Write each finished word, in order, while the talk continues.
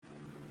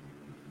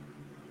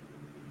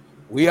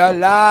We are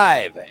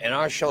live, and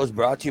our show is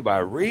brought to you by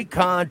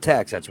Recon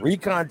Tex. That's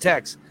Recon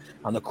Tex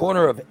on the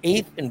corner of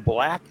 8th and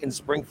Black in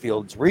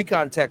Springfield. It's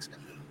Recon Tex,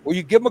 where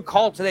you give them a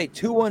call today,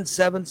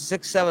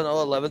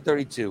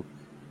 217-670-1132,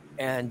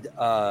 and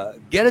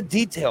get a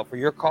detail for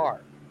your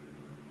car.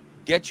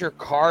 Get your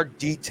car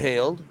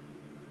detailed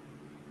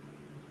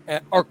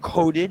or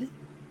coated,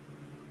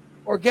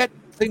 or get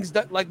things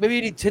that, like maybe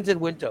you need tinted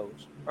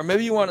windows, or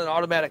maybe you want an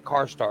automatic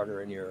car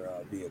starter in your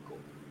vehicle.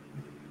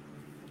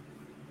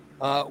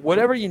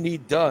 Whatever you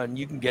need done,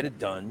 you can get it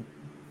done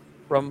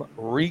from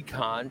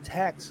Recon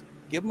Tex.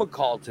 Give them a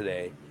call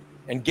today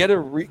and get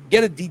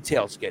a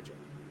detail schedule.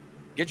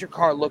 Get your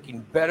car looking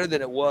better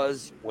than it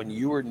was when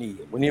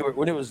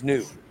it was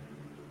new.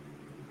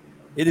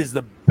 It is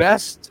the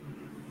best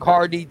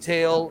car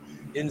detail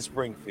in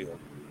Springfield.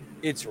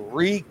 It's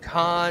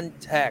Recon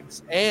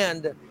Tex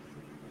and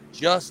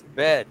Just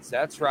Beds.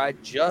 That's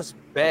right, Just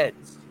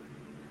Beds.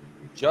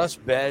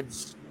 Just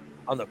Beds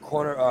on the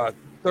corner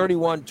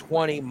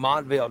 3120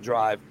 Montvale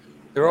Drive.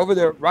 They're over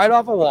there right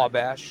off of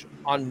Wabash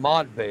on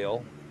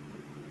Montvale.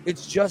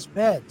 It's Just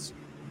Beds.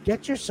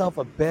 Get yourself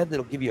a bed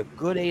that'll give you a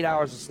good 8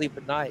 hours of sleep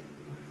at night.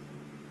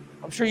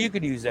 I'm sure you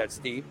could use that,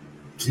 Steve.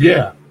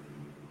 Yeah.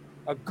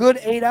 A good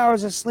 8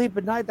 hours of sleep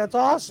at night, that's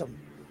awesome.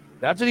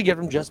 That's what you get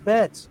from Just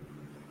Beds.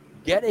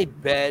 Get a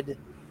bed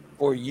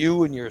for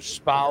you and your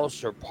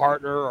spouse or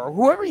partner or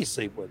whoever you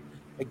sleep with.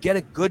 And get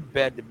a good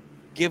bed to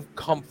give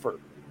comfort.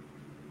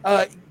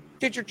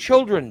 Get your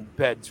children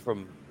beds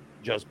from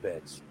Just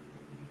Beds.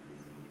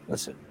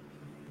 Listen,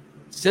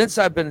 since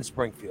I've been in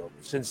Springfield,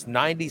 since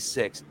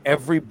 96,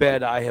 every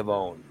bed I have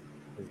owned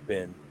has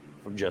been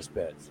from Just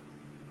Beds.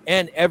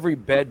 And every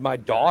bed my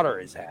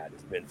daughter has had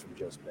has been from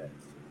Just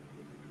Beds.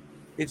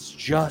 It's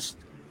Just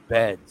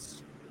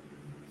Beds.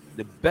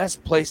 The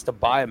best place to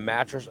buy a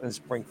mattress in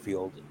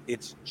Springfield,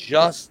 it's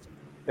Just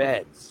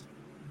Beds.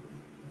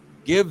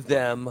 Give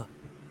them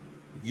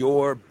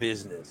your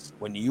business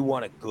when you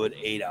want a good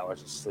 8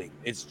 hours of sleep.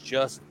 It's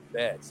Just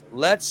Beds.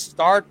 Let's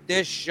start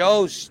this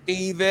show,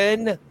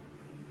 Steven.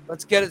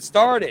 Let's get it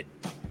started.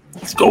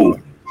 Let's go.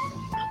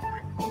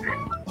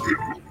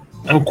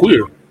 I'm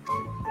queer.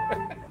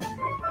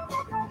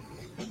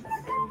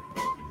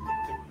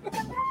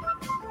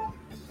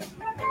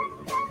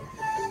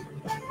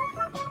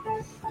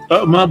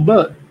 Up my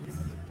butt.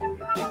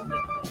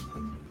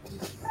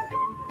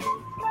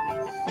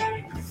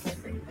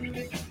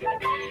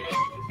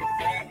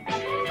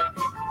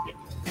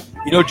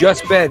 You know,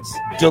 Just Beds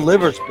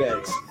delivers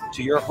beds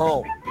to your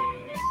home.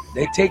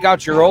 They take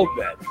out your old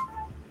bed.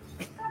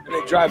 And they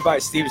drive by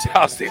Steve's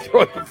house. They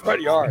throw it in the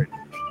front yard.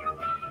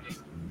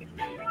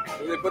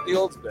 Where they put the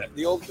old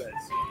beds.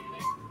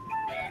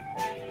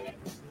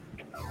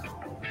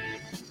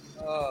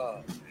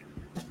 Oh.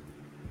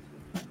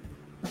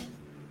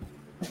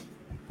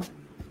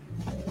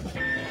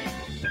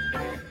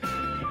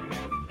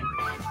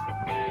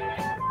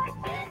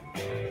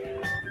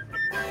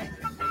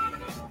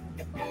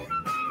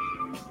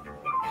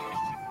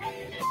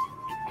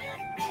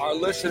 Our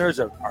listeners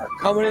are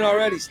coming in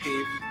already,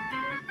 Steve.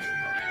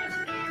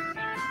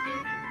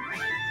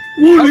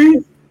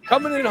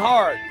 Coming in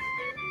hard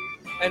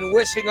and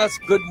wishing us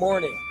good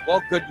morning.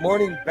 Well, good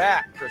morning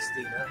back,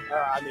 Christina.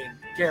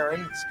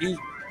 Karen, excuse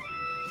me.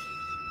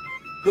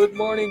 Good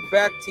morning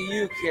back to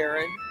you,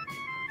 Karen.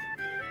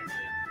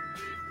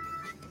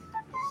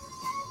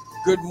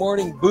 Good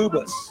morning,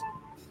 Boobas.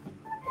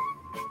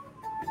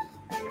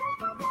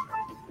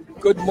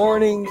 Good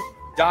morning,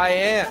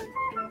 Diane.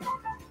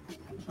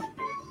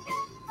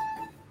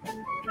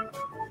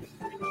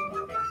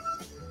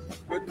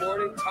 Good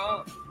morning,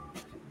 Tom.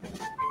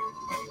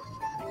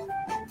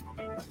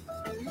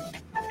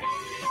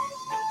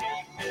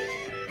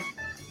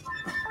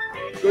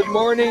 Good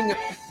morning,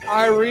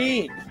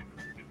 Irene.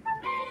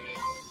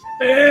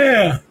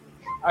 Yeah.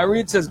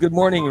 Irene says, good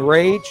morning,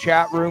 Ray,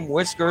 chat room,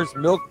 Whiskers,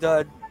 Milk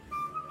Dud,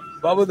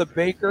 Bubba the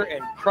Baker,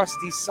 and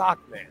Krusty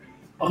Sock Man.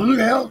 Oh, who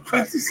the hell is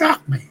Krusty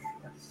Sock Man?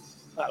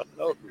 I don't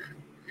know.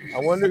 I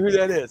wonder who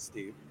that is,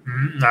 Steve.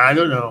 I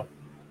don't know.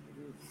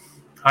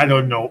 I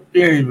don't know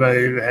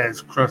anybody that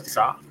has crusty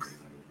socks.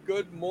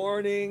 Good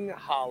morning,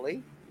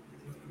 Holly.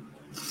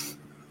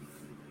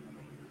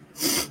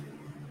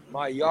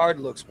 My yard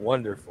looks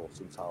wonderful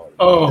since Holly.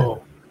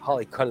 Oh.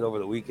 Holly cut it over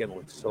the weekend. It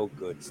looks so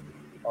good, Steve.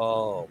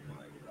 Oh,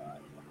 my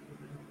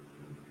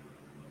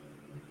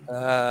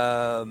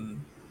God.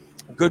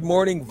 Good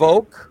morning,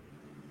 Voke.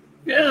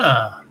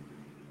 Yeah.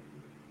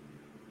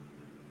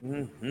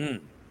 Mm-hmm.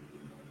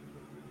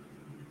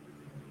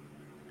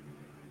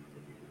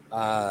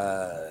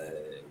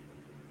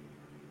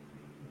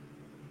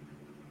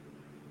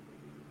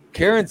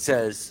 Karen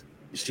says,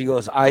 she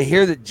goes, I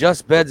hear that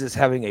Just Beds is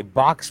having a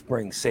box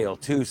spring sale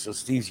too, so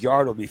Steve's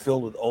yard will be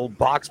filled with old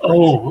box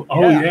springs.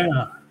 Oh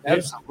yeah.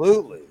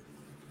 Absolutely.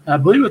 I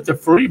believe it's a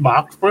free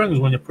box springs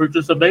when you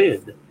purchase a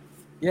bed.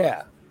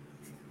 Yeah.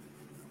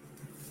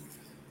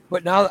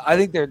 But now I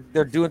think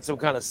they're doing some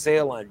kind of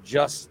sale on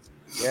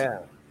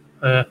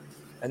and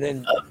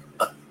then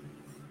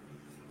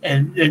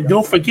and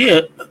don't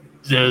forget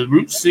the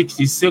Route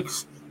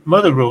 66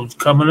 Mother Road's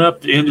coming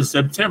up the end of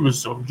September.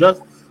 So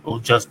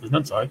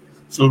I'm sorry.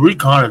 So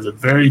recon is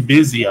very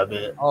busy. I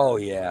bet. Oh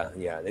yeah,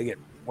 yeah. They get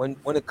when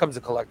it comes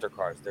to collector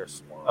cars, they're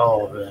swamped.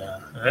 Oh yeah,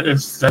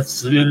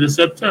 that's the end of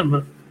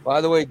September. By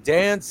the way,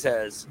 Dan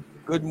says,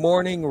 "Good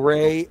morning,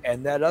 Ray,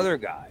 and that other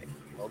guy."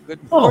 Well,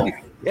 good morning.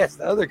 Oh Yes,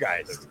 the other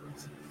guys.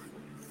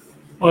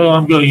 well,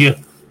 I'm gonna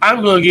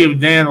give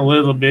Dan a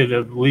little bit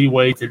of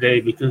leeway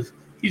today because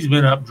he's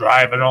been up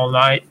driving all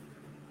night.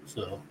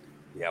 So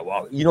Yeah,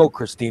 well, you know,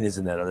 Christina's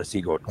in that other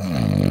seat going.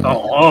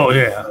 oh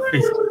yeah,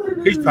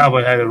 he's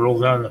probably had to roll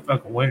down the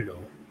fucking window.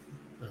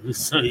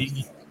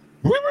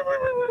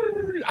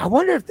 I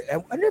wonder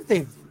if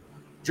they've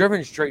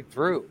driven straight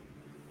through,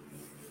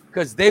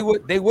 because they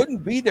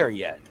wouldn't be there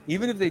yet.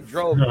 Even if they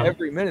drove No.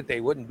 every minute, they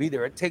wouldn't be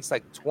there. It takes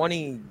like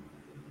 20.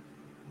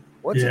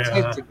 What's it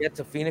take to get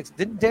to Phoenix?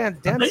 Didn't Dan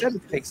said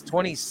it takes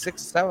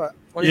 26 hours?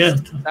 Yeah.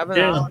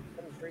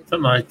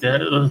 Something like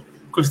that.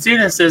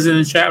 Christina says in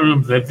the chat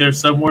room that they're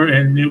somewhere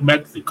in New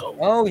Mexico.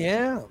 Oh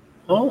yeah.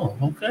 Oh,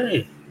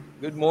 okay.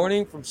 Good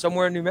morning from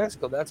somewhere in New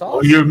Mexico. That's Oh,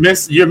 awesome.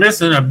 you're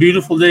missing a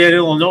beautiful day in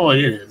Illinois.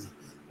 It is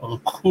a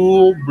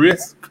cool,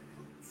 brisk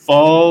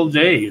fall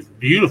day. It's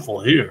beautiful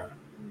here.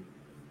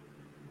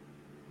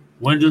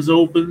 Windows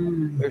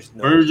open,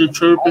 birds are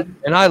chirping.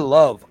 And I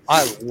love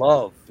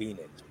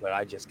Phoenix, but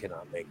I just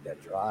cannot make that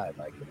drive.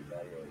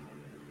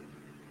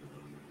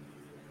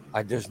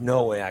 There's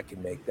no way I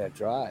can make that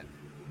drive.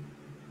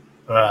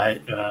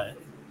 Right.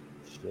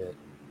 Shit.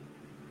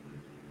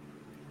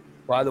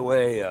 By the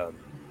way,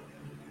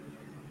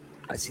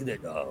 I see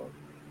that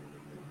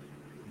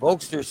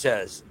Volkster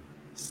says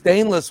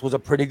Stainless was a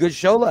pretty good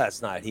show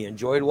last night. He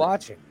enjoyed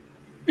watching.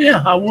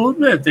 Yeah, I will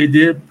admit they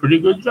did a pretty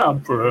good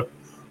job for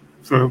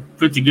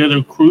put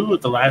together crew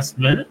at the last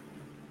minute.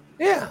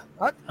 Yeah,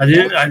 I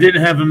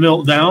didn't have a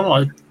meltdown.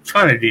 I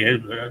kind of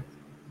did, but I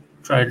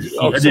tried to.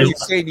 Oh, so you're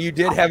saying you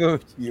did have a?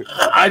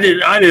 I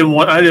didn't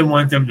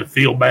want them to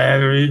feel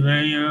bad or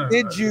anything. You know?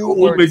 Did you?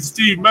 Or made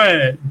Steve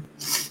mad?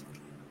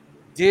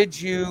 Did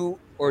you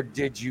or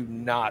did you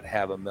not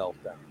have a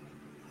meltdown?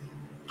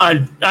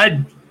 I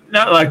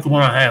not like the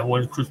one I had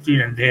when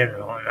Christina and Dan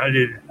were on. I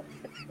didn't.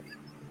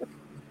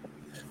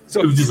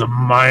 So it was just a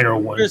minor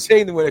one. You're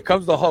saying that when it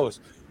comes to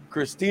hosts,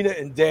 Christina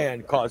and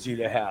Dan cause you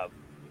to have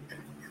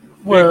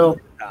well.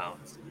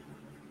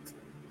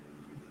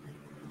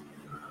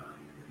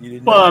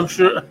 Well,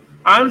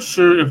 I'm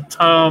sure if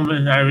Tom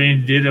and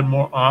Irene did it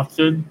more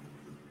often,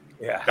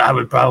 yeah, I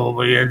would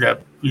probably end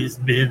up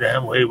just being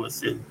that way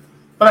with it.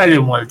 But I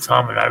didn't want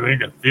Tom and Irene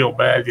to feel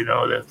bad, you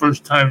know, the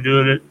first time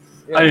doing it.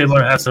 Yeah. I didn't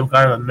want to have some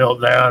kind of a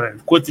meltdown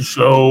and quit the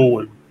show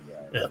and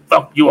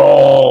fuck you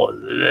all.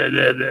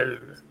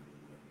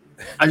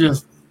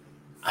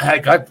 I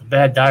got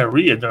bad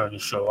diarrhea during the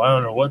show. I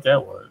don't know what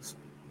that was.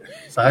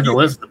 So I had to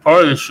listen to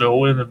part of the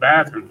show in the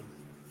bathroom.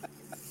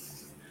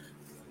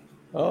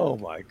 Oh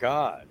my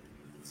God.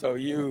 So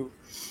I'm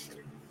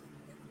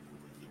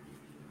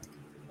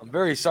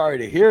very sorry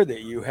to hear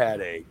that you had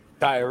a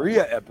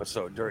diarrhea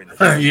episode during the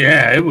show.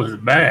 Yeah, it was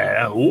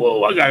bad.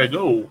 Whoa, I gotta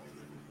go.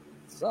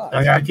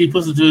 I gotta keep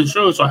listening to the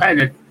show, so I had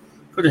to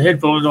put the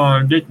headphones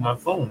on and dig my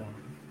phone.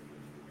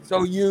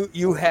 So you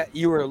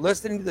were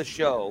listening to the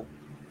show,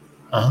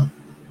 and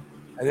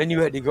then you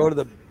had to go to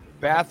the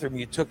bathroom.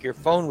 You took your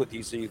phone with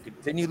you, so you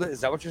continue.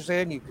 Is that what you're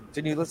saying? You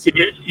continue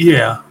listening?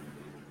 Yeah.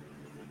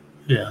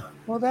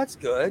 Well, that's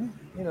good.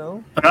 You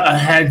know. But I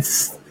had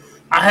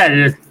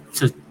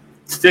to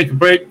take a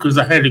break because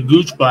I had a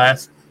gooch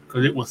blast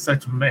because it was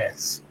such a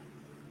mess.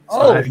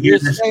 So you're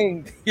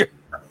saying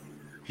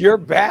your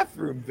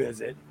bathroom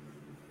visit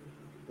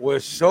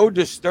was so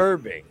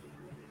disturbing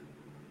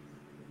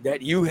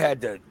that you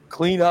had to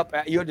clean up.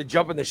 You had to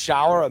jump in the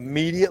shower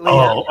immediately.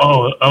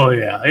 Oh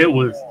yeah, it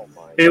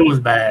was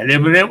bad. I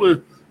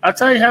mean, I'll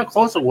tell you how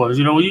close it was.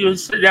 You know, you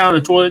just sit down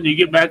in the toilet and you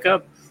get back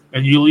up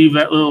and you leave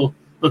that little.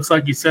 Looks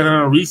like you sat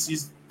on a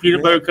Reese's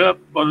peanut butter cup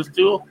on the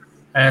stool.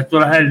 And that's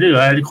what I had to do.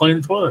 I had to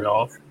clean the toilet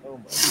off. Oh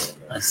my God.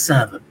 A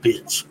son of a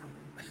bitch.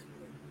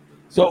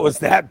 So it was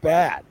that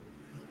bad?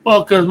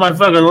 Well, because my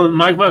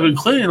fucking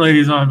cleaning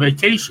lady's on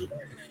vacation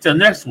till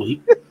next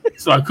week,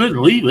 so I couldn't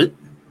leave it.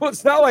 Well,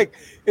 it's not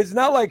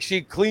like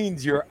she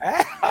cleans your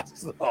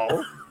ass,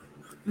 though.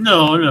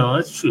 No,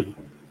 that's true.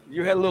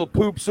 You had a little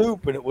poop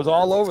soup, and it was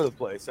all over the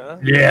place, huh?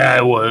 Yeah,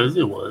 it was.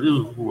 It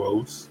was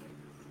gross.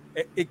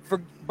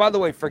 By the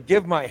way,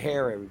 forgive my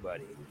hair,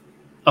 everybody.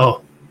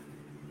 Oh.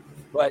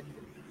 But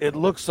it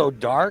looks so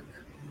dark.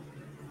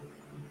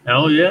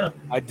 Hell yeah.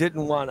 I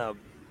didn't want to,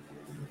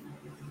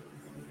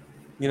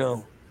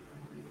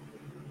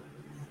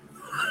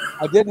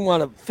 I didn't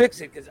want to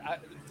fix it because,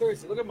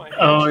 seriously, look at my hair.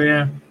 Oh,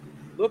 yeah.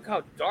 Look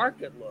how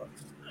dark it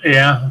looks.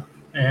 Yeah.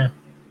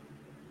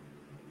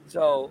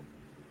 So,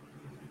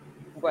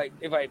 if I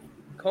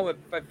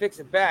fix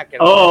it back.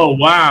 Oh,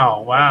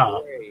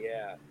 wow.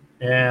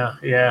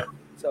 Yeah.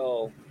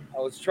 So I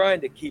was trying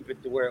to keep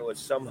it to where it was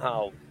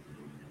somehow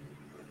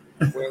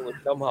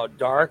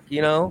dark,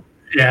 you know.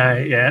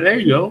 Yeah. There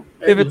you go.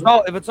 If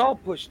it's all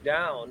pushed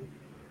down,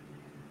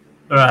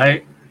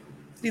 Right.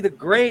 See, the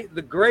gray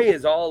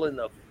is all in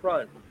the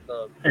front,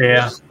 the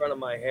Yeah. front of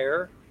my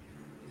hair.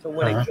 So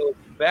when it Uh-huh. goes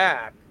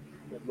back,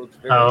 it looks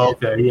very. Oh,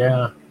 okay.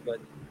 Yeah. But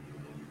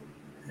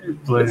It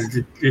it's blends.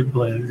 It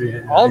blends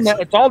in. I see.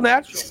 it's all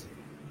natural.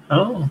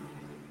 Oh.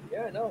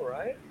 Yeah, I know,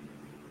 right?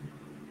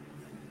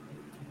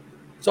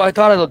 So I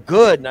thought it looked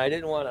good, and I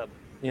didn't want to,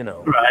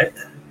 Right.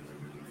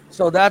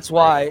 So that's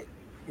why,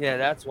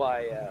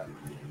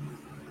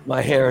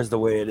 my hair is the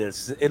way it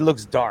is. It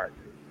looks dark.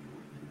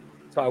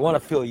 So I want to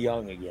feel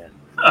young again,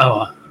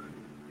 Oh.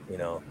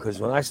 because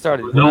when I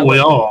started, No, we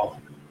all.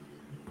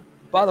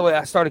 by the way,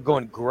 I started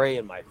going gray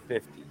in my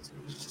 50s,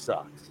 which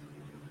sucks.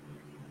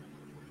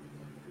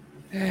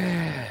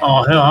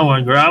 Oh hell, I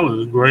went gray. I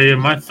was gray in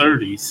my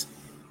 30s.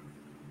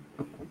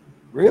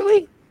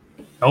 Really?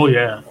 Oh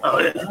yeah. Oh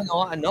yeah.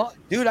 I know.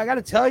 Dude, I got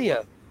to tell you.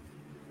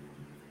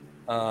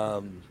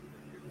 And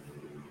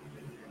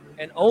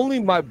only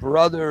my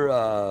brother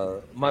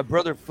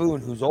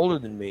Foon, who's older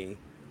than me,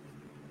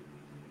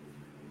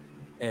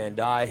 and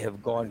I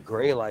have gone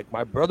gray. Like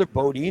my brother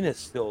Bodine has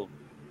still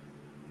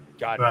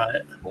got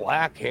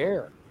black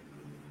hair.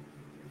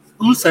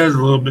 Goose has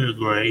a little bit of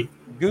gray.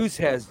 Goose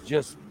has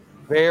just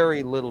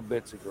very little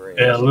bits of gray.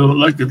 Yeah, a little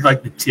like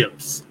the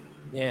tips.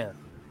 Yeah.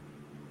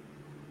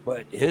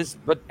 But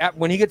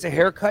when he gets a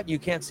haircut, you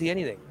can't see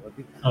anything. When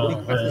he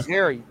cuts his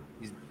hair,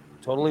 he's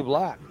totally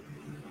black.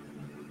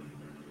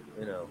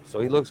 So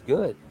he looks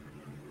good.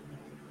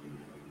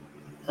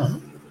 Uh-huh.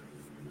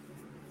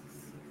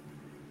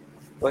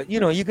 But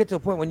you get to a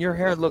point when your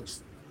hair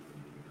looks,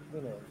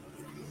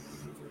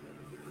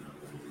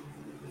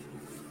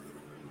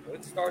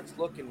 it starts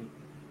looking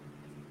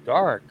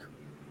dark.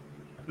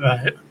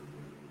 Right.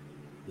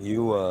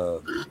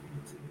 You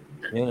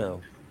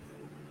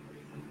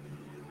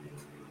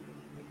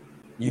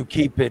you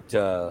keep it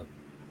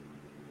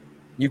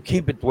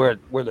where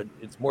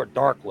it's more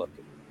dark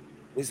looking.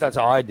 At least that's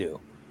how I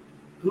do.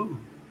 Ooh.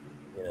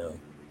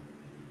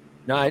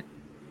 No, I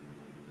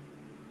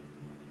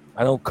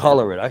don't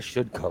color it. I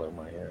should color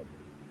my hair.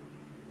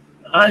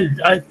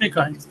 I think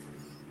I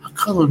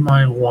colored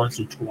mine once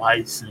or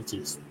twice, and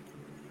it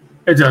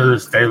doesn't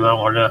stay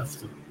long enough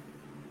to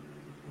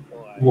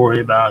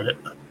worry about it.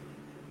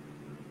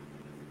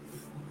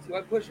 So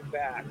I push it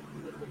back.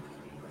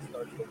 It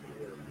starts looking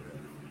weird.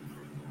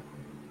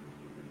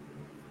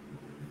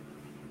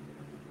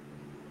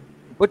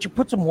 But you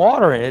put some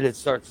water in it, it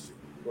starts.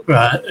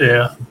 Right.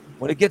 Yeah.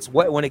 When it gets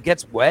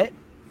wet,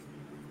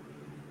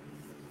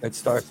 it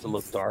starts to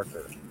look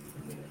darker.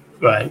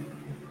 Right.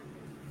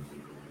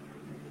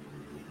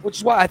 Which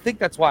is why I think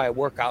that's why I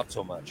work out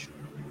so much.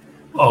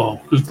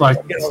 Oh, it's like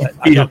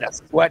I got that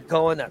sweat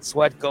going.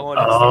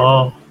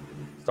 Oh.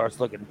 Starts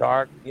looking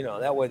dark.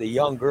 That way the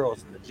young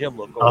girls in the gym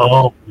look.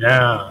 Oh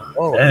yeah.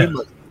 Oh, yeah.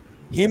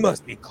 He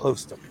must be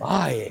close to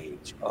my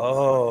age.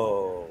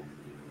 Oh.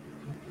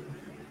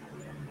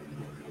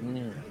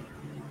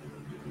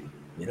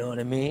 You know what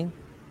I mean?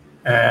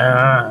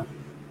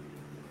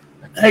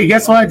 Hey,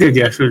 guess what I did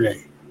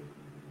yesterday?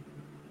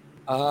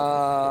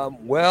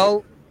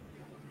 Well,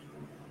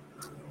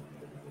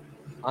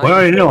 I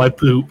already know I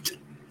pooped.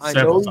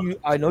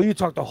 I know you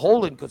talked to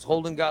Holden because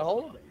Holden got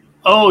hold of it.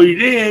 Oh, you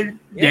did?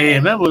 Yeah.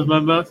 Damn, that was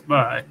my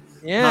surprise.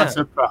 Yeah. My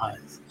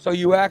surprise. So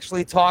you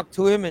actually talked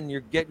to him and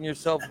you're getting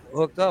yourself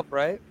hooked up,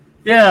 right?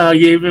 Yeah, I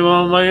gave him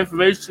all my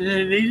information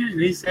he needed, and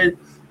he said,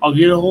 I'll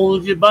get a hold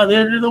of you by the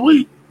end of the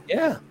week.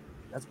 Yeah,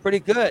 that's pretty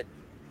good.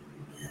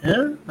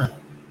 Yeah.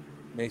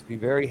 Makes me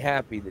very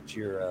happy that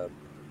you're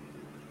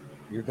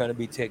going to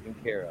be taken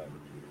care of.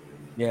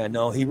 Yeah,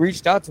 no, he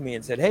reached out to me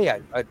and said,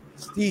 hey,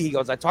 Steve, he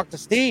goes, I talked to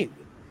Steve.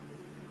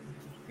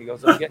 He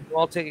goes, I'm getting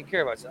all taken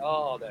care of. I said,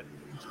 oh, that's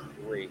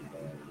great,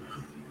 man.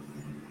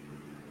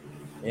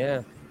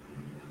 Yeah.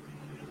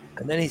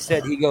 And then he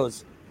said,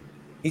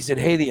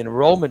 hey, the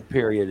enrollment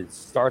period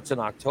starts in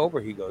October.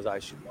 He goes,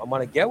 I'm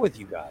going to get with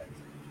you guys.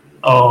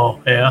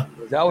 Oh, yeah.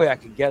 That way I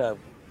could get a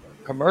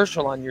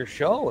commercial on your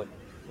show. And,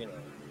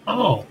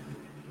 Oh,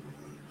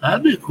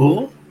 that'd be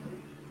cool.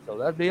 So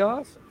that'd be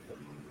awesome.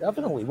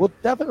 Definitely. We'll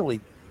definitely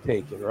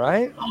take it,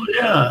 right? Oh,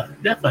 yeah,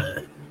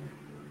 definitely.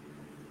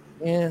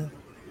 Yeah.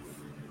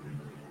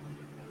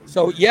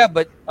 So, yeah,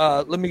 but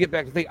let me get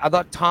back to the thing. I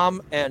thought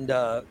Tom and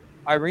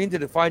Irene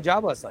did a fine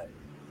job last night.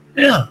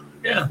 Yeah.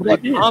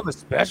 Tom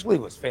especially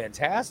was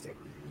fantastic.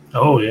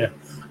 Oh, yeah.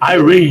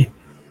 Irene.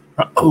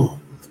 Oh,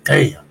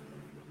 damn.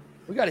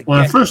 When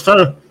I first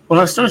started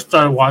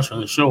watching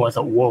the show, I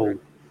thought, whoa,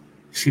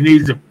 she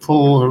needs to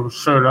pull her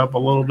shirt up a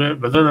little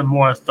bit. But then the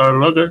more I started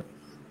looking,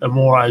 the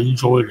more I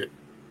enjoyed it.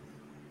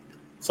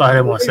 So I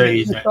didn't want to say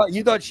anything.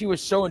 You thought she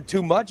was showing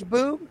too much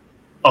boob?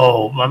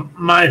 Oh,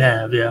 might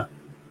have, yeah.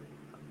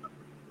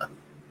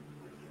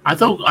 I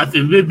think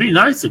it'd be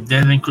nice if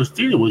Dan and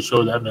Christina would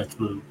show that much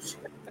boobs.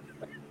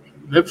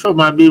 That show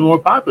might be more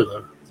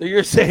popular. So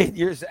you're saying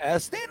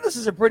Stainless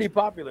is a pretty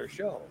popular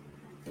show.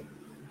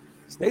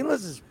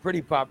 Stainless is a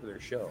pretty popular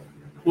show.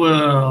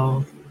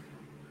 Well,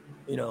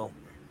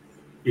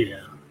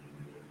 Yeah.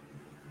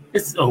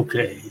 It's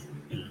okay.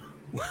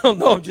 Well,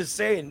 no, I'm just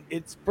saying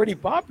it's pretty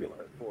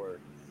popular for or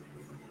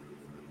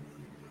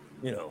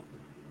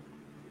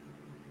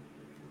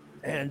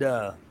and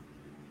I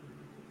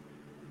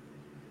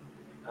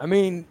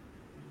mean,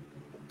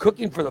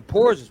 Cooking for the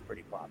Poor is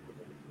pretty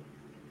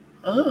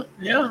popular.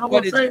 Yeah, I But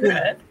will say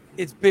that.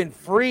 It's been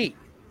free.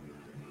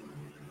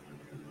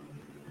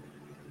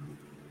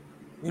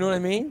 You know what I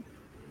mean?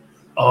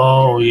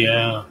 Oh,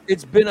 yeah.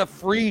 It's been a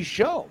free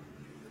show.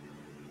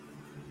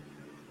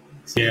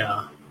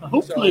 Yeah.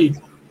 Hopefully,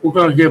 we're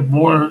going to get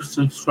more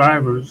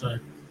subscribers.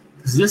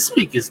 Because this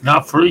week is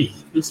not free.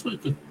 This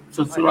week is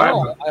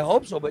subscriber. I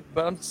hope so. But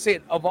I'm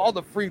saying, of all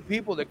the free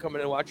people that come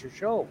in and watch your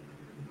show,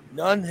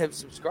 none have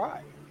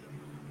subscribed.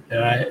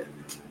 Right.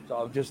 So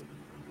I'm just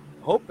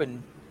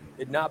hoping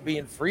it not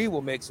being free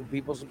will make some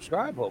people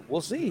subscribe.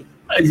 We'll see.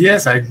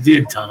 Yes, I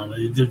did, Tom.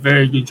 You did a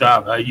very good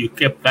job. You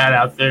kept that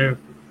out there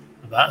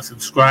about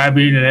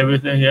subscribing and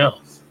everything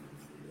else.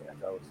 Yeah,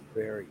 that was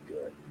very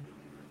good.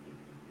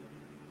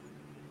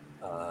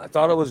 I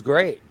thought it was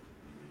great.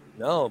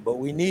 No, but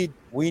we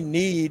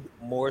need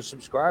more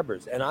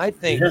subscribers, and I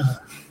think,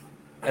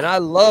 and I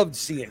loved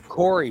seeing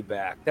Corey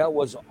back. That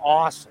was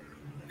awesome.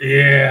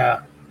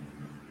 Yeah.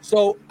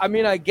 So I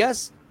mean, I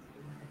guess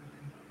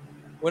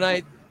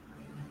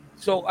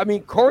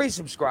Corey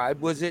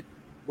subscribed. Was it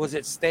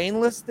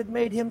Stainless that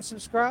made him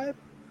subscribe?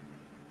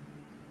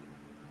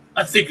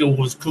 I think it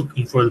was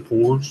Cooking for the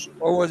Poor.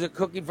 Or was it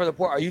Cooking for the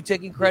Poor? Are you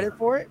taking credit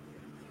for it?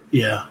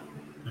 Yeah.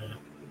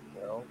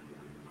 Well,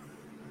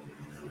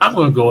 I'm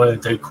going to go ahead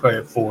and take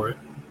credit for it.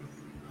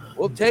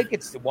 We'll take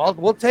it.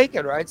 We'll take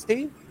it, right,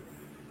 Steve?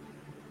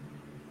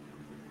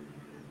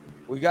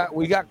 We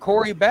got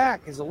Corey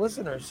back as a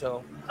listener,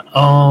 so.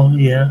 Oh,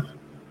 yeah.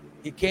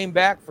 He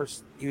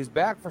was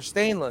back for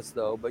Stainless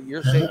though, but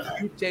you're saying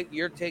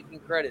you're taking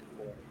credit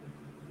for it.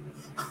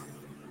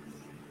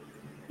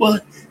 Well,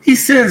 he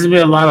sends me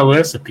a lot of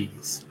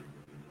recipes.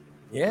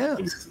 Yeah.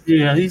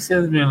 He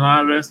sends me a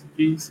lot of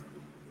recipes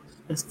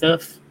and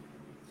stuff.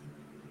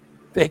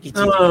 Thank you.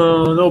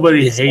 Oh,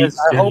 nobody hates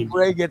I hope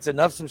Ray gets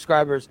enough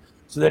subscribers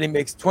so that he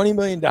makes $20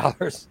 million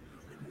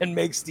and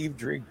makes Steve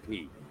drink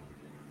pee.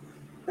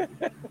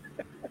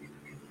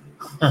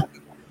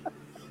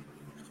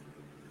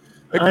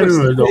 I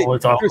really don't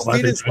want to talk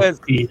about this.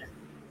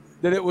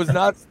 That it was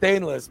not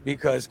Stainless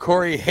because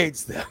Corey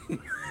hates them.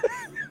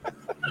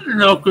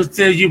 No, because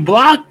you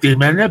blocked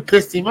him and that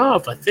pissed him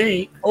off, I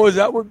think. Oh, is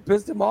that what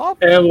pissed him off?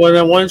 And when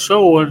that one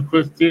show when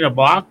Christina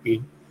blocked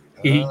him,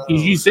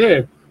 you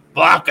said,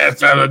 block that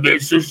son of a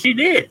bitch, so she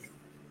did.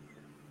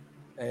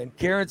 And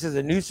Karen says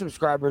a new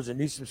subscriber is a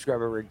new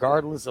subscriber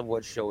regardless of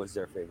what show is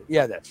their favorite.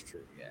 Yeah, that's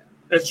true. Yeah.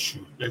 That's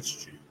true.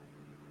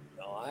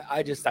 No,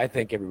 I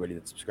think everybody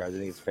that subscribes, I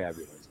think it's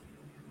fabulous.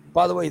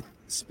 By the way,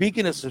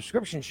 speaking of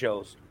subscription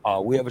shows,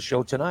 we have a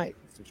show tonight.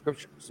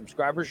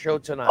 Subscriber show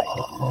tonight.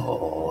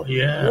 Oh,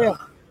 yeah.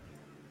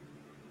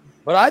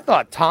 But I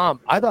thought Tom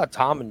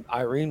and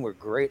Irene were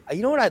great.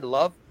 You know what I'd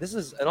love? This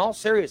is in all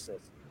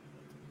seriousness.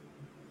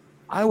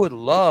 I would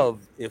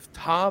love if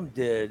Tom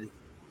did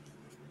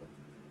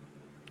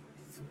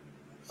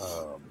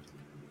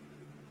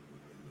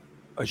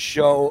a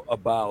show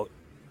about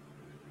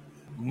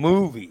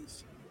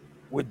movies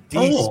with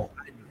DC. Oh.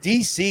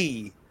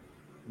 DC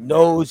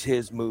knows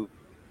his movie.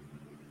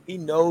 He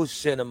knows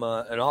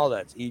cinema and all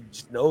that. He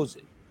just knows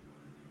it.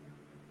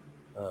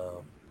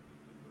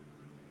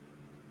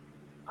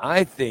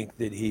 I think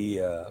that he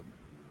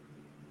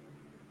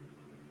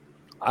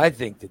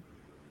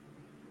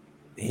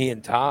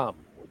and Tom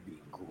would be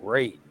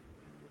great.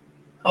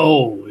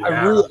 Oh,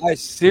 yeah.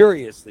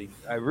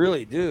 I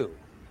really do.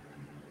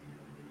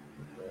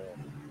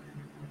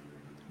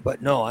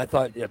 But no, I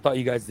thought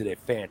you guys did a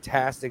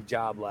fantastic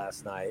job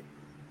last night.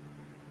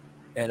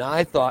 And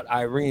I thought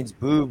Irene's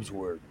boobs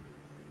were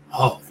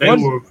they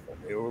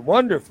were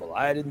wonderful.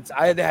 I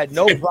had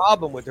no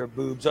problem with her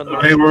boobs.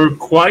 They were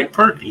quite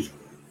perky.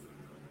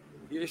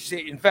 You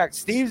see, in fact,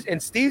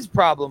 Steve's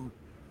problem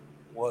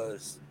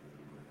was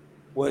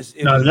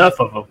not enough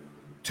of them.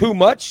 Too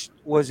much?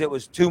 Was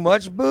too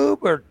much boob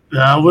or? No,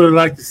 I would have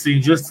liked to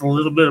see just a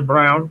little bit of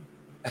brown.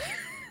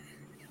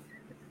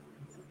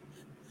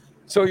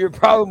 So your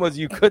problem was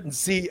you couldn't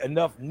see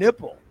enough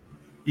nipple.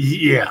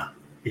 Yeah.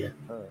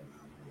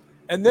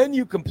 And then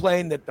you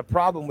complain that the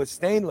problem with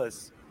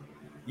Stainless,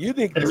 you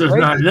think there's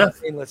not enough.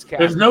 Stainless cap.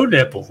 There's no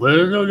nipple.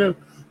 There's no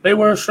nipple. They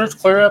wear shirts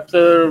clear up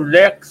their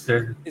necks.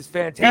 It's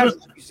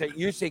fantastic.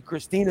 You say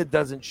Christina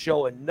doesn't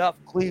show enough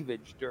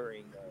cleavage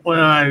during.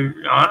 Well,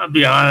 I'll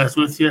be honest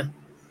with you.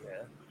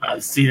 Yeah.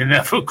 I've seen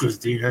enough of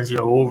Christina,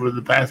 over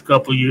the past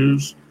couple of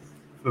years,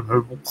 from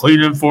her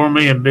cleaning for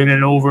me and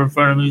bending over in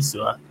front of me.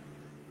 So,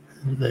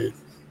 and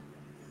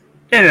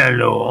I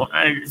know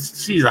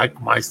she's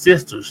like my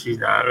sister. She's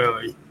not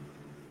really.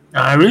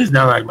 Irene's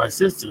not like my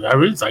sister.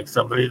 Irene's like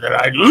somebody that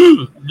I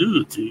do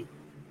it to.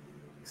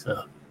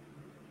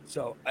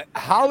 So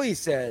Holly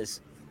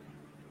says,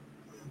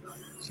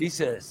 she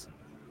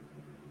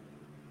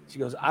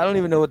goes, I don't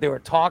even know what they were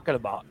talking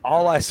about.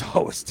 All I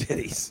saw was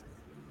titties.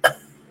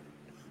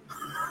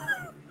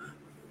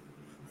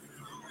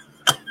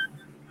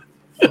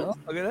 Well,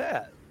 look at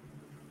that.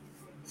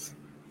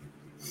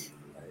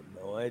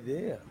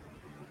 idea.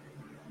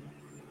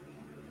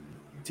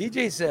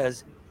 TJ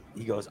says,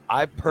 he goes,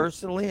 I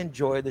personally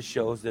enjoy the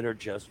shows that are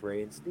just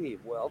Ray and Steve.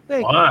 Well,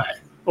 thank you. Why?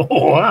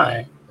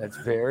 Why? That's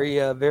very,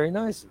 very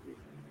nice of you.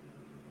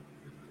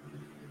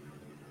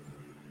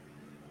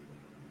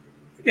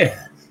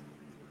 Yeah.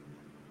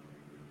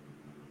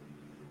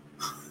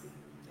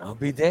 I'll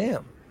be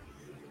damned.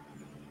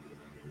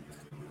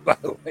 By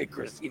the way,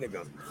 Christina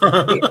goes,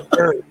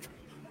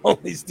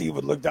 only Steve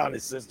would look down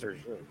his sister's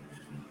shirt.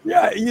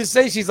 Yeah, you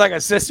say she's like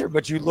a sister,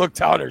 but you look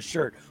down her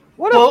shirt.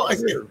 What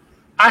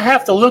I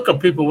have to look at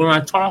people when I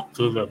talk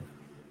to them,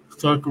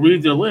 so I can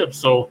read their lips.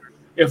 So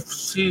if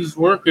she's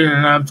working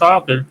and I'm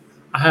talking,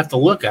 I have to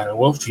look at her.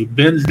 Well, she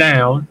bends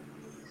down,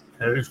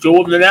 and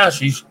show them now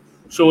she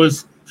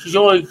always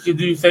can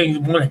do things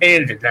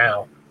one-handed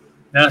now.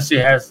 Now she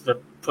has to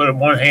put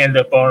one hand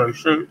up on her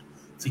shirt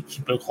to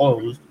keep it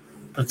closed.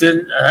 But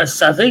then I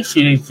think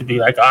she needs to be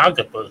like an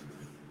octopus,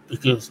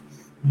 because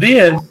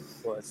then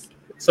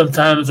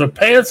sometimes her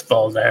pants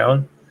fall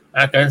down.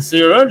 I can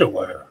see her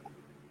underwear.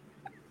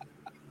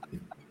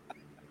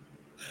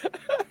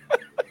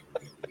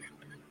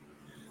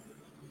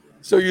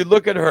 So you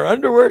look at her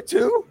underwear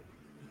too?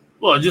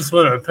 Well, just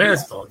when her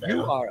pants fall down.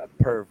 You are a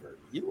pervert.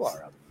 You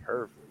are a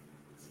pervert.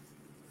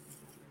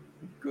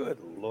 Good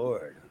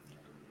Lord.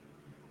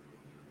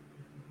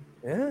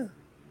 Yeah.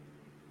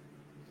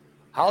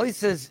 Holly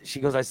says, she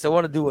goes, I still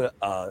want to do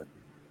a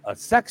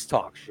sex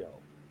talk show.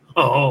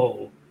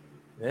 Oh.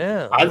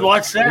 Yeah. I'd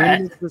watch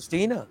that.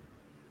 Christina.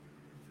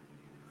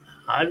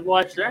 I'd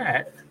watch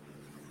that.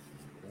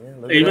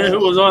 Yeah, even if it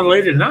was on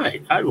late at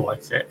night, I'd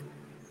watch that.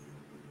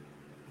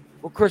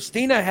 Well,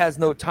 Christina has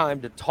no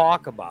time to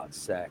talk about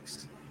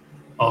sex.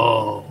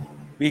 Oh.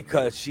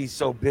 Because she's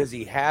so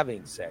busy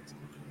having sex.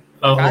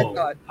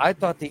 Oh. I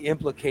thought the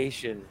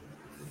implication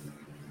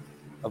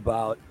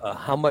about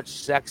how much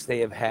sex they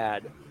have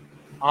had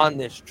on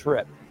this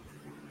trip.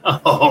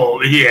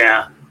 Oh,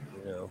 yeah.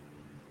 You know,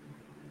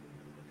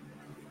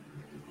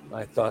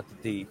 I thought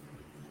that the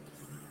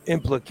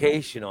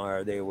implication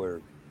are they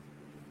were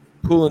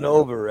pulling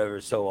over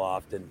ever so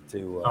often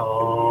to.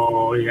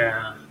 Oh,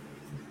 yeah.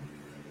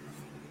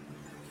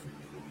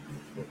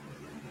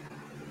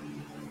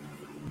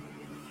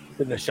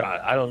 Finish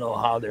shot. I don't know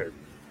how they're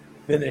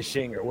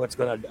finishing or what's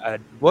going to.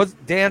 Was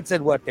Dan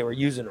said what they were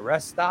using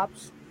rest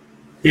stops?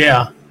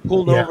 Yeah.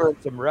 Pulled over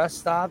at some rest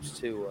stops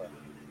to.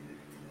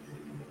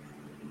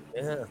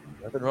 Yeah,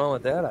 nothing wrong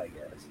with that, I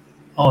guess.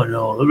 Oh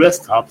no, the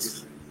rest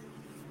stops.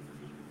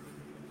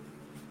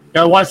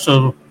 Gotta watch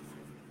them.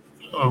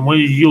 When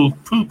you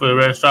poop at a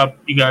rest stop,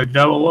 you gotta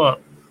double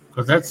up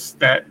because that's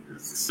that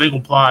single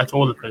ply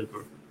toilet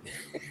paper.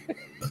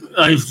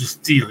 I used to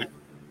steal it.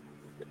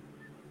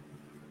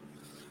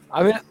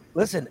 I mean,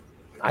 listen,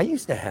 I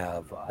used to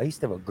have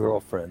a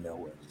girlfriend that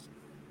was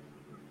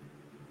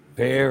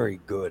very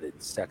good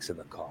at sex in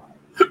the car.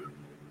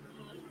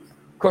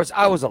 Of course,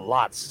 I was a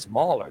lot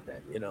smaller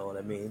then, you know what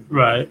I mean?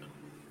 Right.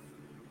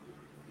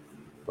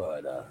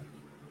 But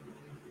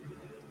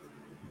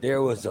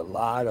there was a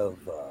lot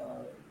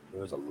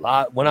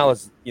when I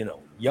was,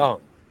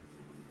 young.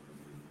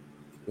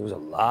 There was a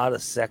lot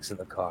of sex in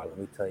the car, let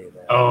me tell you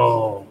that.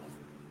 Oh.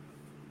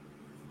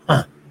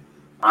 Huh.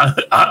 I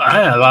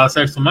had a lot of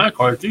sex in my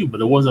car too,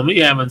 but it wasn't me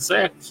having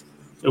sex.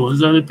 It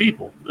was other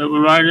people that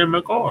were riding in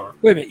my car.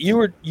 Wait a minute,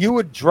 you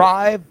would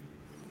drive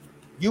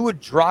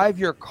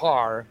your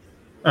car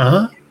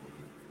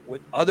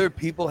with other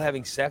people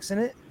having sex in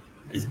it?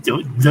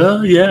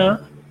 Duh, yeah.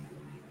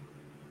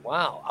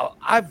 Wow.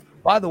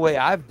 By the way,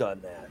 I've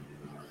done that.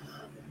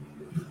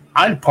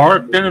 I'd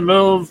parked in the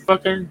middle of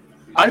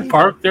I'd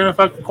parked in a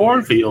fucking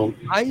cornfield.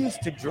 I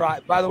used to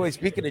drive. By the way,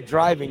 speaking of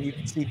driving, you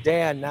can see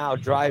Dan now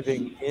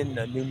driving in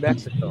New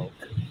Mexico.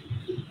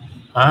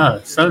 Ah,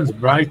 the sun's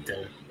bright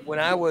there. When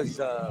I was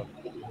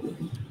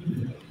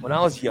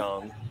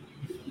young,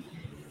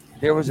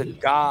 there was a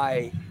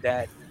guy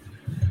that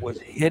was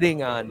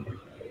hitting on,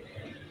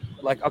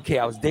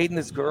 I was dating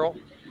this girl,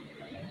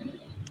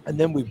 and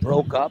then we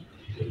broke up.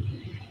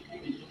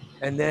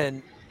 And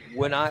then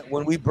when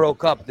we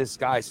broke up, this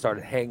guy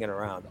started hanging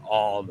around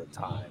all the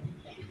time.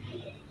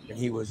 And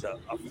he was a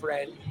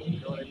friend, you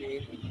know what I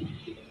mean?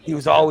 He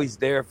was always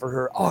there for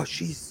her. Oh,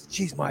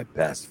 she's my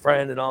best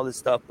friend and all this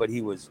stuff, but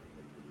he was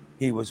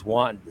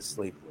wanting to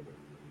sleep with her.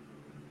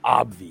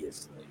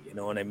 Obviously, you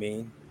know what I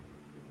mean?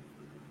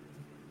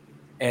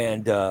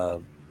 And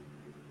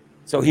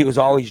so he was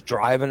always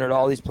driving her to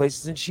all these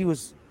places, and she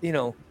was,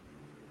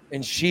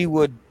 and she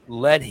would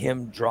let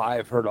him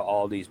drive her to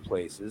all these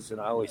places,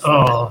 and I always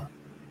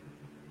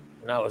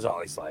and I was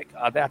always like,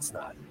 that's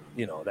not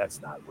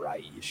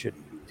right. You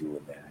shouldn't be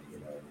doing that.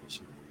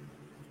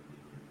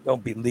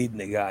 Don't be leading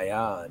the guy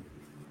on.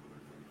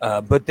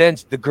 But then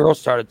the girl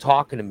started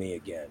talking to me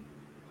again.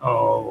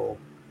 Oh.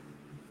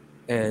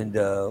 And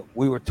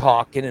we were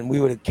talking, and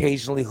we would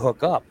occasionally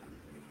hook up.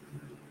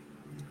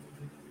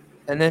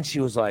 And then she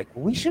was like,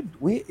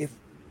 if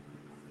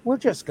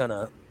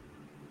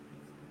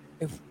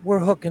we're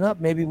hooking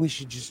up, maybe we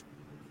should just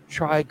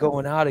try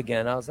going out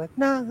again. I was like,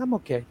 nah, I'm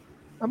okay.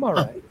 I'm all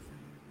right.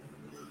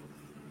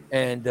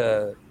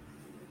 And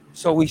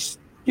so we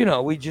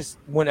just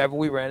whenever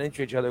we ran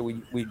into each other,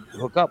 we'd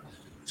hook up.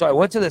 So I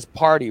went to this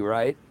party,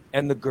 right?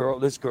 And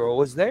this girl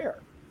was there.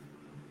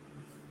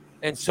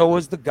 And so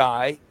was the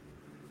guy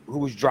who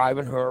was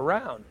driving her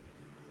around.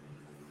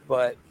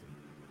 But,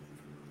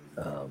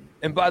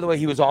 and by the way,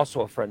 he was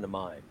also a friend of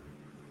mine.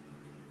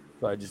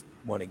 So I just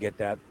want to get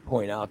that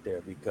point out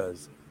there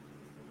because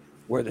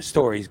where the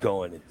story's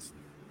going,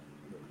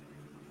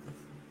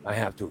 I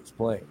have to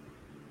explain.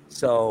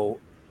 So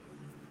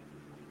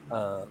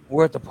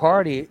we're at the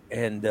party,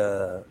 and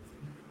the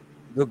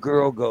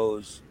girl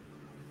goes,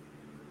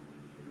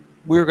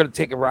 we were going to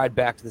take a ride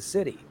back to the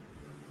city.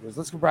 He goes,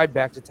 let's go ride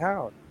back to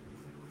town.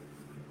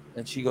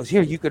 And she goes,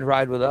 here, you can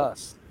ride with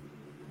us.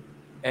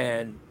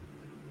 And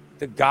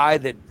the guy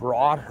that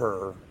brought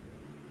her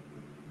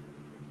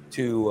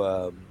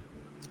to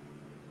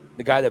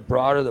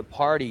the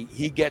party,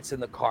 he gets in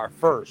the car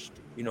first,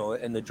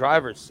 in the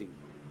driver's seat.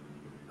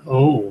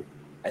 Oh.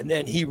 And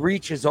then he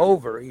reaches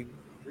over and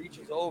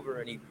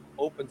he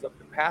opens up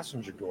the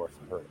passenger door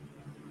for her.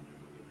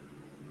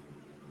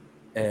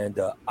 And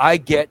I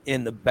get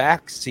in the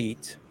back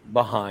seat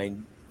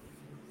behind,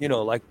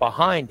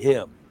 behind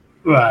him.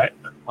 Right.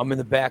 I'm in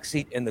the back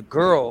seat, and the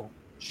girl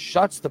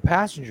shuts the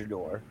passenger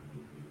door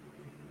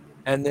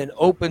and then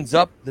opens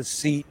up the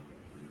seat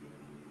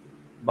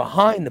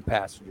behind the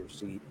passenger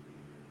seat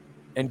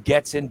and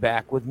gets in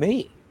back with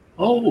me.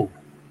 Oh.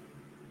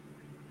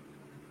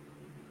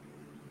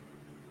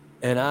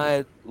 And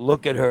I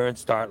look at her and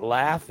start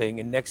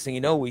laughing, and next thing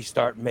you know, we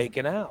start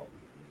making out.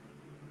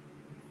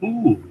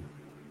 Ooh.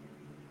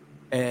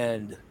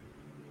 And,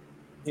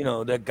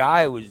 the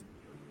guy was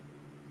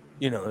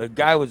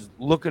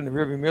looking in the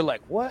rearview mirror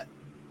like, what?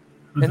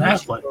 And then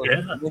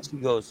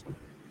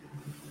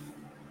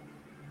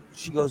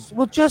she goes,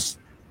 well, just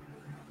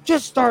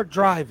start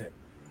driving.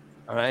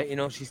 All right.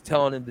 She's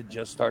telling him to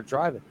just start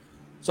driving.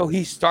 So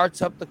he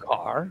starts up the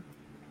car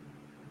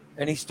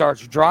and he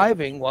starts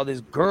driving while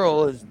this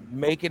girl is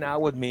making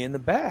out with me in the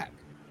back.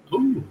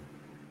 Ooh.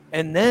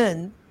 And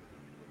then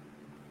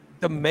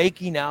the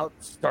making out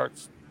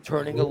starts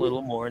turning a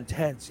little more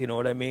intense. You know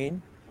what I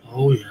mean?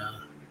 Oh, yeah.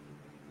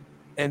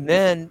 And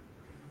then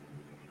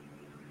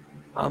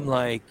I'm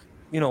like,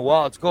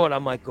 while it's going,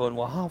 I'm like going,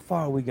 well, how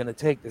far are we going to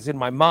take this? In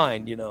my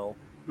mind,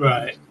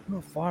 Right.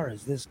 How far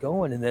is this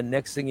going? And then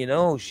next thing you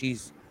know,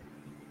 she's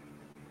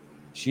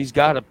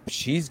got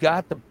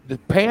the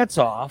pants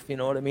off, you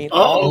know what I mean? Uh-oh.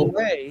 All the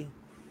way.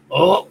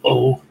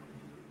 Uh-oh.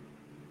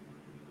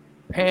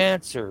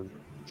 Pants or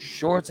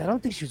shorts. I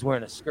don't think she was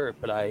wearing a skirt,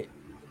 but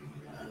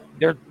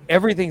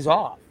everything's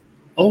off.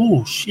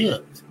 Oh,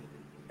 shit.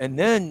 And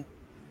then,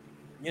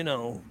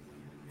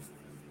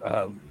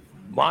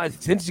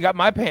 since she got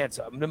my pants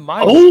up,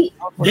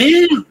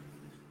 damn.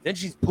 Then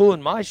she's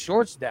pulling my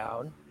shorts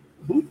down.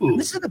 Ooh.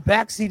 This is the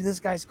back seat of this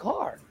guy's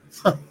car.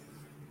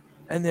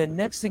 And then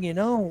next thing you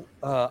know,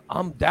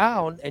 I'm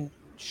down and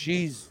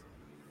she's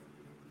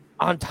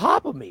on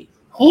top of me.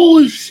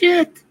 Holy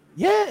shit.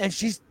 Yeah, and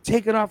she's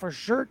taking off her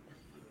shirt.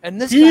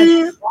 And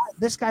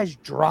this guy's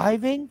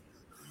driving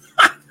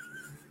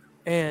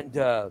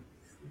and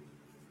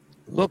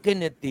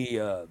looking in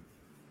the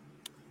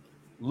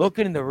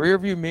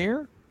rearview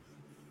mirror.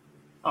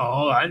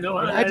 Oh, I know.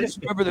 I just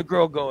remember the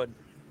girl going,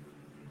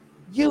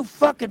 you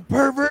fucking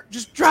pervert,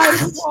 just drive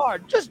the car.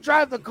 Just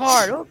drive the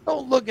car.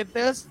 Don't look at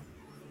this.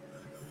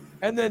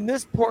 And then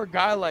this poor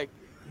guy,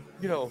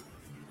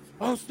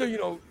 I'm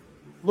still,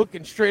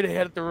 looking straight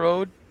ahead at the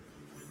road.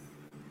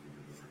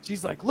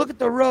 She's like, look at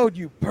the road,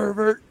 you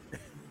pervert.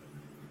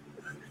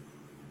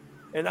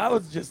 And I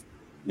was just,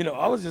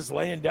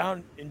 laying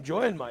down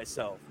enjoying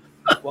myself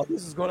while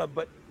this is going on.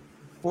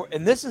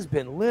 And this has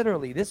been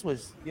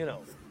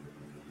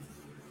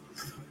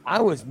I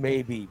was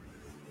maybe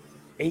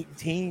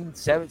 18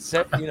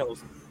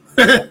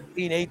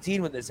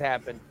 when this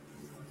happened.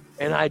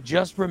 And I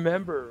just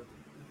remember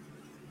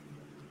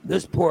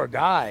this poor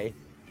guy,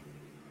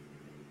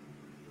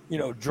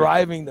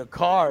 driving the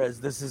car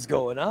as this is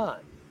going on.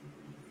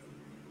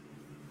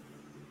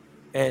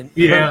 And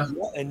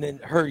and then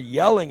her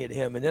yelling at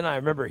him. And then I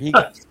remember he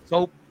got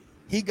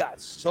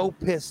so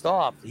pissed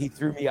off he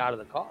threw me out of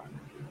the car.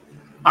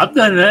 I've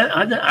done that.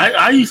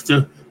 I used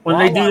to when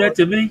they do that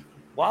to me.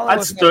 While I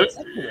was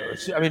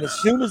as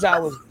soon as I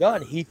was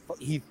done, he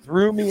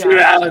threw me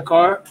out of the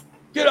car.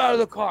 Get out of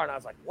the car. And I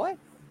was like, what?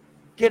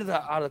 Get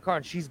out of the car.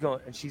 And she's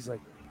like,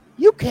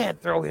 you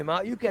can't throw him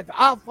out. You can't.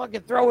 I'll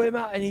fucking throw him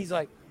out. And he's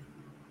like,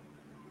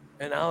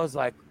 and I was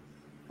like,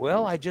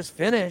 well, I just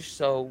finished.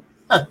 So,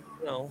 I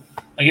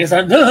guess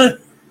I'm done.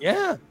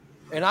 Yeah.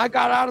 And I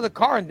got out of the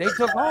car and they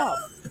took off.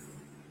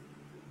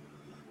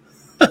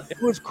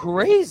 It was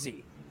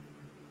crazy.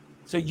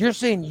 So you're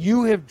saying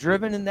you have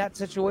driven in that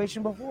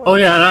situation before? Oh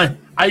yeah, and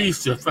I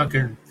used to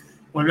fucking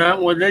when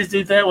they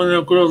do that, when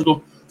the girls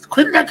go,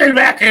 quit looking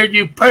back here,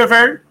 you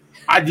pervert.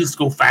 I just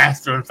go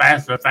faster and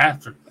faster and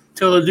faster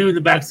till the dude in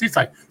the back seat's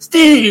like,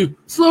 Steve,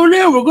 slow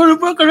down, we're gonna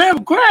fucking have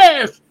a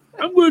crash.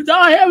 I'm gonna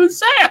die having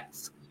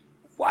sex.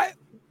 Why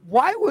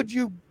would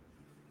you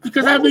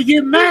Because I'd be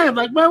getting mad. I'm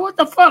like, man, what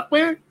the fuck,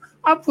 man?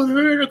 I put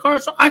her in the car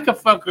so I can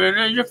fuck her, and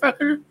then you're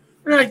fucking her.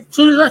 And like, as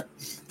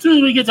soon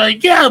as we get to,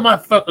 get out of my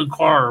fucking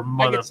car,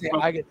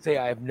 motherfucker. I could say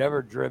I have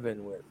never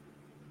driven with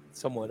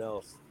someone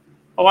else.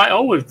 Oh, I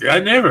always did. I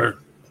never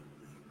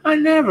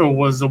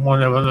was the one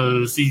that was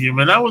a season,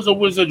 man. I was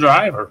always a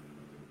driver.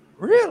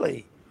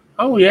 Really?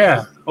 Oh,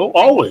 yeah. Oh,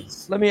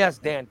 always. Let me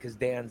ask Dan, because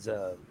Dan's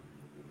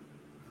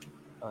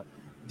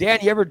Dan,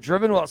 you ever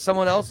driven while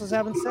someone else was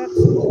having sex?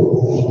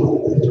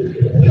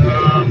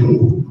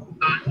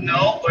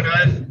 No, but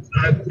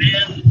I've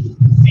been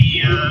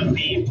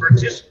the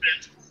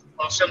participant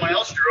while someone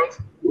else drove.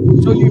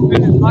 So you've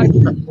been in my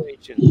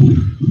situation.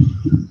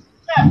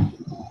 Yeah.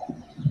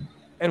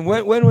 And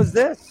when was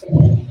this?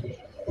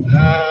 When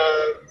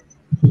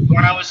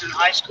I was in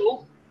high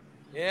school.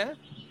 Yeah.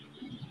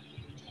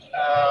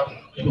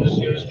 It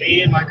was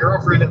me and my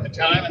girlfriend at the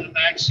time in the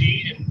back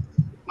seat, and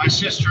my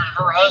sister and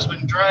her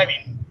husband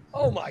driving.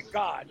 Oh my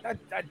God,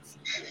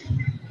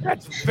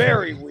 that's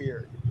very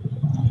weird.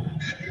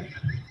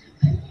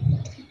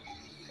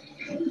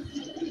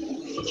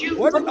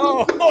 What?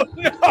 Oh no!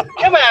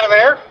 Come out of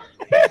there!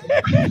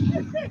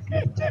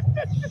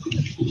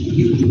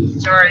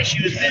 Sorry,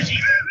 she was busy.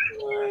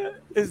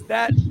 Is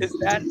that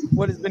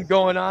what has been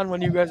going on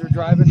when you guys were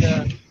driving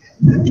on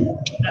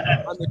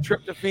the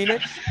trip to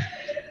Phoenix?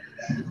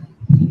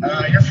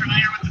 You're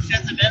familiar with the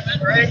Fifth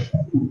Amendment, right?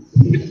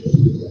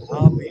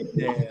 I'll be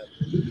damned.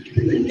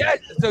 Yeah,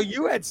 so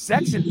you had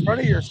sex in front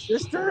of your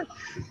sister?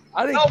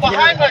 No,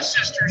 behind my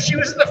sister. She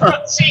was in the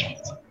front seat.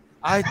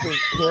 I think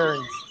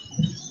Karen's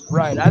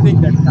right. I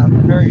think that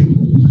sounds very.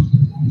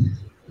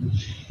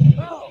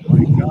 Oh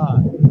my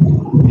God!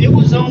 It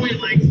was only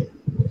like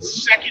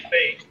second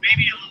base,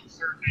 maybe a little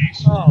third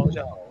base. Oh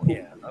no,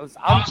 yeah. I was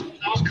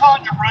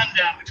calling the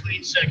rundown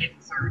between second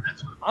and third.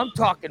 That's what I'm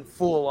talking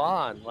full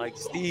on, like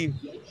Steve.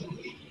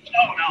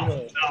 Oh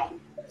no.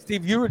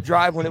 Steve, you were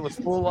driving when it was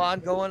full on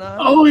going on.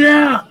 Oh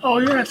yeah.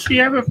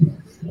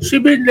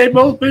 They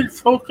both been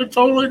fucking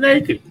totally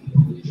naked,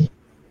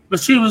 but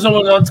she was the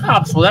one on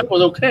top, so that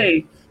was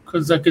okay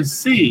because I could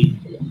see.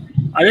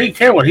 I didn't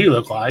care what he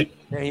looked like.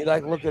 Yeah, he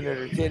liked looking at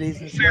her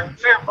titties and fair.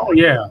 stuff. Oh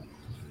yeah.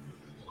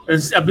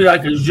 I'd be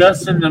like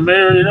adjusting the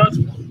mirror, you know.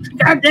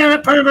 God damn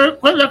it, pervert!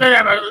 Quit looking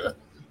at me.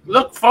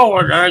 Look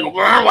forward. And I go,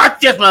 watch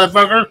this,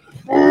 motherfucker.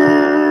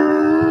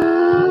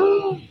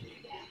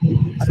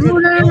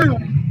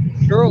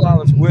 The girl I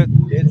was with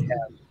did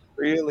have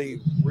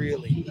really,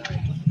 really nice.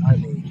 I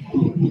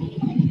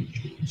mean,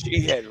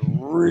 she had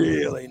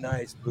really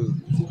nice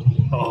boobs.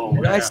 Oh,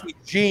 and yeah. I see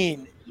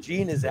Gene.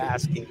 Gene is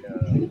asking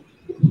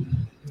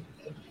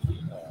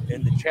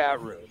in the chat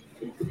room.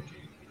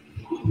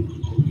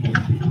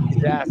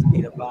 He's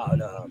asking about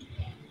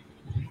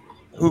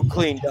who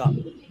cleaned up.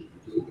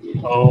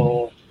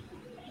 Oh.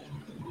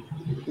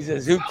 He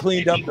says, "Who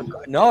cleaned up the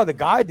car?" No, the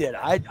guy did.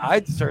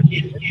 I'd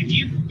certainly.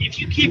 If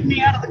you keep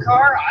me out of the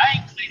car, I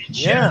ain't cleaning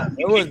shit. Yeah,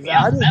 You it was. keep me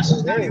out,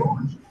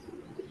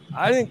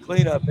 I didn't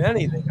clean up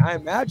anything. I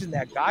imagine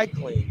that guy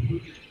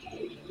cleaned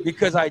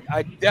because I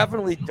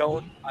definitely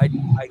don't. I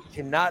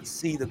cannot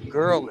see the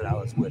girl that I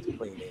was with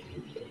cleaning.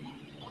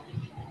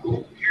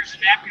 Here's a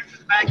napkin for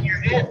the back of your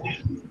head,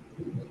 dude.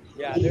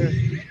 Yeah,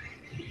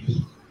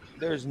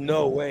 there's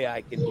no way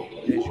I can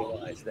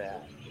visualize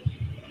that.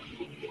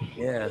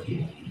 Yeah.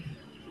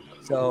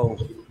 So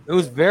it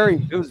was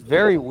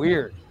very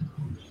weird.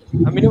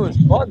 I mean, it was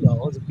fun though.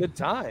 It was a good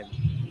time.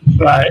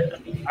 Right.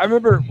 I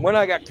remember when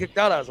I got kicked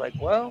out, I was like,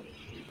 well,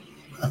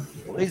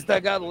 at least I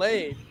got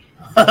laid.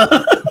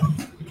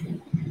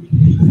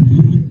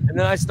 And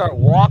then I start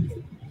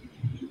walking.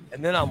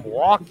 And then I'm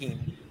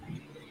walking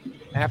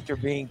after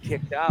being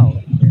kicked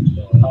out.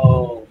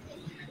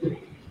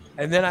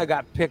 And then I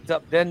got picked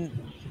up. Then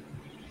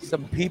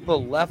some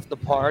people left the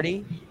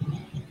party.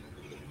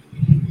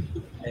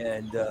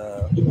 And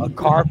a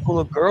car full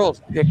of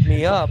girls picked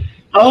me up.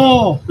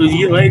 Oh, did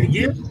you get laid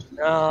again?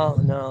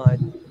 No, I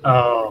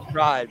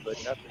tried, but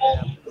nothing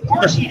happened. Of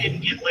course he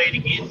didn't get laid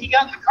again. He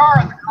got in the car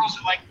and the girls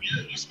were like,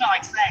 you smell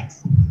like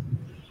sex.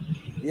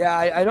 Yeah,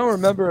 I don't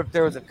remember if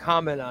there was a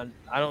comment on,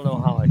 I don't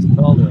know how I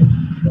spelled it,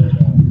 but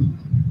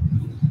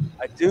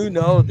I do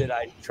know that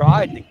I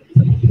tried to get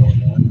something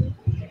going on.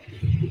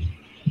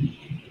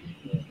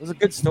 It was a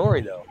good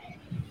story, though.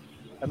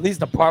 At least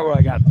the part where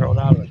I got thrown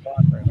out of the car.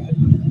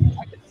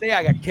 I could say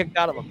I got kicked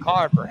out of a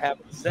car for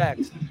having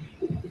sex,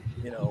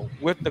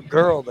 with the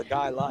girl the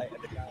guy liked.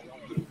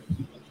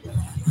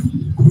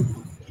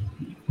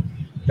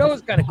 That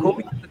was kind of cool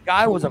because the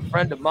guy was a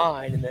friend of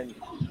mine, and then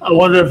I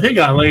wonder if he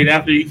got laid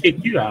after he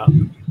kicked you out.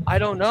 I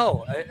don't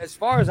know. As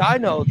far as I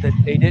know, that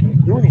they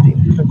didn't do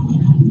anything.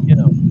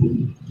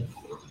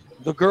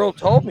 The girl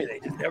told me they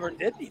just never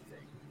did anything.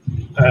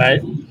 All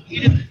right.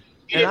 You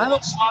didn't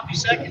want sloppy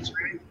seconds,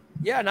 right?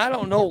 Yeah, and I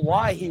don't know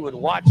why he would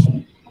watch.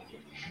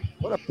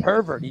 What a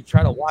pervert! He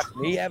tried to watch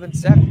me having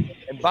sex.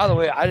 And by the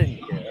way, I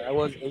didn't care.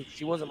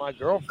 She wasn't my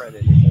girlfriend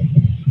anymore.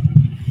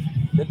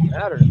 It didn't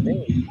matter to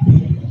me.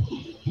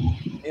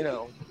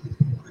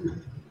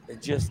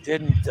 It just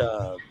didn't.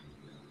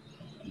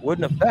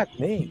 Wouldn't affect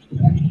me.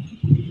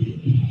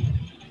 You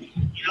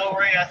know,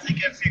 Ray, I think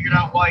I figured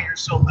out why you're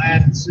so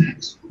bad at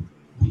sex.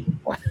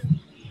 What?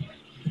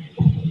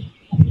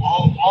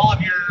 All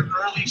of your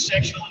early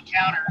sexual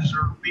encounters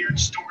are weird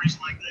stories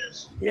like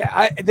this.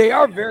 Yeah, they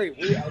are very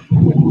weird.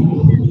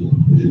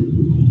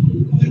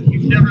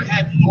 You've never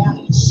had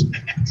normal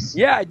sex.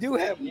 Yeah, I do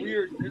have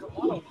weird. There's a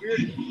lot of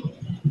weird.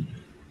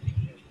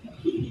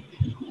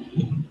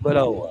 But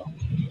oh well.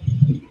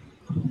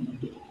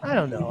 I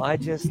don't know. I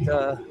just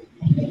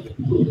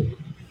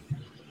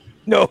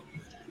no,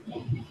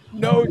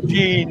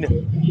 Gene.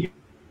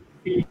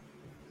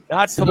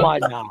 Not to my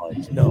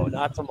knowledge. No,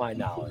 not to my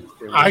knowledge.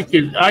 I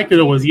could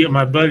always get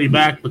my buddy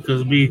back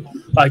because be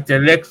like the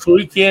next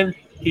weekend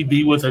he'd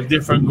be with a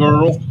different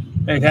girl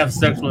and have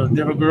sex with a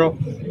different girl,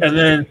 and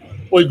then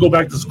we'd go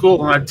back to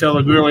school and I'd tell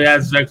the girl he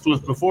had sex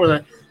with before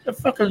that. The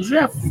fucking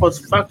Jeff was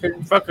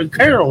fucking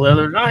Carol the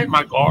other night in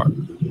my car.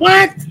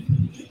 What?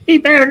 He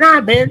better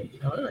not been.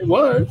 Well, he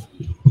was.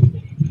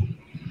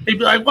 He'd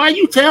be like, "Why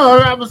you tell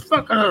her I was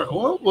fucking her?"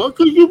 Well,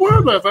 because you were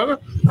a motherfucker.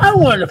 I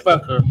wanted to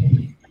fuck her.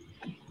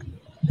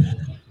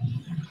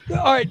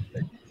 All right,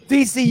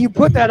 DC, you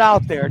put that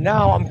out there.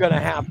 Now I'm gonna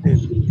have to.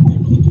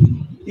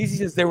 DC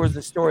says there was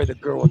the story of the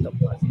girl with the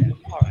mustache.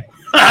 All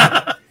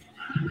right.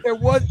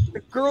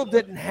 The girl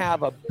didn't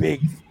have a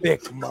big,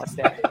 thick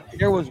mustache.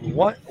 There was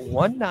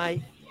one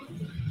night.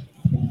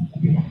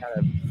 I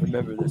gotta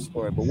remember this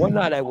story, but one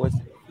night I was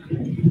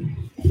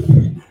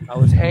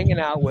hanging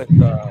out with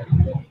a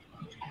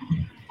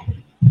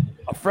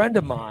friend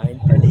of mine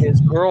and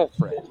his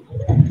girlfriend,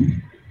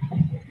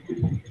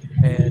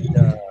 and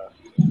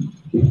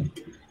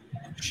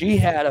she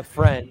had a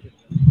friend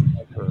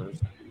of hers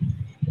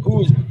who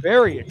was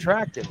very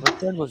attractive. Her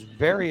friend was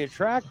very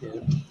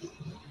attractive.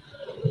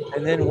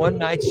 And then one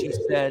night she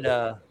said,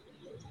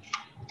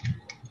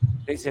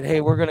 they said,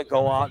 "Hey, we're going to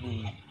go out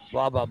and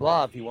blah, blah,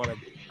 blah, if you want to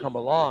come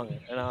along."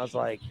 And I was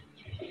like,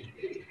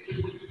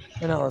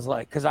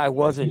 because I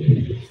wasn't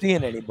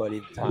seeing anybody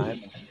at the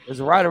time. It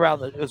was right around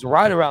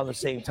the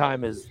same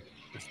time as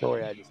the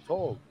story I just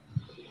told.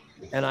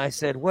 And I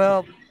said,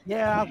 "Well,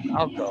 yeah,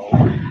 I'll go,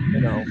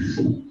 you know."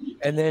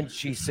 And then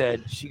she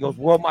goes,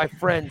 "Well, my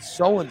friend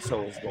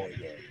so-and-so is going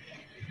there.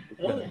 It's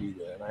going to be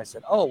there." And I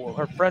said, "Oh, well,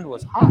 her friend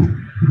was hot."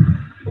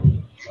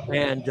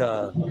 And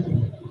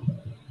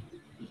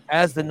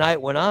as the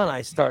night went on,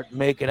 I start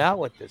making out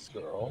with this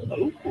girl.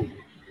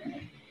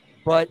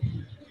 But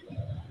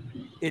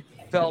it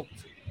felt,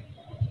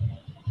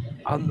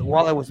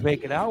 while I was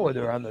making out with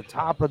her, on the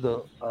top of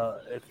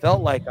it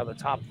felt like on the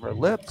top of her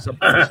lips,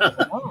 something was going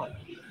on.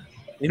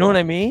 You know what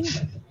I mean?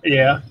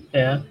 Yeah.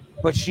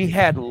 But she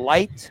had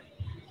light.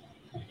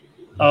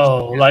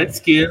 Oh, light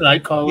skin,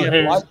 light colored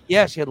hair.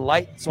 Yeah, she had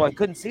light, so I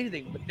couldn't see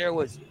anything. But there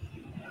was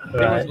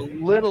a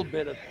little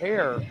bit of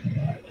hair.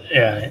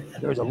 Yeah.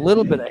 There was a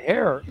little bit of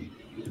hair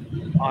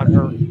on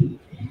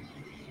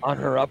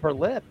her upper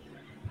lip.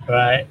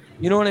 Right.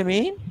 You know what I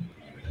mean?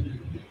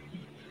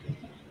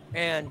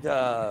 And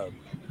so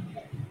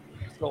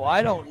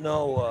I don't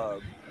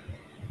know.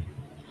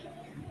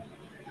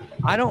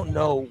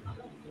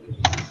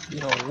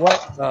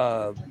 What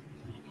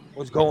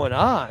was going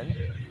on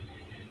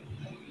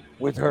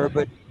with her,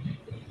 but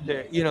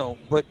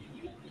but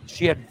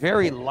she had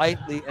very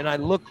lightly. And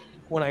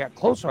when I got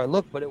closer, I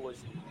looked, but it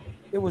was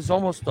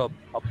almost a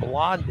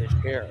blondish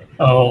hair.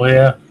 Oh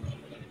yeah.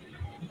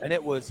 And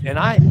it was, and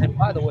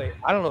by the way,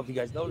 I don't know if you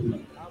guys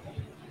noticed,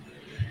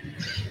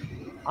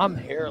 I'm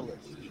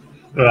hairless.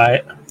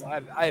 Right.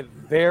 I have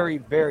very,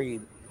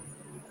 very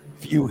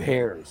few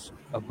hairs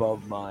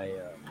above my.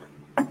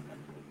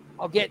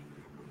 I'll get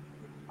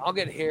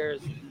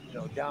hairs,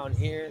 down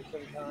here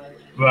sometimes.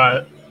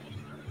 Right.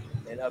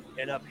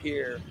 And up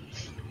here,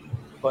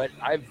 but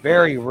I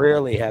very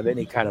rarely have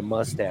any kind of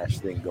mustache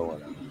thing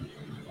going on.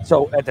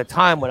 So at the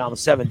time when I was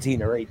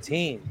 17 or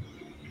 18,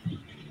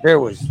 there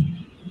was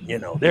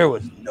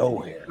no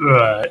hair.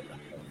 Right.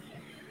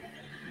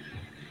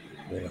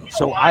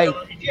 So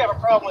if you have a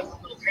problem with a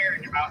little hair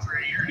in your mouth for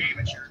a year,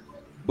 amateur.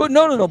 But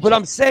no. But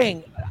I'm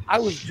saying I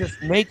was just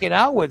making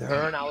out with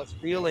her, and I was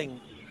feeling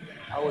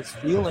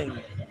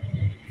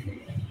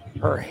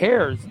her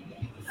hairs.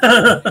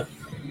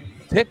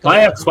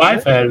 My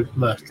ex-wife had a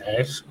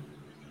mustache.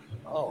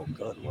 Oh,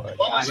 good Lord!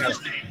 What was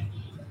his name?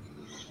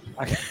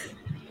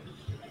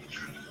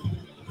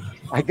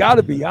 I got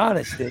to be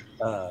honest.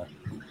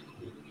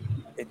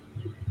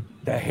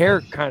 The hair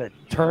kind of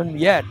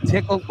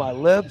tickled my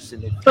lips,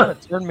 and it kind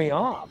of turned me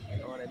off. You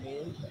know what I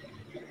mean?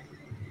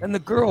 And the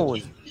girl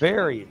was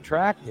very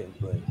attractive,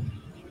 but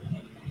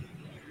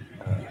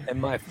and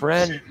my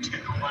friend's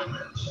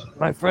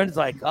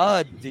like,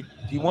 "Oh, do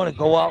you want to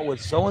go out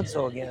with so and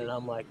so again?" And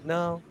I'm like,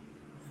 "No."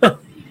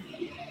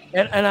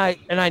 and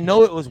I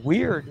know it was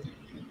weird,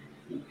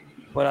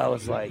 but I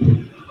was like,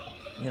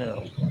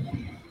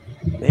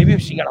 maybe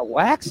if she got a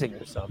waxing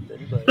or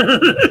something, but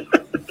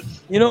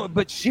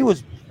but she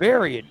was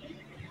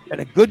and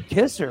a good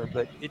kisser,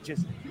 but it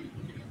just,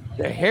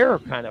 the hair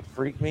kind of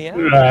freaked me out.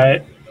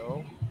 Right.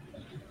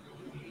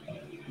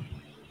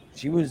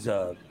 She was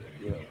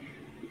you know,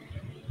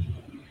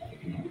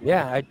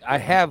 yeah, I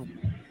have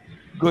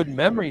good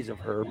memories of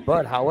her,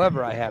 but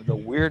however, I have the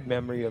weird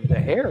memory of the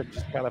hair. It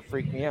just kind of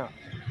freaked me out.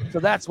 So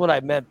that's what I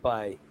meant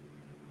by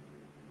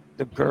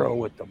the girl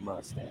with the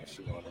mustache.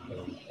 You know what I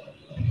mean?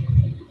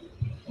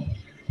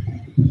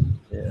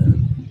 Yeah.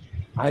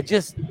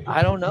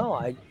 I don't know.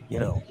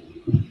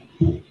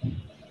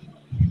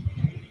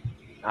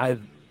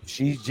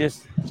 She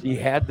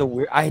had the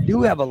weird. I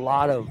do have a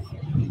lot of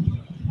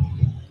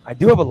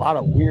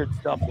weird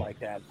stuff like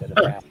that have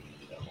happened.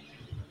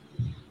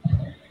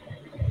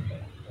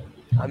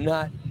 I'm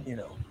not,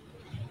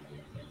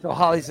 So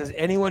Holly says,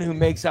 anyone who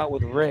makes out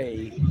with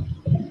Ray,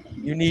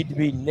 you need to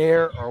be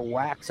nair or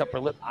wax upper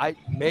lip. I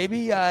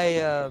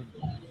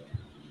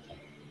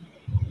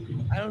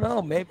don't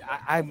know. Maybe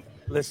I'm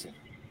listen.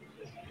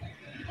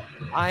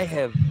 I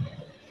have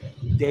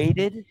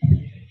dated,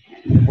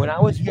 and when I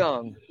was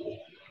young,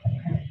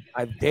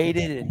 I've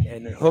dated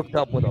and hooked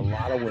up with a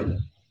lot of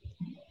women.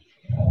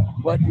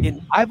 But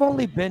I've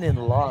only been in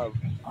love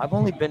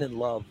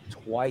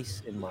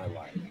twice in my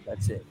life.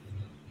 That's it.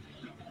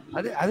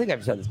 I think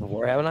I've said this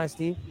before, haven't I,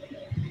 Steve?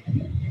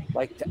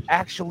 Like, to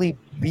actually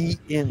be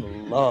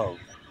in love.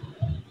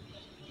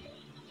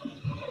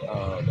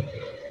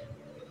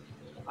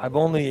 I've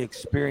only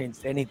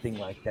experienced anything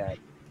like that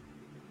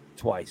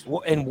twice.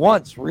 Well, and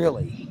once,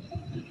 really,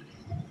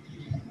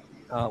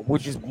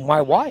 which is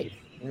my wife.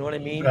 You know what I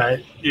mean?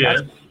 Right. Yeah.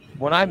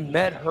 When I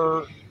met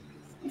her,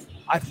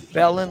 I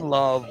fell in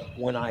love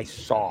when I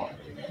saw her.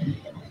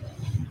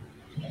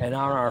 And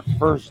on our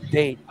first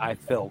date, I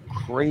fell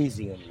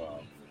crazy in love.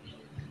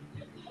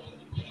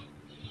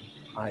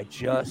 That's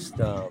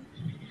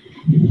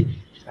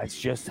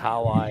just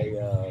how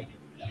I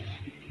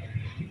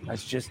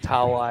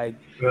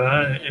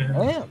Right.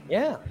 am.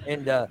 Yeah.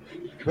 And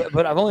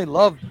but I've only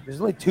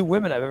there's only two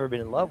women I've ever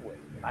been in love with.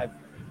 I've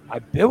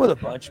been with a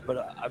bunch,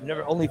 but I've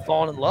never only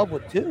fallen in love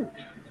with two.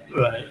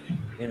 Right.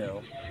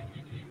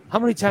 How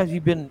many times have you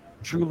been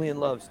truly in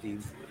love,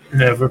 Steve?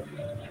 Never.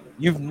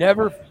 You've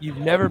never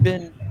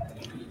been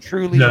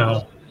truly in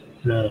love?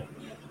 No.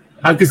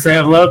 I could say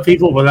I've loved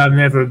people, but I've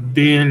never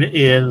been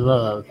in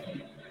love.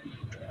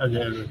 I've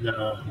never,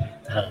 no.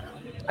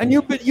 And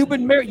you've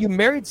been married. You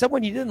married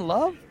someone you didn't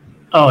love?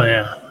 Oh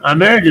yeah, I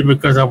married her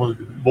because I was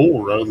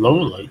bored. I was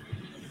lonely.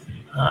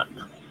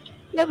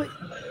 Yeah, but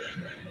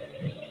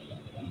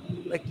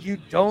like you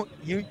don't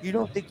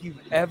think you've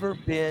ever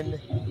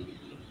been?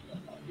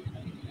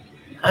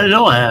 I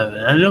know I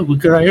haven't. I know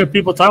because I hear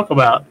people talk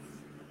about.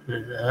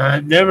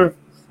 I never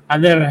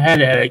had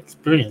that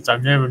experience.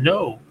 I've never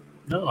No,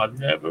 I've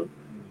never.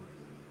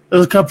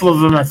 There's a couple of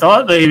them I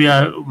thought maybe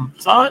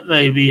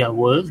I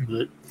was,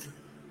 but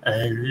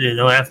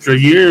after a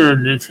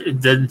year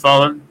it didn't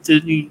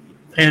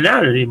pan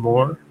out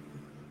anymore.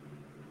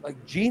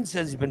 Like Gene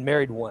says, he's been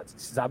married once. He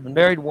says, I've been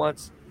married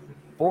once.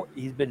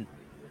 He's been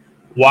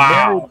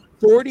married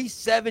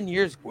 47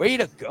 years. Way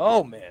to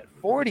go, man!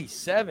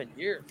 47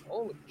 years.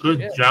 Holy good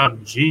shit.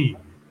 Job, Gene.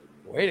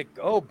 Way to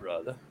go,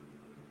 brother.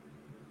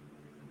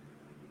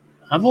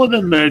 I've only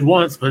been married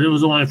once, but it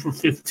was only for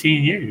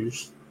 15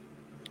 years.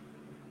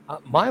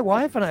 My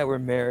wife and I were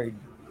married.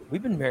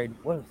 We've been married,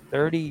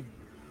 30?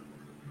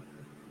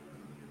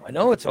 I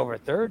know it's over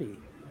 30.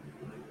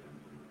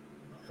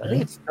 I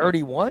think it's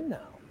 31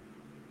 now.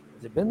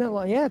 Has it been that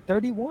long? Yeah,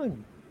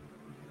 31.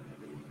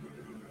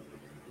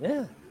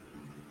 Yeah.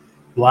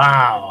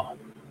 Wow.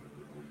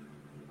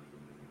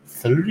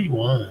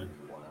 31.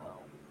 Wow.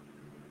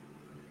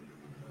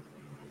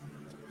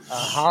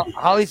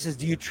 Holly says,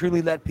 "Do you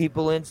truly let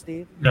people in,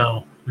 Steve?"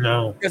 No.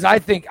 Because I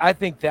think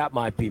that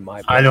might be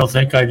my problem. I don't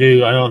think I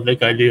do.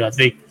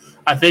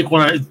 I think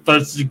when it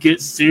starts to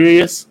get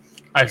serious,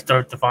 I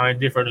start to find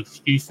different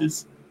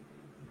excuses.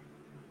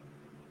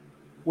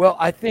 Well,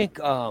 I think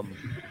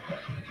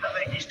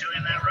he's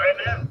doing that right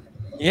now.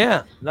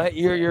 Yeah,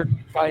 you're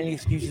finding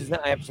excuses now.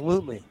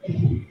 Absolutely.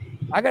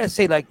 I gotta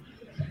say, like,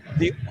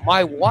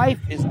 my wife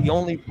is the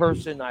only one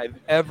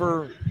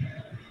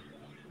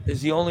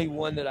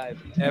that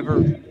I've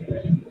ever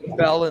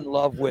fell in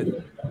love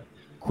with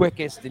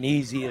quickest and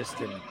easiest,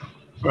 and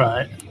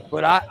right.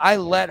 But I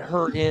let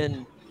her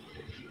in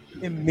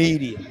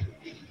immediately.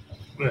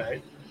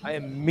 Right. I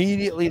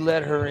immediately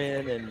let her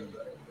in,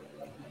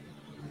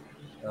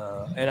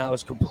 and I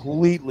was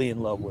completely in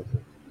love with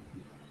her.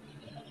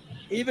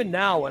 Even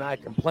now, when I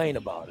complain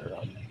about her,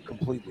 I'm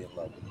completely in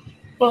love with her.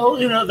 Well,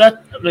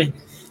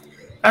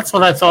 that's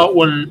what I thought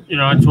when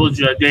I told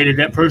you I dated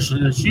that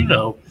person. As you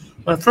know,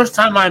 the first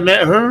time I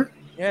met her,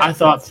 I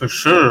thought for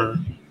sure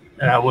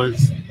that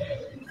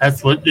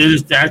that's what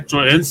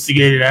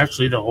instigated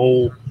actually the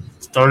whole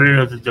starting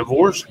of the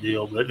divorce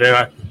deal. But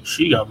then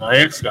my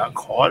ex got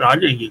caught. I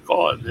didn't get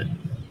caught. But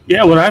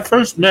yeah, when I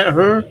first met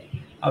her,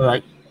 I was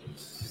like,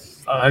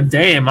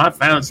 damn, I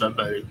found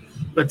somebody.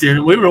 But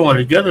then we were only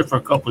together for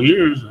a couple of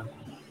years, and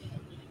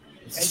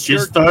it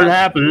just started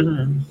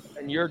happening.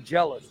 And you're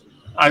jealous.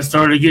 I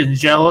started getting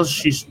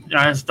jealous.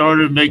 I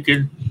started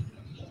making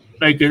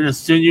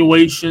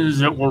insinuations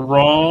that were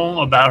wrong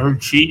about her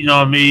cheating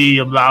on me,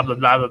 and blah blah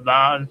blah blah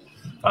blah.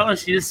 Finally,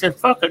 she just said,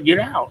 "Fuck it, get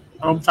out.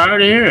 I'm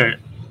tired of hearing it."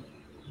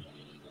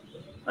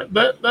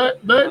 But,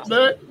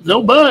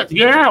 no buts.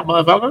 Get out,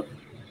 motherfucker.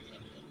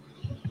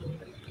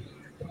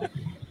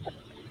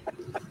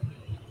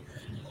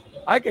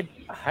 I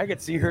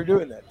could see her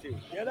doing that too.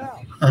 Get out.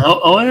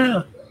 Oh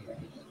yeah.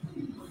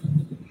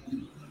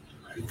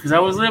 Because I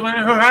was living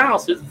in her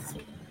house.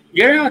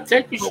 Get out,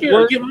 take your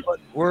shit. But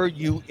were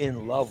you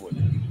in love with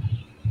her?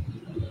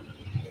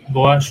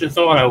 Boy, I sure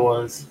thought I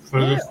was.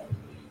 This.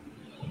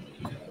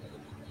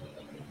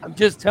 I'm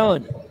just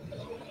telling you.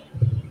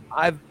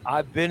 I've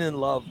been in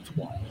love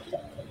twice.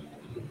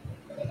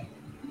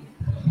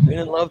 Been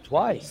in love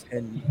twice,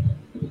 and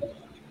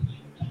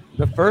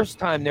the first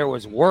time there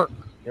was work.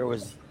 There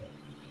was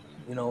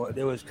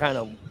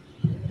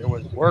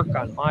work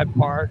on my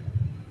part.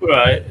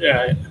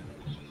 Right.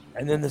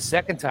 And then the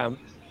second time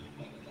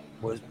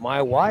was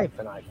my wife,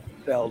 and I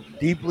fell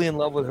deeply in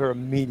love with her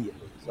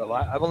immediately. So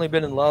I've only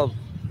been in love.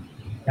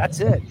 That's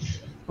it.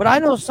 But I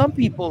know some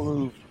people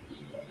who've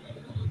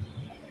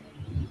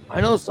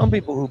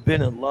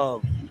been in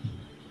love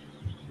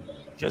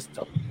just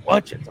a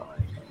bunch of times.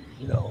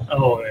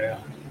 Oh yeah.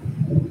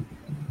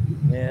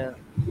 Yeah.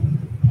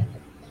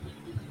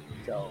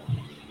 So,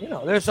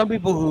 there's some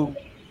people who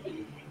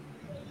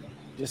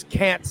just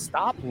can't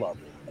stop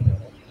loving.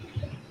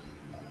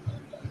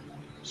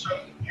 So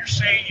you're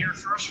saying your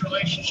first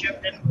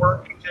relationship didn't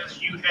work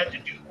because you had to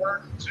do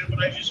work? Is that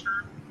what I just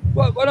heard?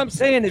 What I'm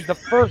saying is the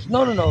first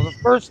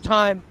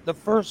time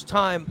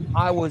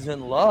I was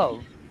in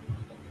love,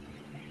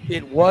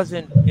 it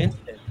wasn't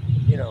instant.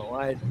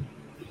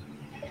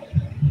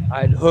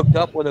 I'd hooked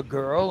up with a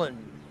girl, and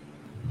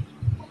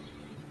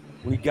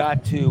we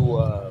got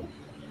to.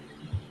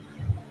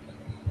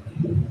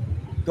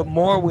 The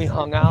more we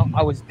hung out,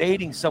 I was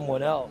dating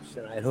someone else,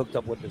 and I had hooked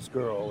up with this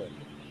girl,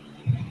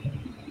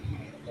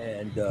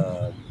 and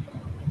the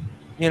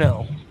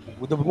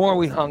more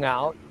we hung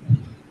out,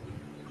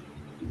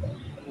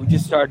 we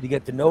just started to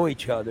get to know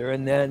each other,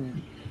 and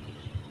then,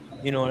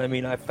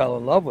 I fell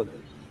in love with her.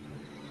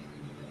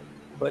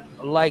 But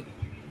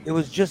it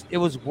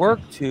was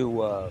work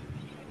to.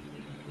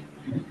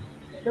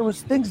 There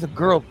was things the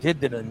girl did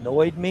that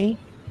annoyed me.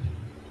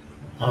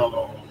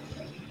 Oh.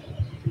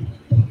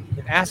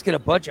 Asking a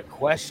bunch of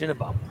questions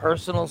about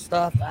personal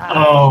stuff.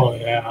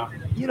 Yeah.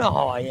 You know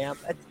how I am.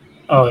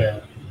 Oh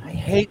yeah. I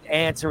hate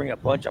answering a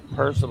bunch of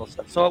personal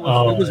stuff. So it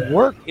was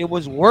work. It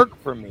was work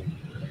for me.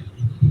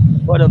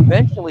 But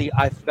eventually,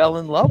 I fell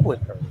in love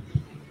with her.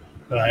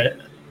 Right.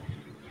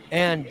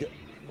 And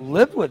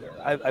lived with her.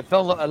 I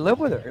lived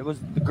with her. It was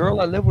the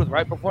girl I lived with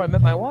right before I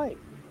met my wife.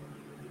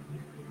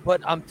 But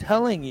I'm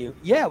telling you,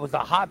 yeah, it was the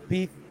hot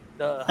beef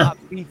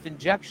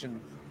injection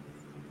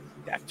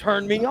that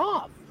turned me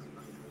off.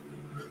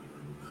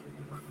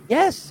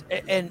 Yes,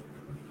 and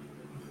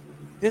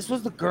this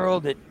was the girl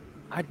that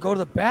I'd go to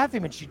the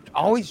bathroom, and she'd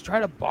always try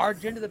to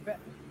barge into the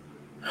bathroom.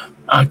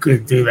 I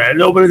couldn't do that.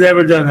 Nobody's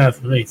ever done that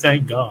for me,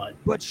 thank God.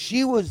 But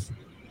she was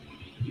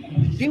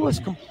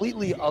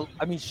completely.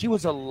 She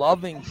was a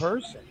loving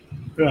person.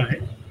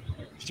 Right.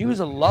 She was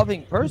a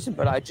loving person,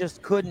 but I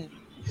just couldn't.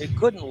 It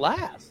couldn't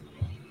last.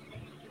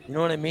 You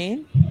know what I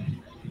mean?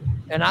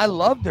 And I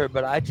loved her,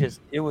 but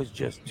it was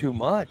just too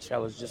much. I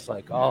was just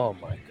like, oh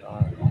my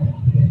God.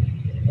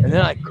 And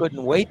then I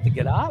couldn't wait to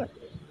get out of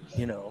it,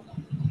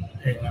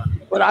 Yeah.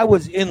 But I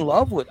was in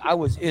love with her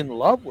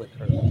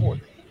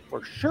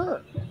for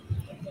sure.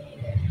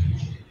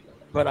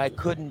 But I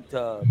couldn't.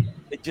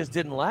 It just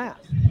didn't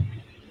last.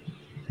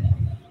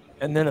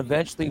 And then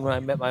eventually, when I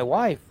met my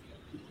wife,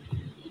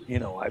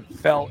 I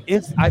felt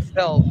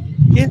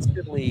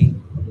instantly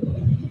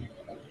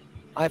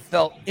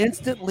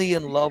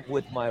in love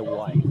with my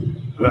wife.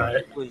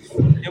 Right.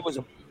 It was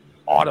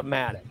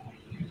automatic.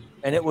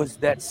 And it was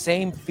that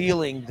same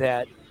feeling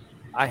that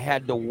I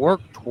had to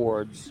work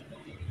towards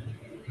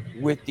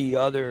with the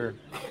other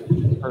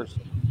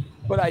person.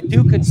 But I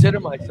do consider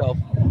myself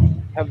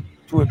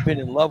to have been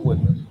in love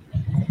with her.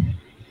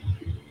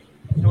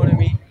 You know what I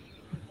mean?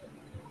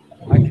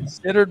 I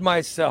considered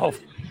myself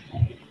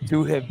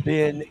to have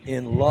been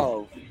in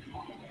love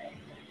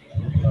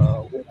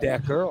with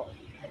that girl.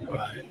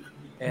 Right.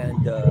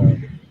 And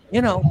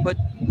but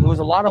it was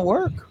a lot of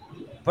work.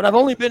 But I've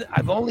only been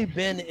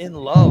in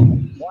love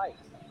twice.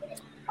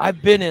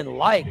 I've been in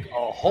a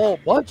whole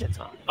bunch of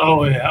times.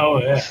 Oh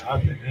yeah.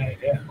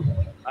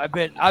 I've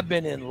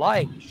been in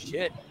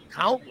shit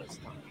countless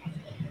times.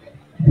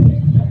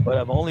 But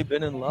I've only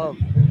been in love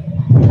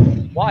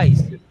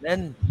twice.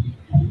 And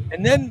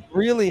then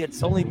really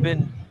it's only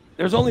been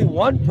there's only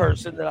one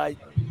person that I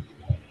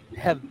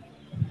have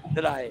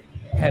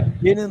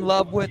been in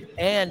love with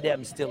and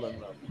am still in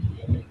love with.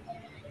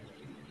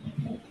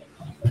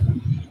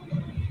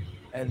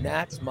 And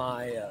that's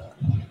my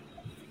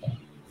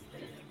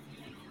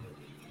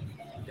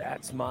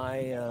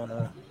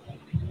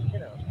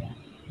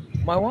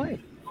my wife.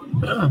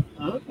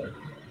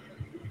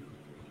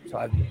 So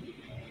I've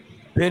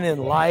been in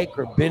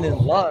or been in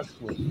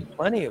lust with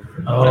plenty of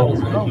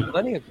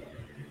plenty of them.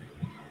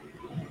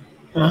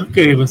 Well, I can't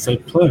even say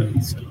plenty.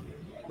 So.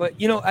 But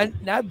you know,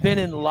 I've been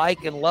in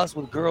like and lust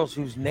with girls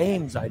whose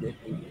names I didn't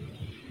even.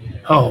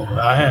 Oh,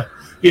 I have.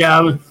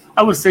 Yeah,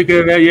 I was thinking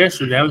of that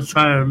yesterday. I was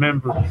trying to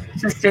remember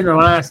just in the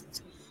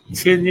last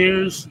 10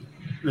 years,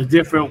 the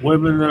different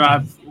women that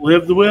I've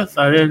lived with.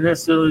 I didn't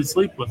necessarily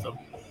sleep with them,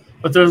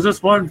 but there's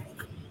this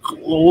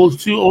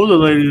two older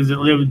ladies that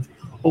lived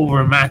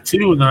over in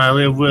Mattoon that I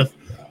lived with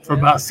for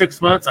about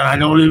 6 months, and I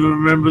don't even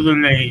remember their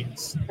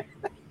names.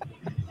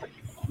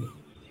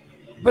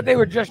 But they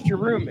were just your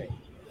roommate.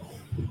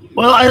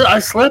 Well, I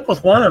slept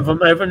with one of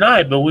them every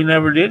night, but we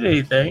never did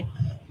anything.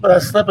 But I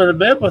slept in the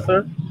bed with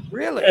her.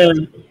 Really?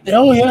 And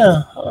oh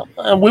yeah,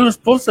 and we were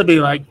supposed to be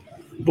like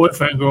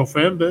boyfriend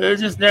girlfriend, but it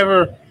just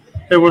never.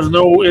 There was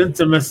no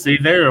intimacy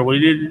there. We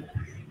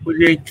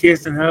didn't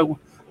kiss and hug.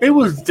 They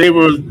were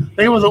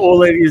the old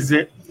ladies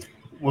that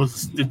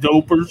was the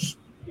dopers,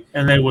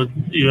 and they would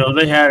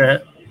they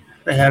had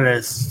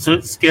a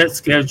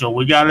schedule.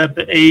 We got up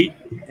at 8.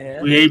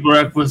 Yeah. We ate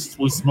breakfast.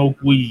 We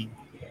smoked weed.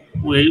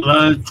 We ate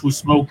lunch. We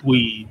smoked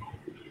weed.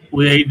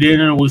 We ate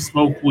dinner. We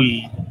smoked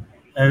weed,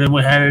 and then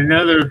we had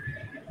another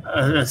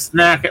a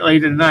snack at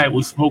late at night.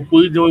 We smoked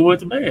weed, then we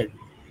went to bed.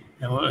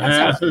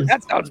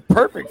 That sounds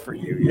perfect for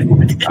you.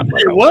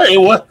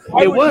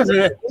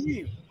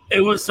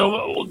 It was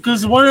so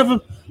because one of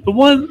them, the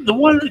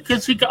one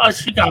because she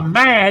got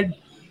mad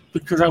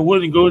because I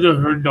wouldn't go to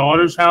her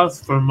daughter's house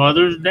for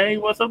Mother's Day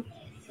with them.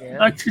 Yeah.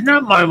 Like, she's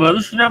not my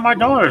mother, she's not my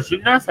daughter,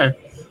 she's nothing.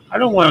 I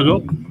don't want to go.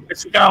 And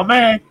she got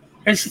mad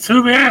and she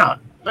threw me out.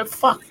 Like,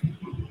 fuck,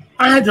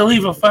 I had to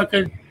leave I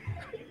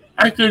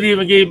couldn't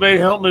even get anybody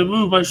to help me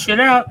move my shit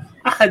out.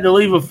 I had to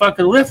leave a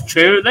fucking lift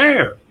chair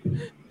there.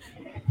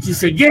 She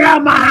said, "Get out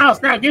of my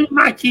house now. Give me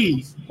my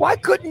keys." Why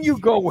couldn't you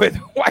go with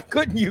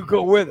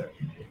her?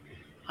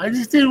 I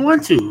just didn't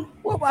want to.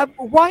 Well,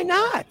 why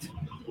not?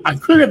 I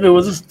could have. It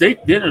was a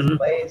steak dinner. It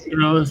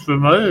was for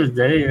Mother's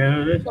Day.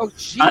 So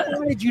she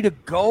wanted you to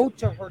go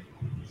to her.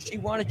 She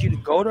wanted you to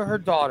go to her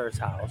daughter's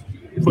house.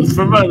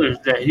 For Mother's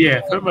Day,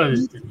 yeah, for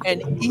Mother's Day.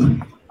 And eat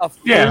a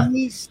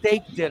free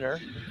steak dinner.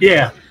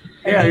 Yeah.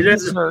 Yeah, and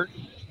dessert.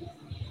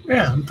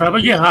 Yeah,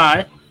 probably get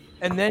high.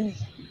 And then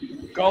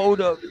go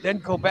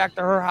back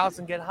to her house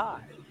and get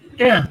high.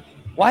 Yeah.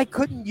 Why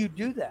couldn't you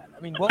do that?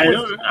 I mean, I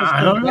don't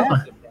know.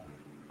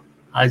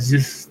 I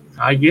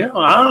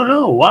don't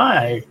know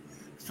why.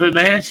 The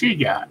man she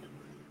got.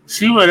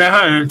 She went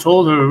out and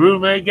told her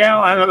roommate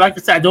gal. Like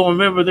I said, I don't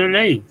remember their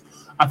names.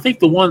 I think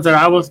the ones that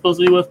I was supposed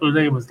to be with, her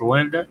name was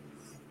Linda.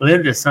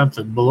 Linda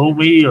something, Blow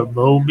Me or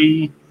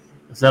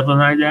something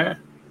like that.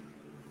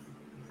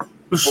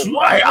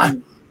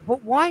 But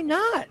why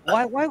not?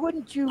 Why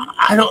wouldn't you?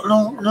 I don't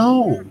know.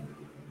 No.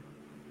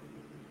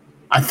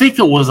 I think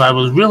it was I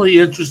was really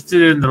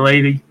interested in the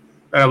lady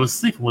that I was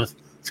sleeping with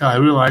until I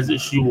realized that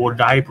she wore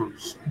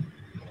diapers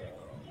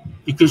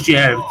because she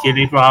had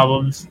kidney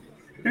problems,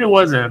 and it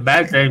wasn't a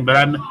bad thing.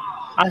 But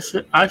I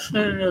shouldn't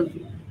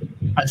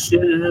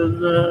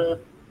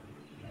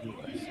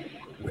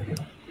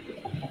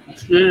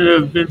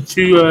have been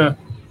too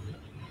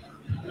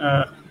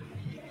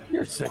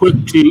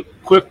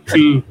quick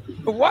to.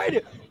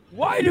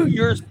 Why do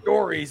your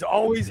stories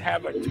always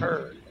have a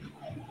turn?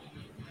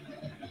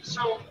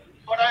 So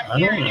what I'm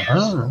hearing is, I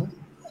don't know.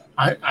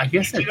 I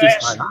guess that's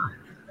just my life.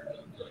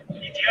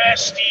 If you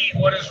ask Steve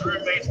what his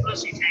roommate's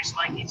pussy tastes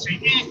like, he'd say,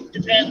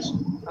 depends.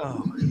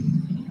 Oh,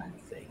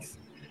 thanks.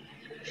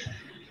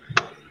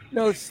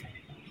 No,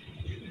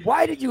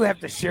 why did you have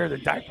to share the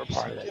diaper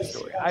part of that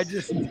story?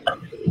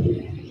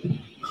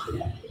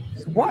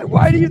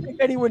 Why do you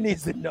think anyone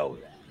needs to know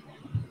that?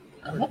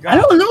 I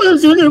don't know.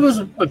 It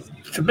was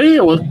to me.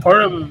 It was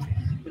part of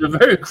a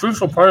very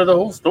crucial part of the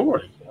whole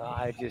story.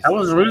 That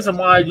was the reason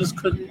why I just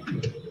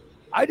couldn't.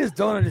 I just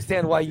don't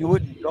understand why you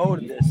wouldn't go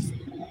to this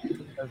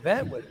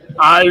event with her.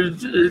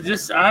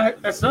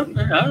 That's something.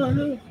 I don't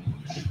know.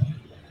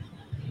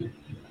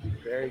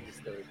 Very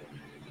disturbing.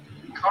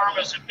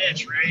 Karma's a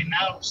bitch, right?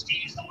 Now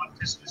Steve's the one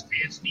pissing his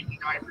pants and eating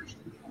diapers.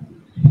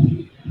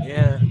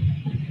 Yeah.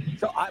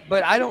 So,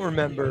 but I don't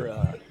remember.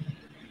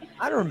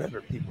 I don't remember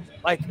people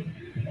like.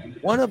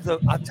 One of the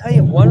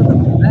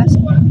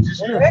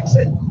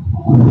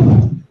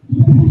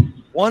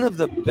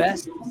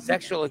best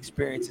sexual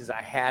experiences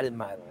I had in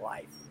my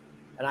life,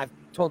 and I've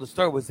told the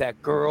story, was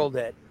that girl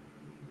that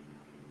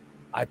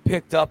I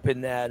picked up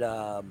in that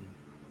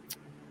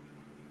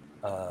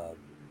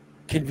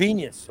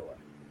convenience store.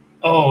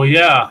 Oh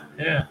yeah.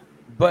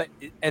 But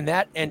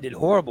that ended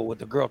horrible with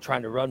the girl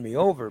trying to run me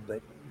over.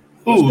 But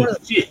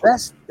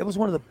it was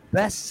one of the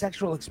best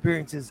sexual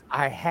experiences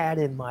I had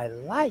in my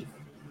life.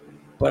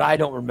 But I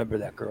don't remember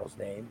that girl's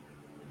name.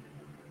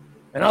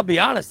 And I'll be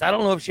honest, I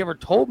don't know if she ever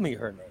told me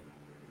her name.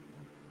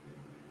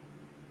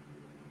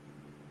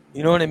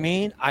 You know what I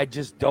mean? I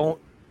just don't.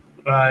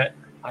 Right.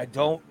 I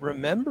don't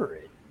remember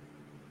it.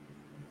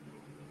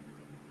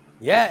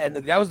 Yeah, and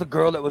that was the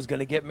girl that was going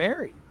to get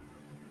married.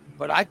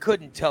 But I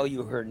couldn't tell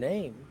you her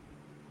name.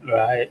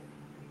 Right.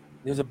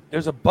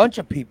 There's a bunch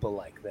of people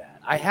like that.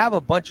 I have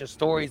a bunch of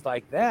stories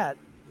like that,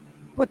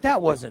 but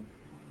that wasn't.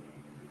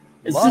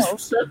 It's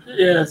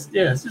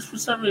just for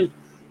some reason.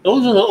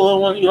 Those are the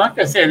only ones. Like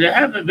I said, there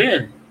haven't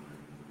been,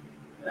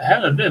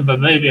 but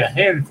maybe a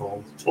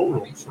handful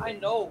total.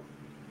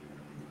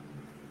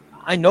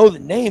 I know the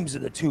names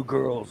of the two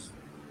girls,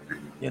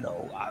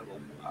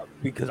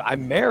 because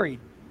I'm married,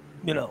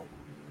 I mean,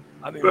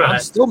 I'm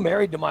Right, still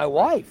married to my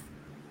wife.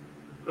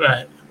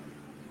 right.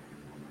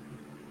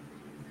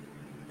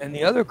 And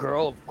the other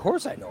girl, of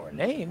course, I know her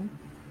name.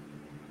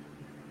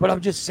 But I'm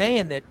just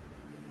saying that,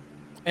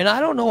 and I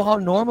don't know how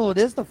normal it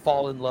is to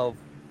fall in love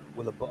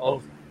with a.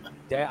 Oh,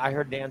 Dan, I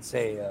heard Dan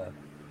say,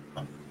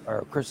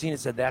 or Christina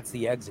said that's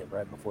the exit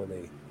right before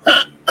they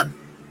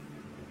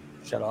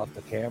shut off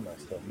the camera.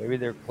 So maybe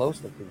they're close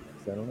to Phoenix.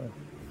 I don't know.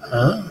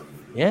 Huh?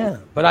 Yeah,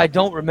 but I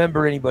don't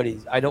remember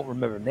anybody's. I don't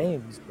remember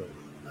names. But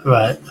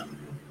Right.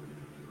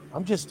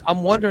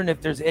 I'm wondering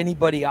if there's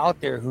anybody out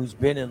there who's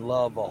been in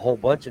love a whole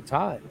bunch of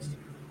times.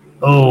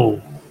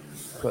 Oh,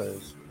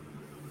 Because,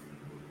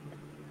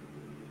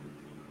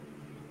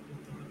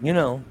 you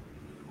know,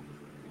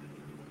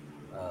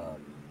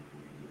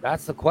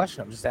 that's the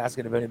question. I'm just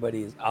asking if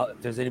anybody is out.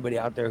 If there's anybody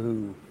out there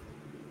who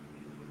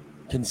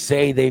can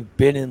say they've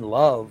been in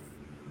love,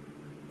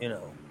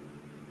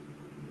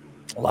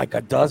 like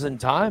a dozen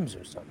times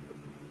or something.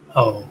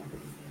 oh.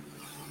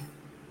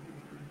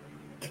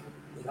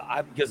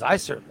 Because I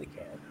certainly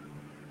can.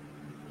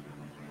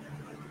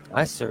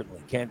 I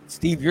certainly can't.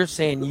 Steve, you're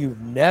saying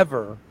you've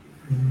never.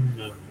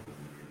 No.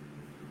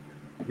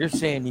 You're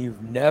saying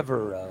you've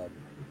never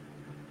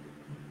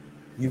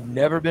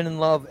been in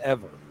love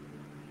ever.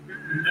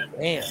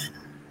 Man.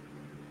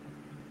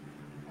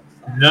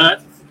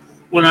 Not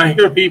when I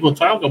hear people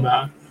talk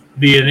about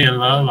being in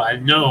love. I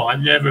know I've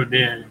never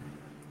been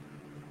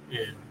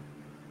in.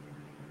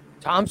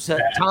 Tom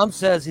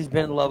says he's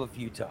been in love a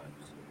few times.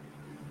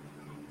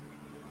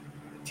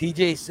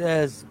 TJ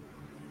says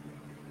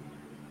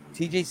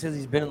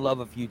he's been in love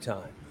a few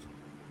times.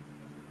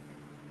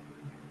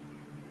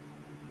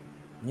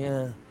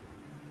 Yeah.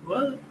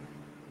 What?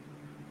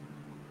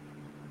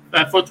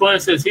 That 420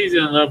 says he's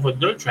in love with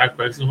dirt track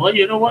racing. Well,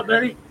 you know what,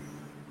 Betty?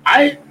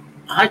 I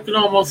can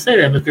almost say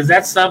that because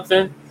that's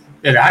something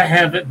that I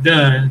haven't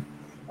done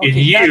in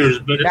years.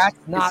 But that's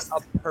not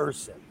a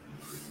person.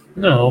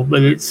 No,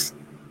 but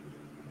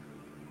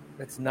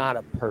that's not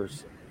a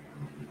person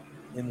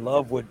in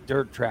love with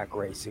dirt track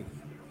racing.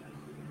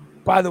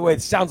 By the way,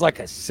 it sounds like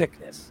a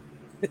sickness.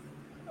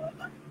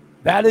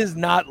 That is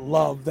not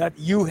love. That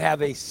you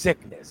have a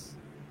sickness.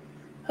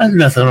 There's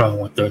nothing wrong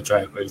with dirt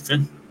track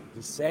racing. I'm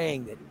just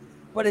saying that,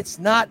 but it's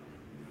not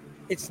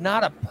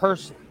a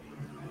person.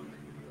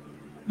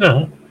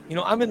 No.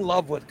 I'm in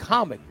love with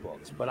comic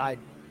books, but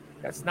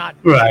that's not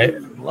right.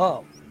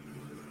 Love.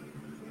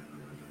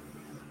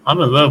 I'm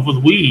in love with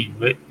weed,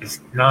 but it's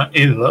not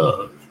in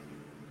love.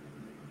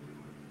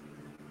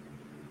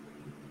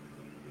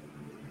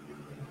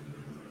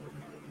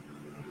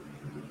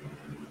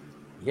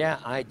 Yeah,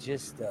 I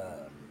just,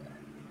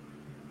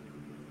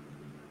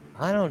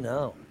 I don't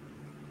know.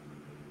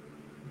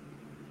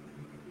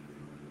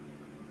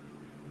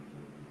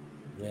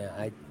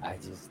 Yeah, I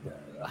just,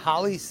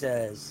 Holly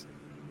says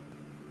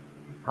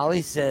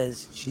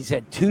she's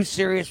had 2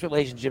 serious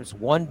relationships,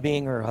 one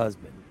being her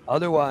husband.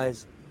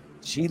 Otherwise,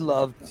 she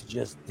loved to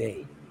just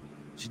date.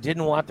 She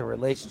didn't want the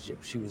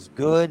relationship. She was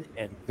good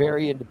and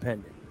very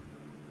independent.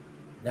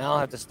 Now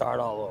I have to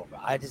start all over.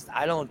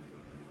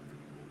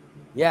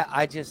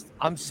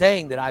 I'm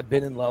saying that I've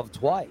been in love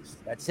twice.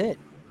 That's it.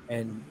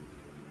 And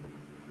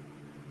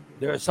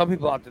there are some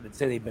people out there that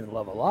say they've been in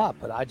love a lot,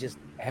 but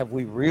have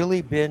we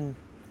really been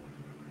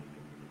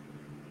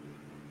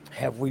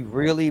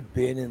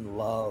in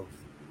love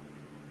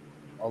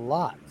a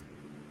lot?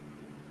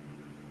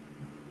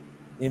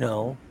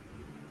 No.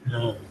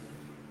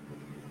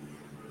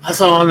 I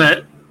saw on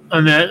that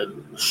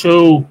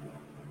show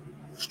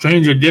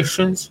Strange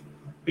Addictions,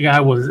 the guy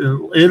was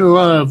in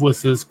love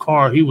with his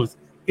car. He was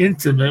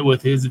intimate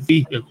with his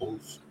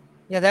vehicles.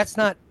 Yeah, that's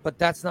not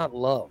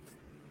love.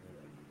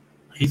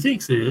 He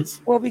thinks it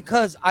is. Well,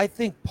 because I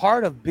think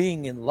part of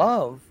being in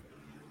love,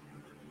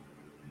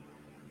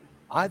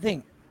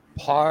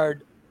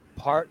 part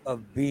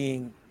of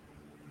being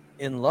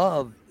in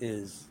love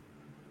is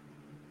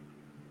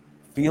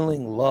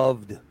feeling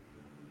loved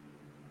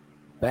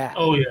back.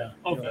 Oh yeah.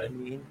 Okay. You know what I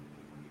mean?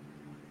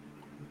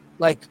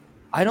 Like,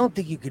 I don't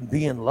think you can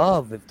be in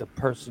love if the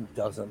person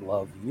doesn't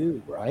love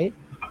you, right?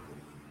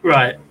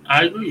 Right.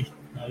 I agree.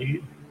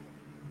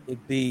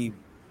 It'd be,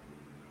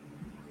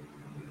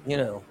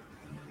 it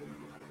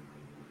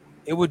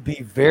would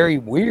be very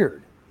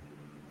weird.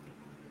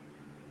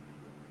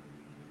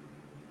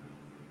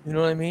 You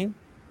know what I mean?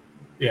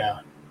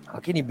 Yeah. How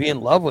can you be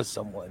in love with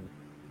someone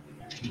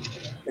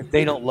if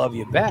they don't love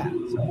you back?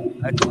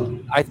 So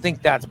I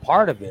think that's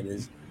part of it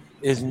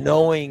is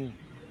knowing.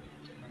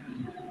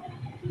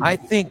 I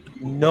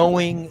think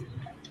knowing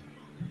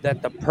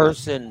that the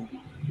person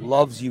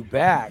loves you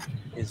back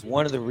is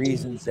one of the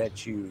reasons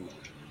that you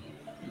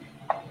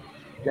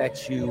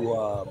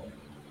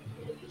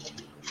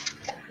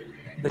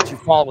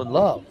fall in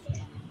love.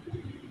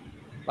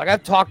 Like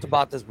I've talked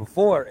about this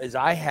before, is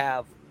I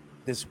have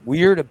this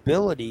weird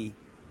ability,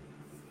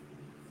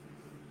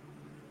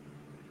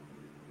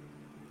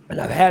 and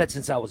I've had it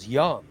since I was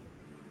young.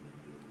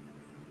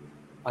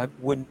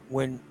 When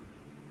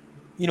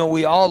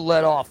we all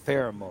let off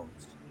pheromones.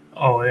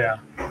 Oh yeah.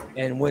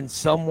 And when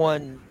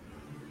someone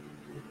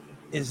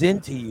is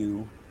into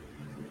you,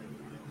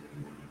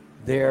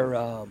 they're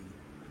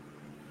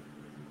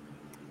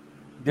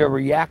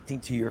reacting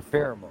to your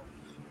pheromones.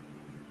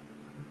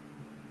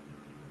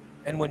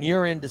 And when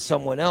you're into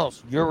someone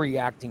else, you're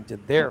reacting to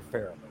their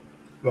pheromones.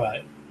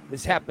 Right.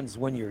 This happens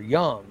when you're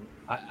young.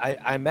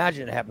 I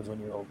imagine it happens when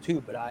you're old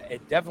too, but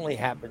it definitely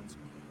happens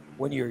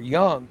when you're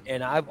young.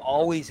 And I've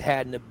always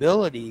had an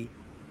ability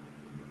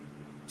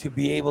to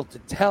be able to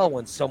tell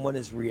when someone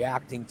is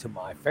reacting to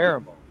my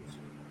pheromones.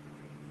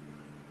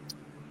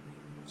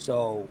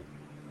 So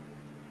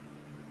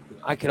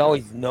I could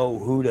always know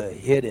who to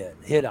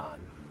hit on.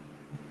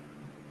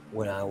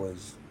 When I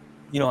was,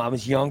 I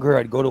was younger,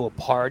 I'd go to a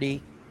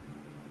party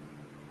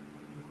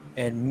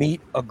and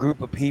meet a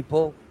group of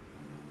people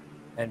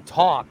and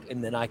talk,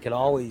 and then I could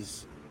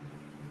always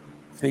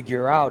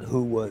figure out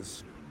who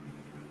was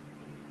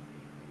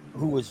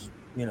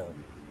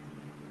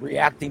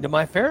reacting to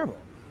my pheromones.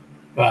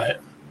 Right.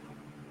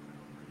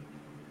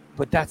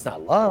 But that's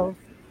not love.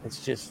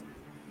 It's just,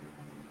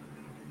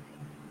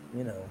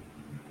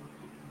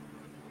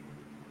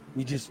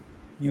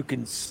 you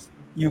can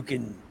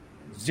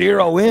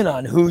zero in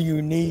on who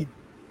you need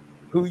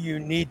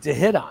to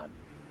hit on,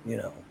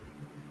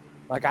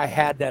 like I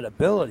had that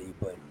ability,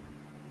 but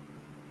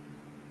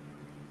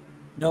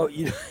no,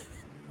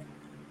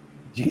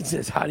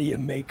 Jesus, how do you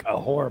make a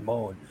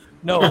hormone?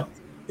 No,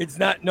 it's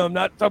not. No, I'm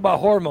not talking about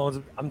hormones.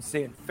 I'm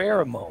saying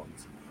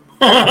pheromones.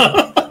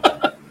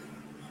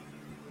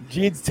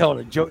 Gene's telling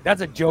a joke.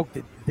 That's a joke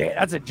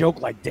that's a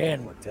joke like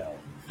Dan would tell.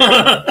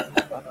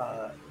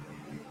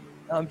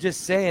 I'm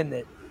just saying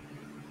that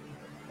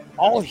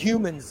all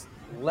humans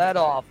let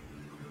off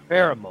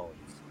pheromones.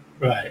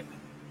 Right.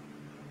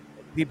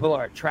 People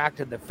are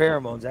attracted to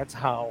pheromones. That's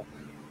how,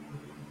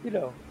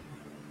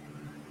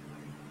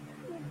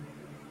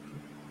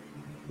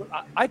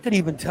 I could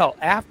even tell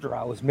after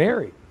I was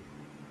married.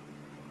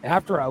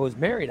 After I was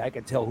married, I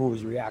could tell who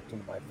was reacting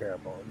to my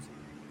pheromones.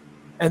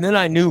 And then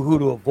I knew who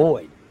to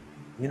avoid.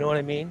 You know what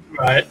I mean?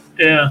 Right.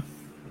 Yeah.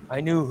 I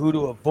knew who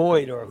to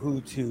avoid or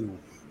who to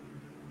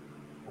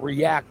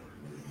react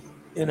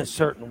in a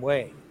certain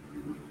way.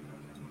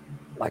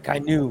 Like I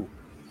knew,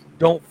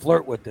 don't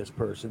flirt with this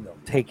person. They'll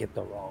take it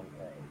the wrong way.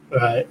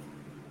 Right.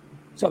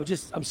 So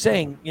I'm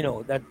saying,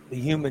 that the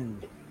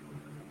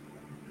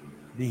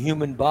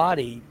human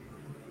body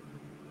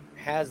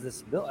has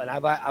this ability, and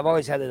I've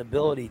always had an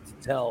ability to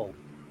tell,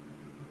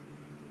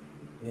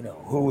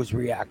 who was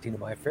reacting to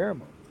my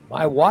pheromones.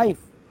 My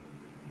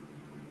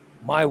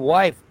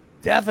wife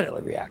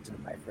definitely reacted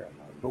to my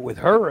pheromones, but with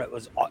her it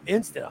was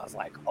instant. I was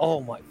like,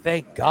 oh my,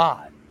 thank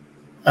God,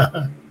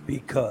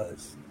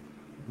 because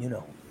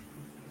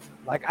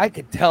like I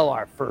could tell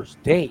our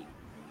first date,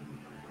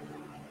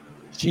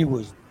 she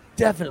was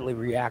definitely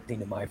reacting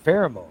to my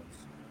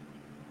pheromones,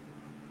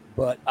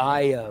 but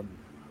I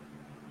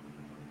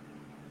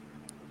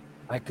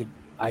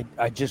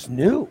just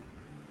knew.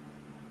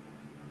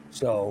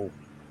 So,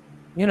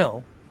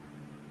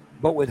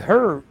 but with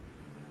her,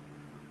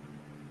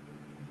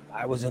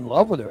 I was in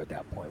love with her at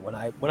that point. When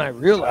I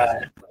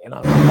realized it, and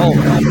I was like,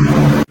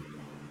 oh,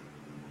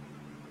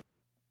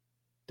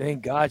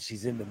 thank God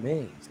she's into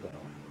me. So,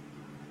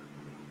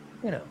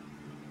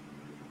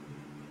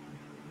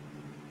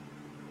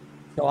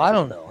 So I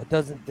don't know. It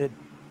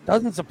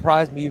doesn't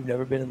surprise me you've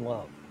never been in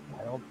love.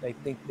 I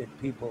think that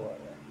people are.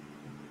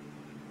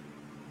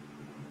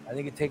 I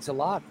think it takes a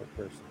lot for a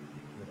person.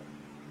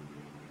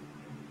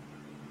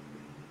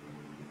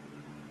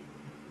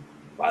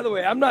 By the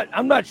way, I'm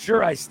not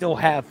sure I still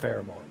have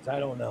pheromones. I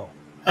don't know.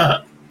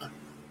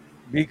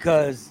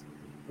 Because,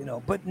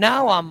 but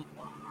now I'm,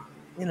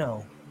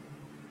 now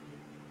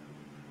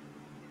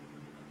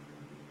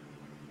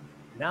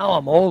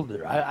I'm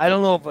older. I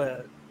don't know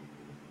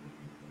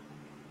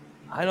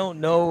I don't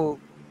know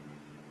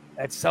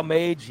at some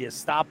age you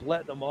stop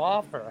letting them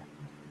off or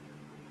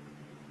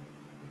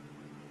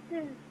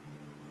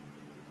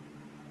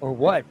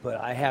what, but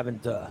I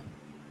haven't, or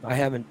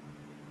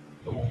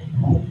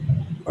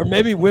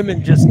maybe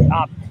women just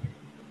stopped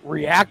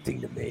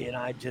reacting to me and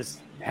I just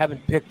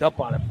haven't picked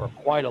up on it for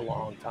quite a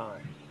long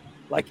time.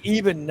 Like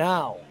even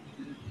now,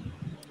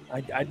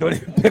 I don't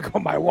even pick up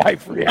on my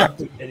wife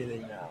reacting to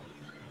anything now.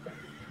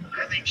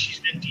 I think she's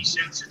been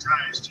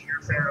desensitized to your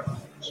pheromones.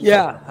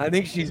 Yeah, I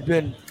think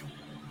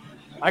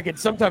I can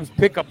sometimes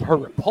pick up her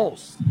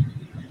repulse.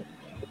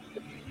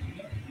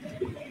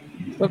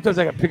 Sometimes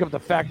I can pick up the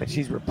fact that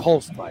she's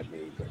repulsed by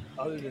me, but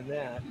other than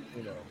that,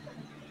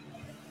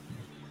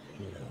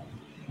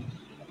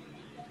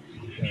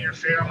 Maybe your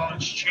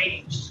pheromones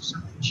changed to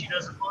something she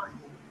doesn't like.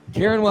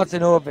 Karen wants to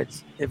know if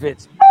it's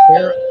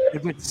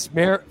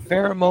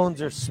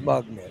pheromones or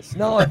smugness.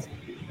 No, it's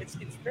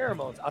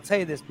pheromones. I'll tell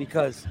you this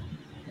because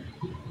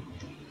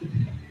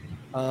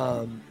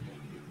I'm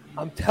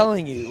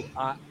telling you,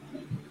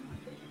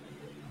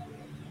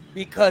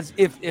 Because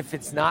if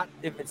it's not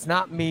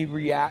me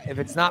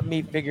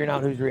figuring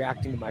out who's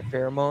reacting to my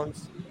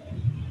pheromones,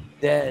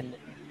 then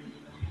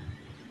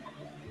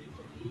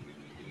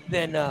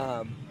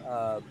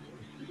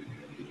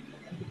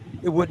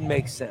it wouldn't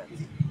make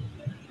sense.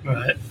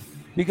 Right.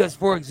 Because,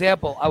 for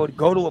example, I would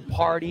go to a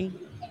party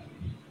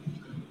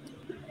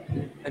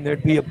and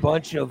there'd be a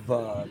bunch of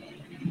girls,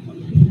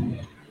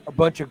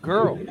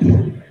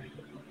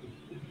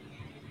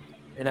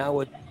 and I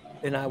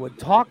would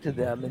talk to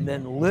them, and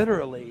then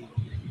literally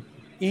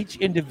each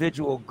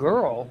individual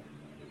girl,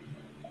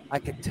 I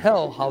could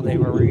tell how they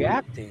were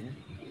reacting,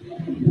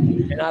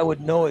 and I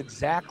would know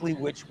exactly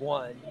which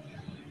one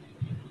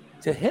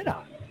to hit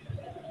on.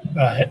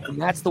 Right.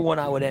 And that's the one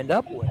I would end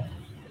up with.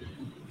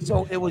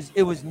 So it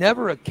was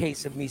never a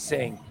case of me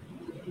saying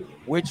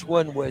which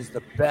one was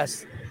the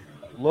best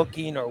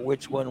looking or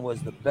which one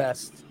was the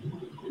best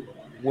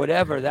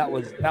whatever. That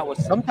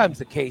was sometimes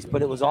the case,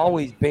 but it was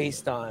always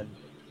based on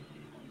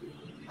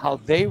how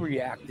they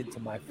reacted to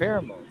my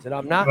pheromones. And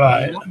I'm not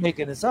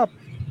making this up,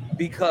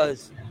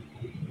 because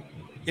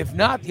if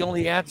not, the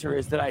only answer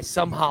is that I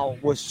somehow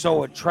was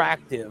so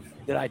attractive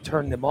that I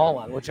turned them all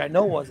on, which I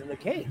know wasn't the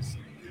case.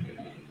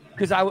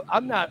 Because I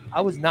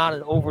was not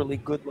an overly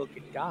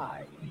good-looking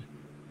guy.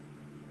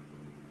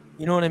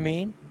 You know what I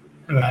mean?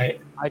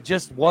 Right. I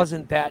just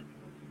wasn't that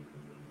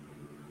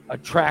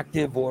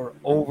attractive or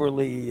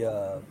overly,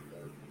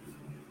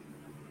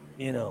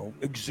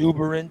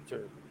 exuberant,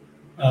 or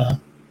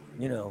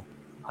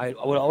I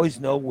would always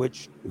know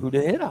who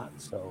to hit on.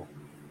 So,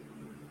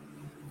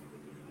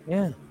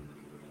 yeah.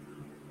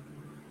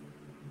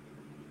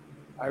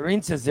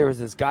 Irene says there was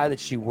this guy that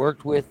she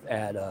worked with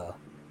at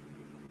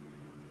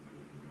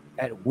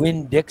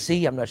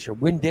Winn-Dixie. I'm not sure.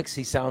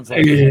 Winn-Dixie sounds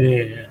like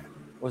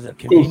was it a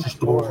convenience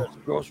store,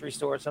 grocery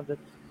store or something?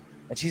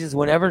 And she says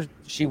whenever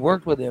she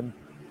worked with him,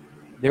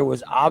 there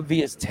was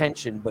obvious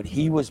tension, but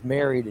he was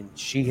married and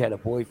she had a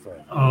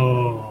boyfriend.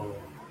 Oh.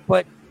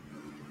 But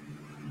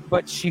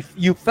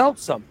you felt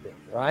something,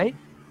 right?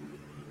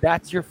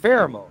 That's your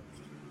pheromones.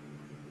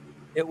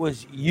 It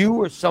was you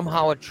were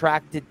somehow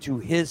attracted to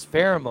his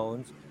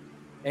pheromones,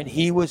 and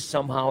he was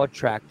somehow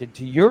attracted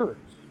to yours.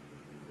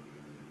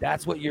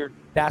 That's what you're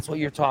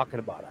talking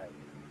about,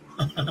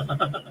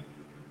 Ivy.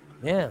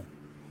 Yeah.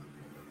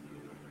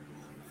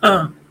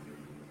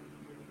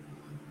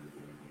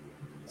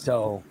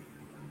 So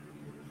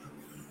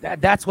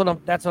that's what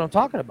I'm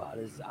talking about.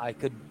 Is I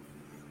could,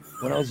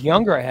 when I was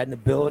younger, I had an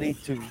ability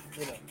to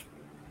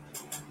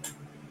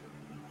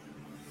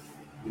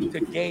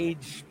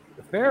gauge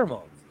the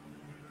pheromones,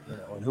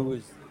 and who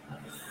was.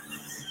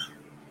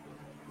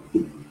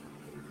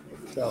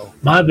 So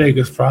my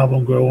biggest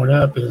problem growing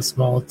up in a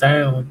small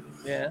town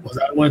was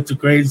I went to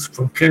grades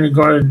from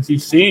kindergarten to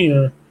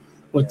senior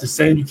with the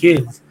same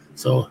kids.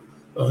 So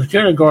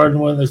kindergarten,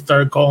 when they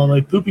started calling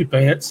me poopy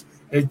pants,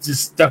 it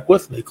just stuck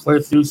with me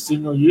clear through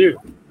senior year.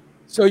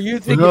 So you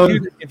think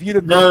if you'd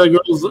have gone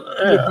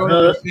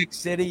to a big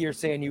city, you're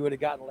saying you would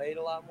have gotten laid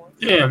a lot more?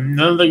 Yeah,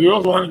 none of the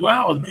girls wanted to go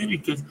out with me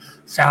because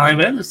Sally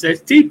Bennett says,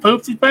 Steve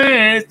poops his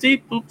pants,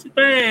 Steve poops his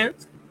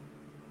pants.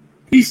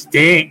 He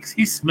stinks.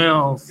 He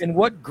smells. In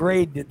what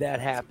grade did that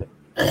happen?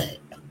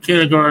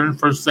 Kindergarten,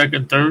 first,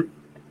 second, third.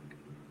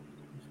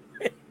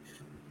 Wait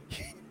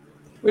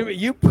a minute,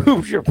 you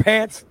pooped your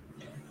pants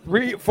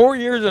 4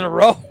 years in a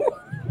row?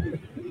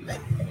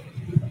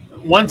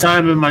 One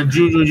time in my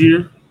junior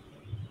year.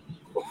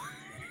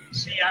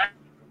 See, I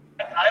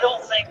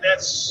don't think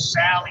that's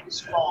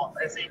Sally's fault.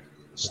 I think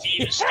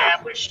Steve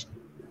established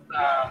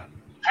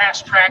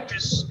past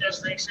practice,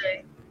 as they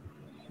say.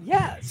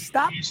 Yeah,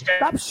 stop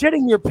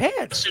shitting your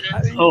pants.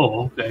 I mean,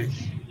 okay.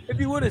 If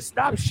you would have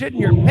stopped shitting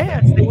your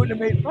pants, they wouldn't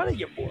have made fun of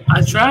you for it.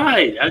 I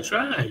tried.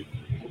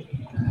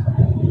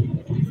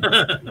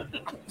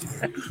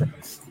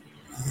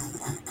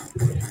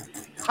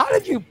 How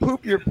did you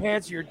poop your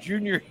pants your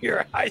junior year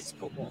of high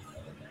school?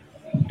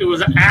 It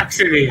was an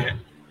accident.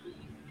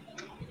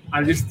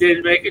 I just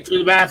didn't make it to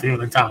the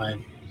bathroom in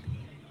time.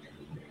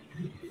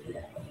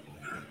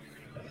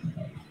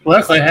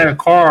 Luckily, I had a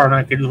car and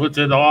I could go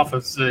to the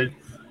office and say,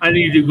 I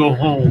need to go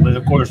home. And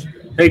of course,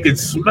 they could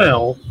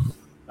smell.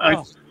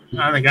 I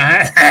think I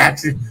had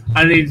accident.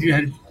 I need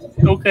to.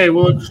 Okay,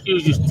 well,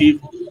 excuse you,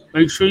 Steve.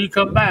 Make sure you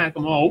come back.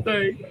 I'm all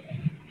okay.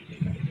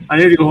 I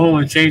need to go home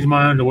and change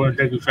my underwear and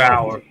take a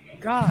shower.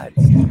 God,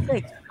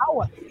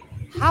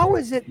 how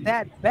is it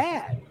that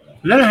bad?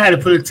 And then I had to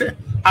put it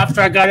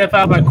after I got up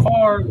out of my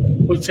car,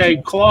 which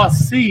had cloth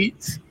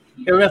seats.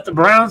 It left a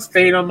brown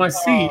stain on my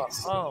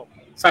seats. So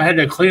I had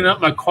to clean up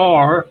my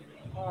car.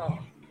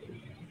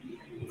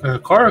 The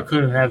car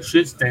couldn't have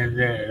shit stains in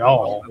it at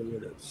all. I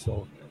would have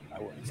sold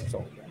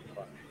that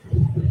car.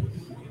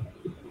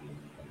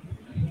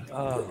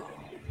 Oh,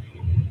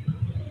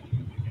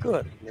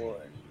 good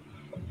Lord.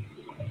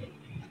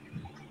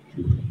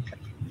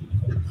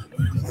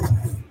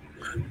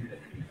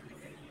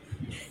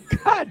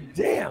 God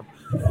damn.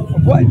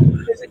 What?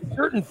 Is it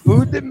certain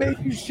food that made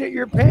you shit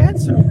your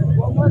pants? Or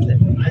what was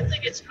it? I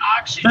think it's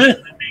oxygen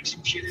that makes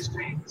him shit his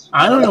pants.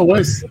 I don't know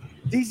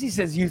DC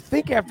says, you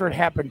think after it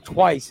happened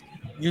twice,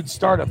 you'd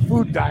start a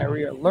food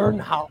diary or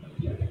learn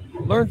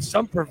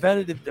some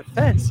preventative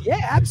defense.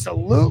 Yeah,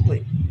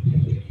 absolutely.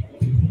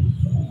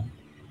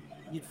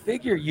 You'd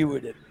figure you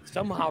would have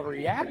somehow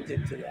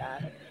reacted to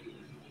that.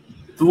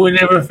 We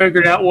never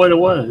figured out what it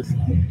was.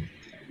 The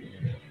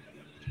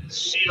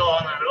seal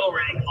on that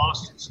O-ring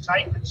lost its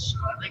tightness. So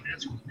I think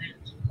that's what it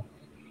is.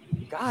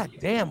 God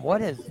damn,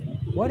 what is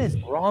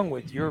wrong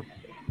with your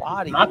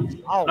body?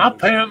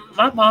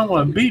 My mom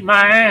would beat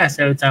my ass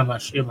every time I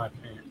shit my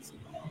pants.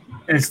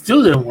 And it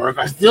still didn't work.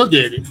 I still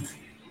did it.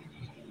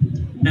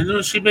 And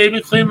then she made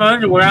me clean my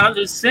underwear out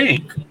in the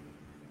sink.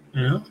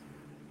 You know?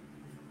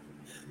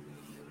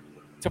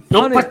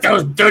 Don't put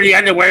those dirty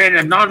underwear in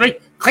the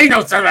laundry. Clean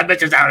those son of a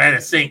bitches out in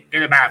the sink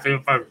in the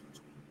bathroom first.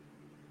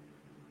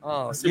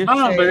 Oh, I said,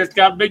 Mom, but it's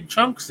got big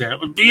chunks in it.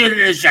 Well, do it in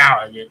the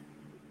shower again.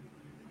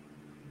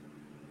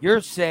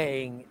 You're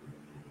saying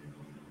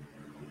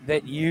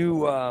that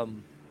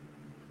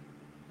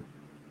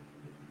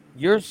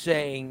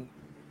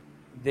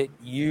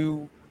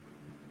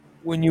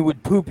when you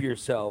would poop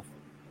yourself,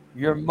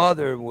 your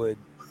mother would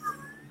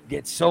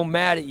get so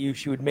mad at you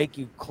she would make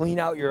you clean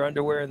out your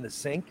underwear in the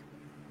sink?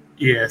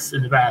 Yes,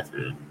 in the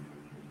bathroom.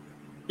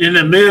 In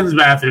the men's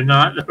bathroom,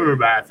 not her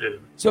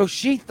bathroom. So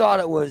she thought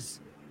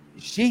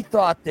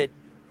that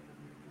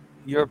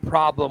your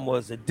problem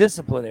was a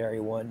disciplinary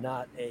one,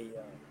 not a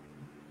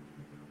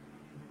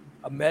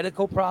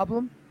medical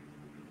problem?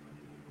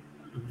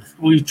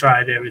 We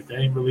tried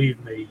everything,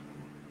 believe me.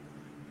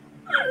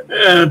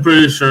 I'm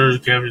pretty sure she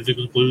came to the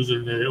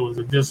conclusion that it was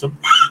a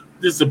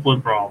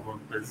discipline problem.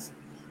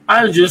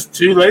 I was just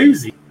too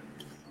lazy.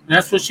 And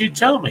that's what she'd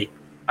tell me.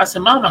 I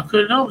said, Mom, I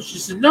couldn't know. She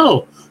said,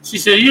 no. She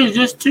said, you're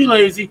just too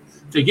lazy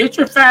to get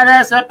your fat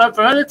ass up in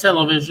front of the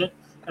television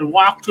and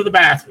walk to the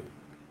bathroom.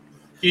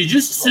 You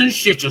just as soon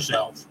shit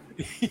yourself.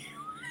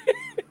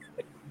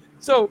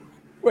 So,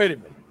 wait a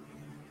minute.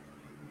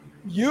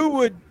 You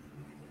would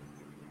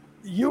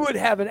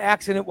have an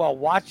accident while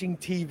watching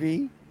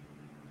TV?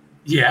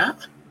 Yeah.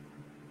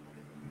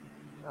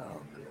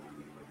 Oh, good.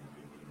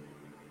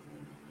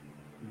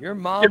 Your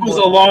mom. It was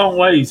a long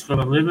ways from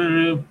the living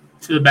room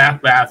to the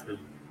back bathroom.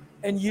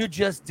 And you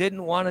just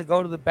didn't want to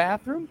go to the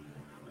bathroom?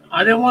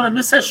 I didn't want to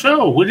miss that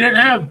show. We didn't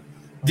have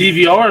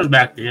DVRs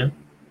back then.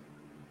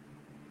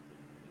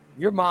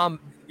 Your mom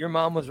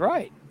was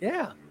right.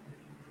 Yeah.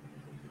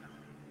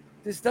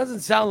 This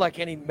doesn't sound like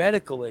any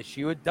medical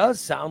issue. It does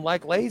sound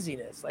like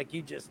laziness. Like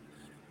you're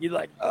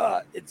like,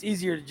 it's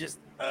easier to just,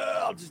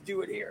 I'll just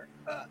do it here.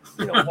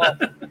 Good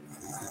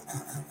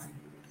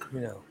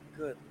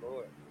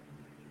Lord.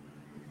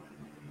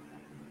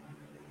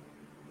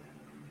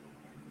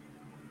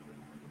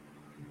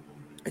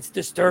 It's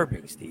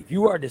disturbing, Steve.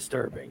 You are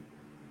disturbing.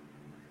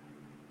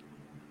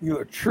 You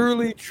are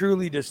truly,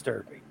 truly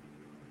disturbing.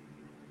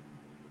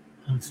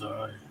 I'm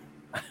sorry.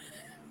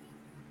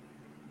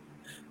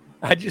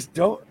 I just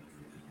don't.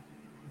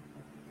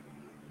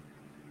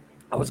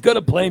 I was going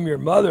to blame your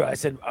mother. I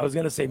was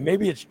going to say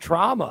maybe it's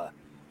trauma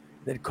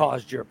that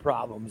caused your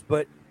problems.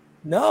 But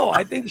no,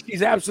 I think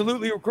she's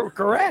absolutely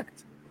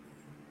correct.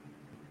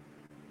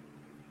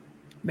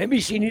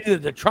 Maybe she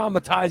needed to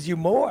traumatize you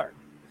more.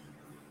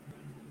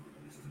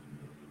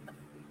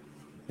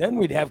 Then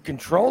we'd have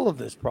control of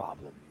this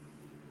problem.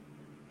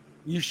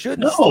 You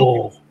shouldn't.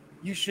 No.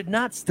 You should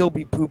not still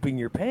be pooping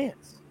your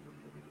pants.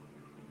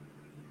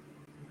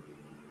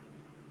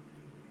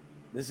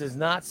 This is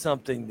not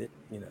something that,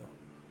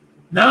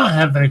 Now I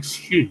have an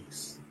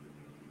excuse.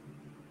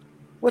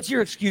 What's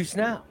your excuse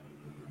now?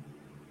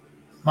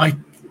 My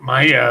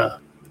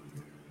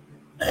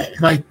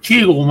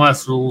Kegel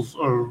muscles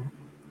are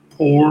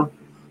poor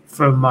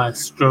from my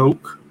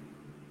stroke.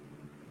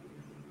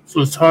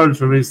 So it's hard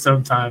for me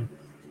sometimes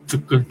to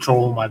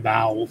control my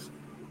bowels.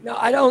 No,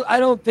 I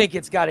don't think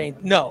it's got any.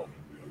 No,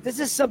 this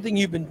is something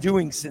you've been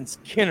doing since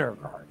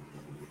kindergarten.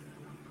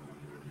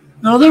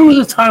 No, there was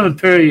a time and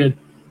period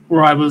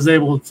where I was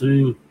able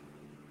to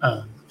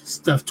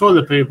stuff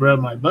toilet paper out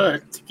of my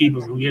butt to keep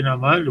it from getting on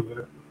my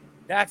underwear.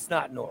 That's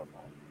not normal.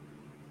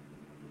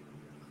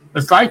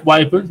 It's like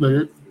wiping,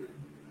 but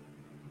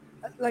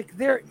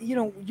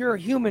you're a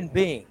human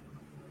being.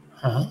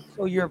 Uh-huh.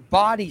 So your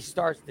body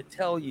starts to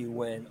tell you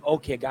when,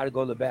 okay, I got to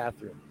go to the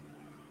bathroom.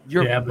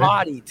 Your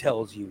body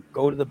tells you,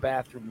 go to the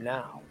bathroom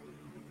now.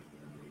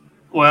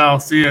 Well,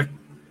 see,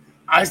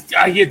 I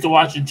get to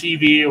watching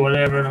TV or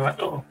whatever, and I'm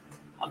like, oh,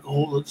 I'll go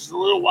hold it just a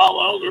little while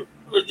longer.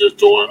 I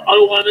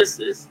don't want to miss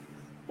this.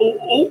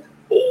 I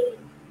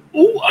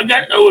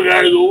gotta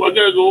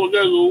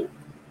go.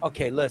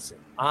 Okay, listen.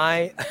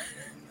 Holly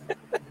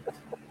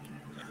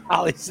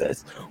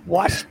says,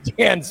 watch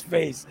Dan's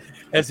face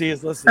as he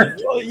is listening.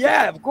 Well,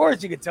 yeah, of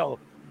course you can tell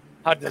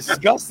how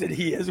disgusted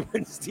he is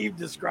when Steve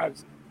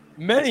describes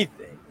many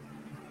things.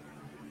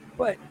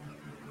 But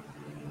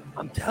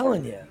I'm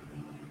telling you,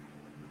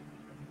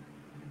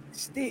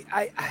 Steve,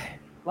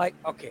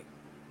 okay.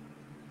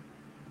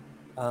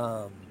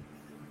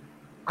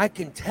 I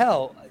can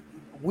tell,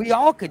 we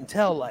all can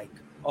tell, like,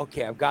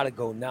 okay, I've got to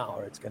go now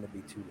or it's going to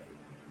be too late.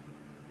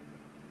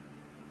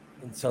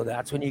 And so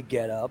that's when you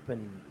get up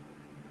and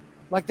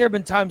like there have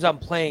been times I'm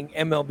playing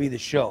MLB The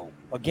Show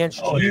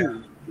against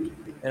you,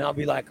 and I'll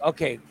be like,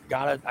 okay,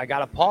 I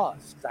gotta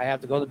pause. I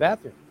have to go to the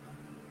bathroom.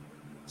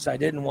 So I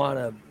didn't want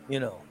to,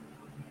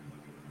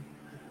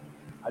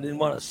 I didn't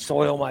want to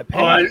soil my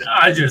pants.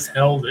 I just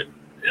held it.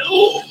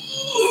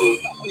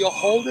 You'll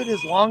hold it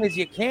as long as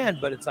you can,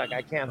 but it's like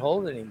I can't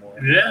hold it anymore.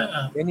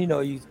 Yeah. Then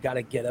you got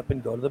to get up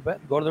and go to the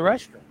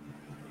restroom.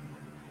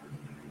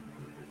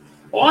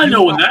 Well, I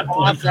know when that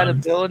point comes. That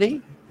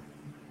ability.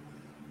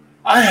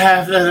 I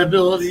have that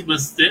ability, but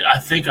I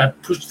think I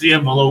pushed the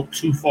envelope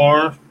too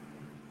far.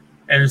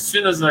 And as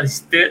soon as I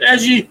stand,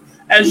 as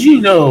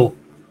you know,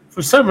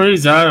 for some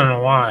reason I don't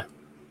know why,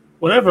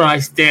 whenever I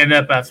stand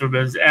up after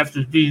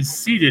being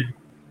seated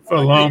for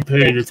a long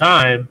period of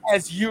time,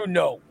 as you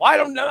know,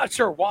 I'm not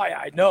sure why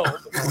I know.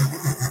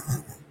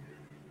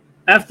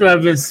 After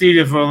I've been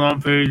seated for a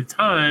long period of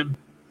time,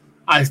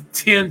 I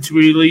tend to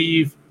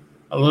relieve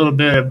a little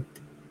bit of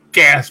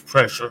gas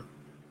pressure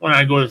when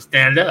I go to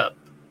stand up.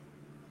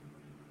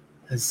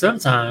 And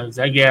sometimes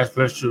that gas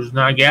pressure is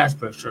not gas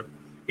pressure;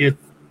 it's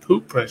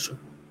poop pressure.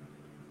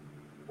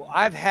 Well,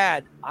 I've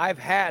had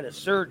a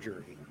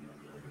surgery.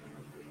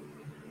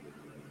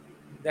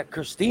 That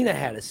Christina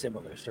had a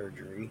similar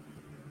surgery,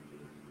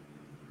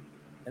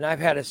 and I've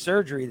had a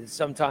surgery that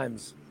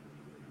sometimes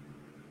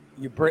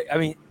you break. I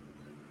mean,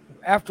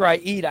 after I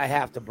eat, I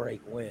have to break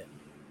wind.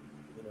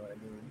 You know what I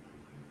mean?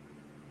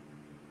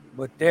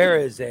 But there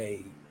is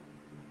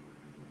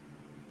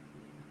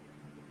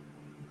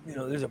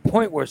there's a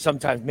point where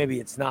sometimes maybe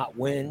it's not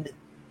wind,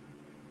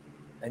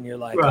 and you're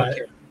like, right.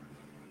 Okay.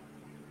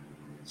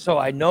 So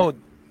I know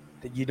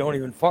that you don't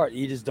even fart;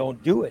 you just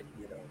don't do it.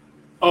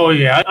 Oh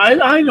yeah,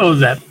 I know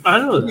that. I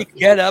know that. You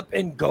get up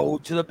and go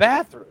to the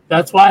bathroom.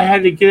 That's why I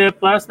had to get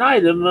up last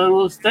night in my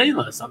little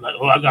stainless. I'm like,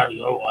 I gotta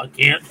go. I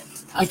can't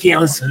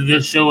listen to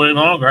this show any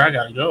longer. I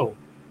gotta go.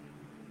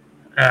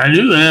 And I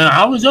knew that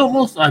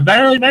I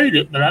barely made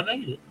it, but I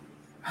made it.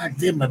 I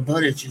did my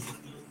butt itches.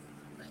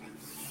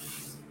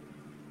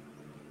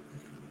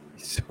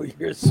 So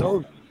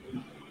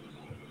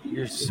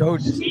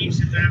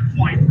Steve's at that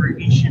point where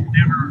he should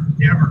never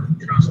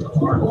trust a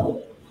fart.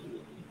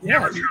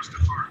 Never trust a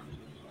fart.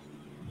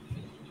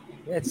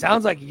 Yeah, it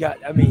sounds like you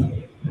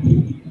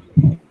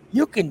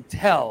can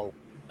tell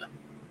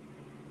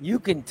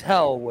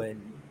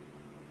when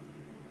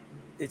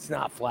it's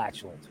not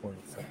flatulence when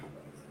it's something else.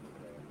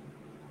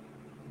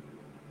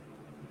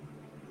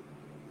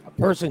 A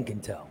person can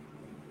tell.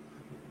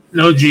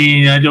 No,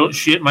 Gene, I don't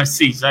shit my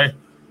seats. I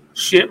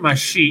shit my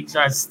sheets.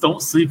 I just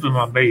don't sleep in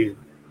my bed.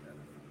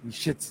 You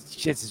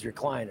shits his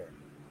recliner.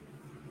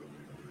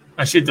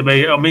 I shit the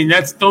bed. I mean,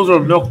 those are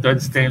milk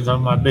dud stains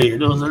on my bed.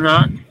 Those are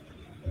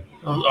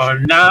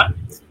not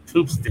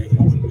poop stains. So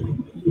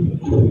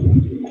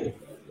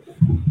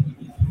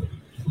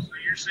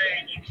you're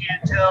saying you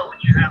can't tell when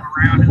you have a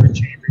round in the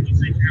chamber, you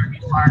think you're going to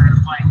be firing a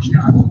flying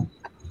shot?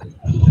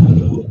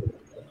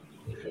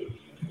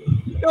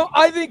 No,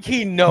 I think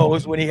he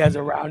knows when he has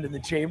a round in the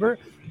chamber.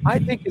 I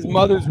think his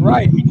mother's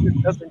right. He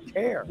just doesn't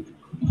care.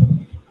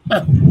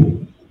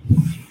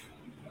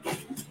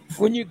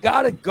 When you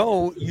got to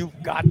go,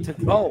 you've got to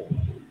go.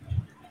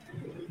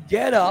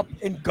 Get up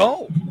and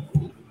go.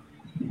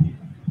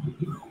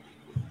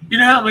 You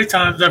know how many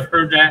times I've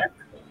heard that?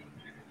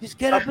 Just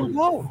get up and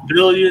go.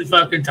 Billion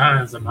fucking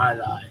times in my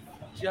life.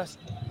 Just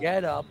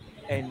get up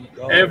and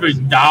go. Every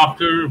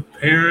doctor,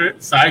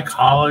 parent,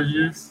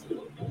 psychologist,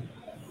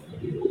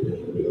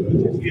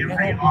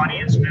 every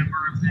audience member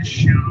of this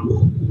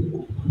show.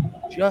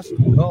 Just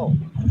go.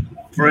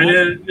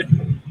 Friend.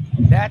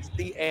 That's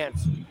the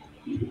answer.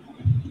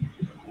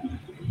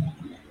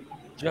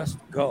 Just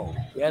go.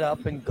 Get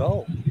up and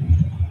go.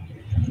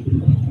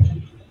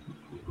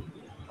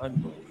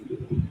 Unbelievable.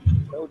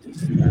 So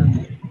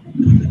disturbing.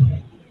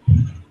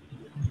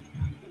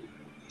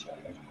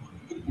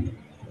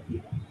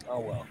 Oh,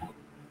 well.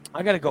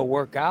 I got to go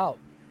work out.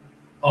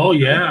 Oh,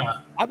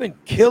 yeah. I've been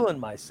killing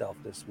myself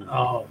this week.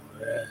 Oh,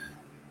 man.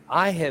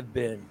 I have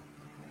been,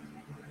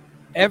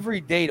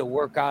 every day to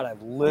work out,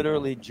 I've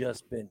literally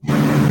just been.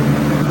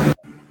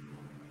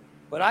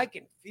 But I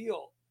can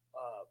feel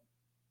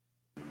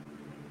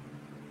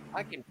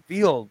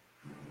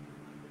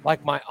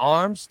like my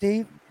arms,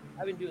 Steve.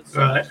 I've been doing so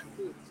much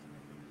glutes.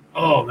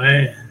 Oh,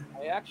 man.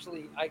 I'm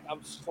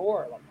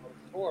sore. Like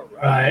I'm sore,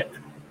 right?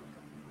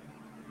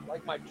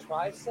 Like my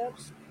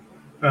triceps.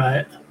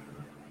 Right.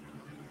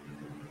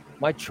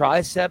 My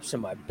triceps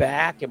and my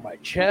back and my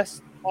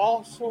chest,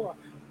 all sore.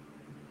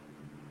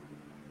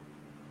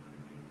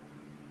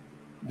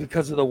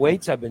 Because of the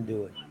weights I've been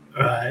doing.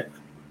 Right.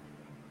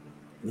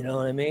 You know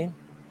what I mean?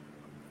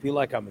 I feel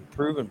like I'm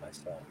improving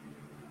myself.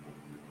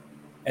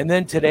 And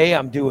then today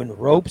I'm doing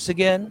ropes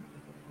again.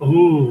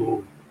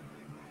 Ooh.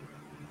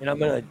 And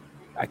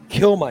I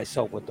kill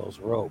myself with those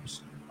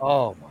ropes.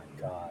 Oh my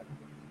God.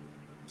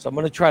 So I'm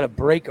going to try to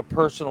break a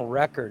personal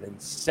record in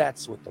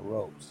sets with the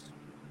ropes.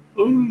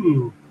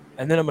 Ooh.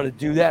 And then I'm going to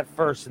do that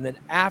first. And then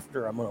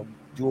after I'm going to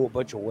do a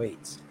bunch of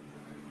weights.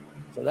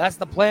 So that's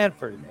the plan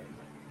for today.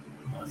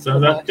 So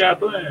that's got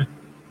plan.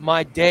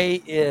 My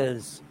day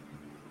is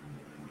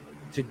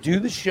to do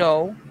the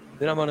show.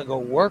 Then I'm going to go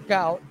work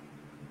out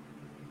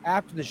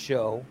after the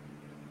show,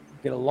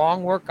 get a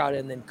long workout,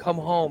 and then come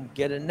home,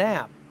 get a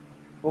nap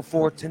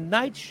before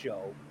tonight's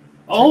show.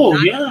 Oh,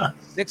 Tonight, yeah.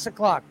 6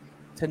 o'clock.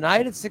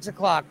 Tonight at 6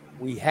 o'clock,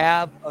 we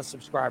have a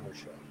subscriber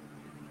show.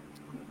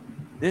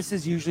 This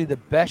is usually the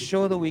best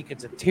show of the week.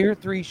 It's a tier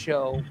 3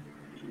 show.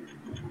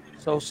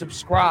 So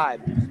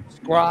subscribe and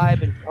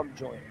come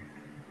join us.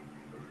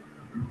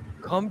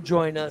 Come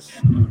join us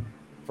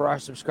for our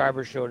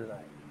subscriber show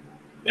tonight.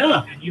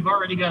 Yeah. And you've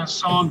already got a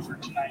song for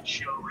tonight's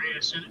show, Ray. I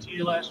sent it to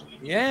you last week.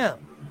 Yeah.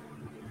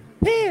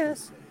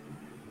 Yes.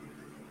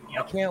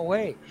 Yep. I can't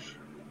wait.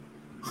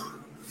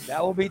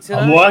 That will be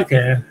tonight. I'm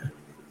working.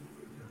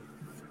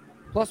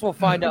 Plus, we'll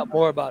find out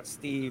more about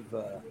Steve.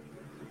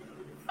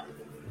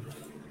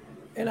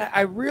 And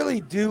I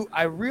really do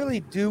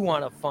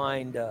want to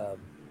find a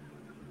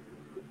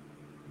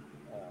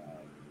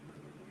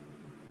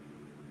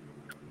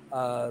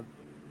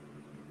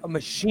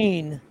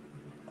machine,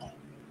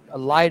 a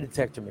lie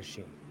detector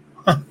machine.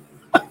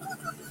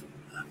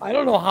 I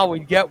don't know how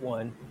we'd get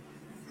one,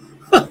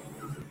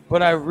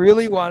 but I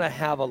really want to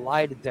have a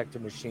lie detector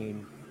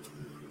machine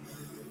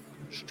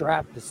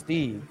strapped to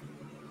Steve.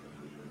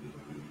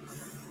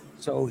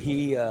 So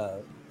he,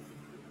 so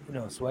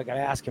I got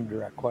to ask him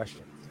direct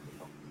questions.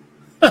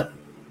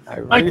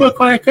 Like what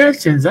kind of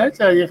questions? I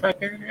tell you if I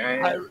can.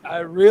 I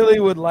really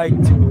would like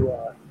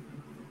to.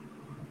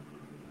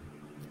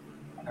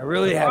 I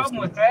really The have.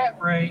 problem with that,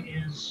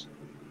 Ray, is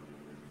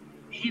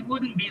he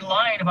wouldn't be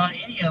lying about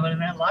any of it,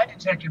 and that lie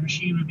detector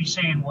machine would be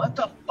saying, "What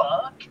the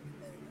fuck?"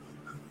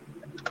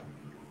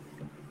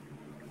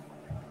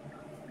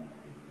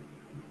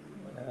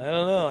 I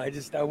don't know.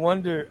 I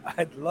wonder.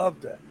 I'd love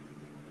to.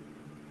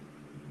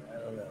 I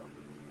don't know.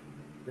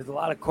 There's a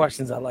lot of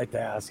questions I'd like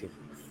to ask him.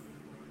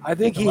 I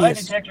think The lie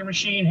detector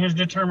machine has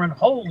determined,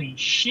 holy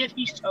shit,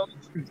 he's telling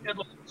the truth. Good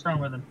luck, what's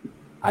wrong with him?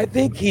 I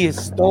think he is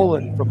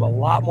stolen from a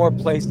lot more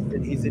places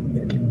than he's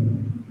admitted.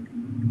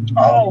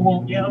 Oh,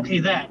 well, yeah, okay,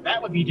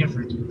 that would be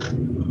different.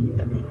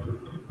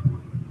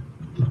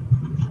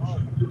 Oh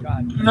my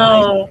God!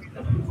 No.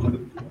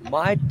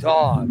 My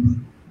dog.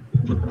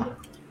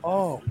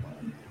 Oh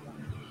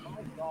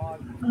my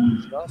dog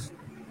just.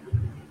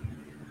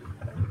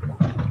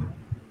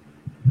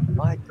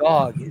 My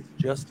dog is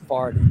just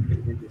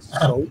farting. It is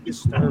so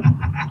disturbing.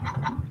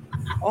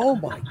 Oh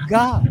my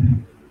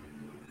God.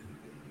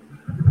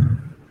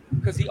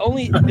 Because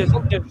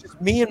there's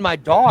just me and my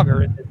dog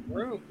are in this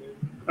room.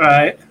 All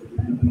right.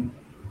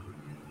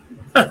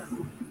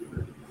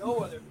 No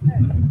other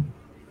pet.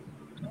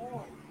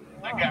 Oh,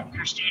 I got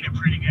Christina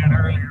pretty good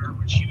earlier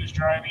when she was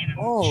driving, and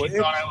she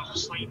thought I was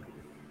asleep.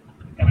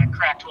 And I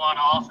cracked one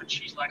off, and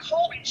she's like,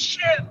 holy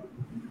shit.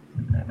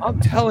 I'm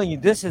telling you,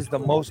 this is the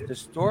most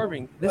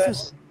disturbing.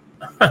 This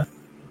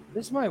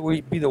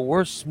might be the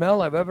worst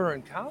smell I've ever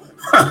encountered.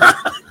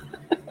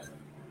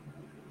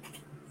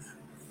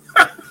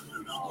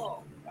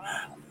 Oh,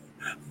 God.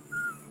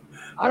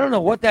 I don't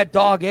know what that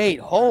dog ate.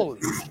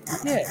 Holy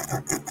shit.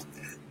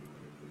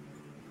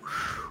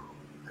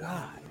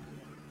 God.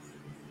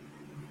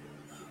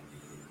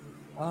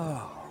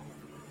 Oh,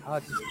 how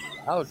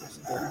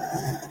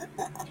disturbing.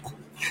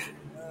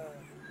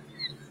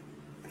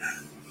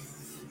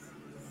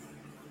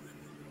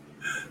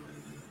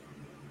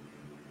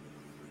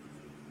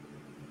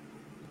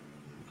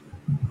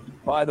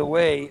 By the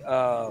way,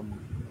 I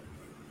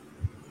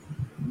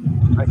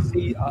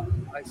see.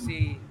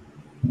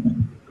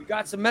 We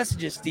got some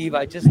messages, Steve.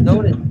 I just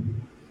noted.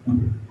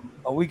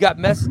 We got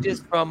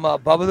messages from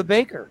Bubba the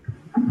Baker.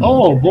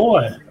 Oh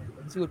boy!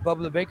 Let's see what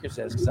Bubba the Baker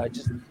says, because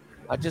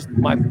I just,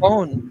 my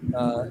phone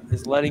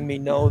is letting me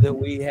know that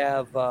we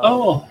have.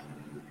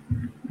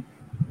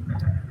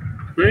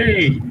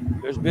 Great.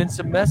 There's been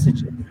some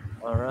messages.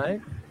 All right.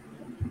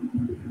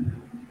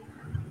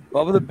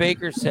 Bubba the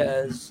Baker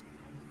says,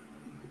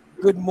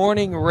 "Good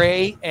morning,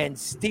 Ray and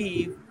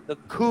Steve, the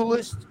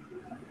coolest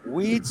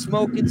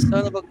weed-smoking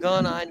son of a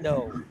gun I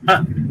know.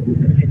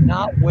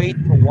 Cannot wait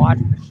to watch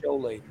the show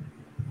later."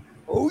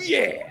 Oh,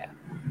 yeah.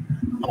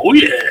 Oh,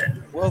 yeah.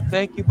 Well,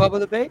 thank you, Bubba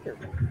the Baker.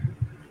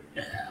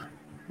 Yeah.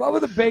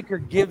 Bubba the Baker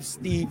gives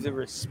Steve the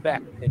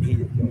respect that he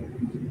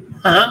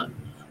deserves. Uh-huh.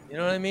 You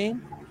know what I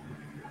mean?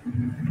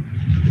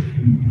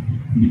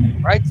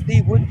 Right,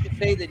 Steve? Wouldn't you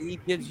say that he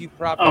gives you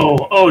proper...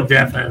 Oh,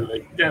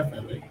 definitely.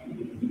 Definitely,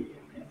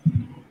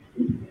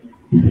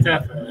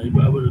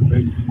 Bubba the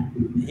Baker.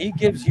 He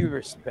gives you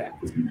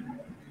respect.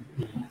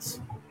 Yes.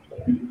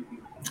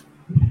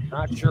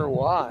 Not sure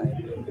why.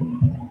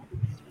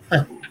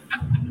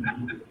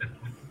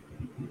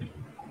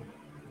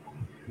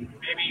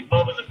 Maybe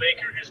Bubba the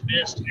Baker has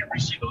missed every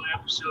single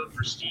episode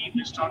for Steve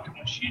that's talked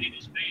about shitting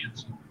his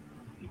pants.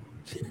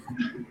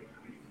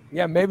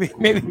 Yeah, maybe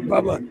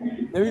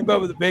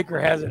Bubba the Baker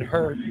hasn't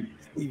heard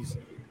Steve's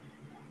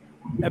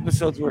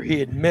episodes where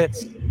he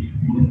admits,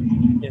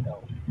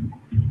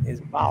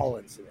 his bowel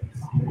incidents.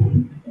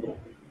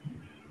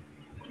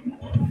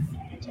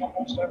 It's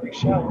almost every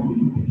show.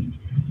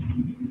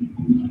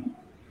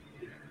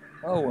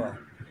 Oh well.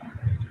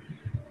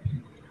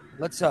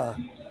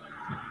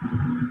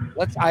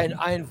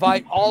 I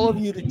invite all of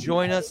you to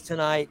join us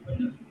tonight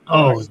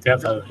Oh,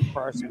 definitely.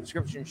 for our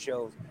subscription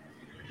shows.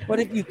 But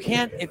if you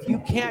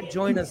can't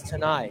join us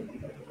tonight,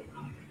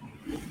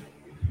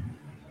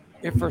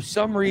 if for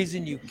some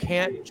reason you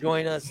can't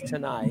join us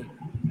tonight,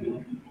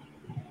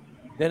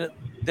 then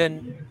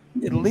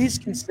at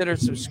least consider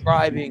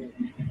subscribing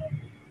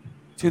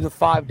to the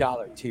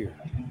 $5 tier,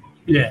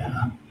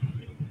 Yeah.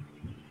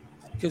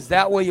 because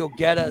that way you'll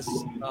get us.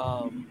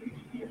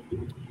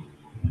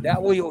 That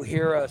way you'll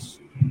hear us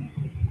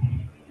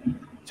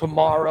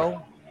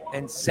tomorrow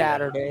and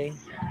Saturday,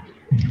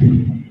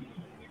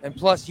 and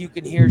plus you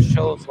can hear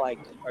shows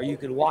or you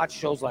can watch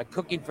shows like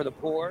Cooking for the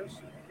Poors,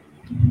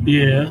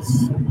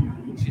 Yes.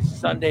 which is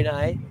Sunday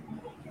night.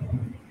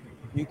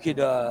 You could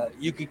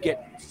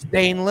get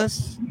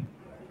Stainless.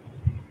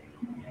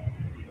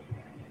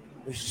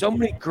 There's so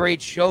many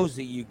great shows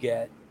that you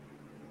get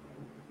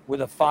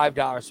with a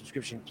 $5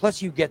 subscription.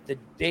 Plus, you get the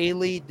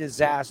Daily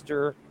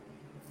Disaster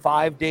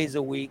 5 days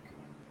a week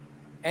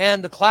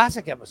and the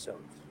classic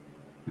episodes.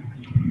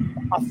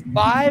 A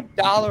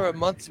 $5 a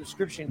month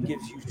subscription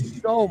gives you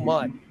so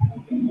much.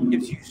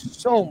 Gives you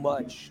so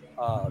much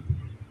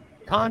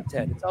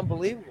content. It's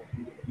unbelievable.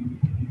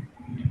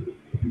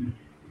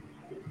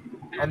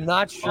 I'm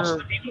not Most sure. of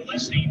the people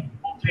listening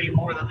will pay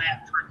more than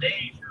that per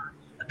day for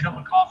a cup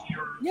of coffee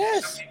or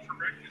something for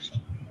breakfast.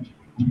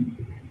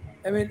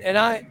 I mean, and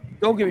I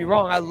don't get me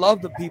wrong. I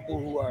love the people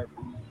who are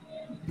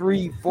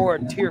 3, 4,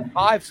 tier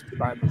 5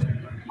 subscribers.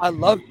 I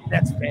love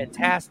that's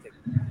fantastic.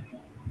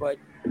 But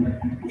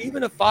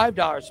even a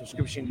 $5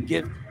 subscription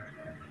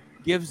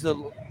gives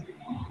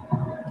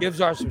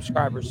our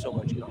subscribers so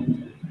much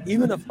content.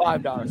 Even a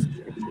 $5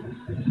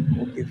 subscription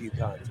will give you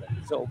content.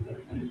 So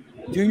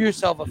do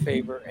yourself a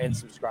favor and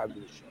subscribe to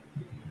the show.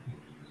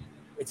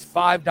 It's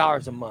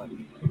 $5 a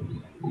month.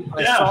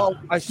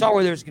 I saw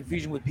where there was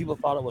confusion with people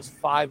thought it was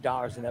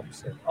 $5 an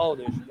episode. Oh,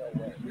 there's no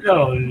way.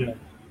 No.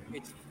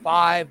 It's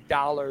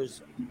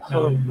 $5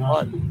 per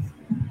month.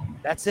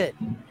 That's it.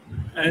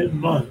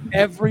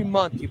 Every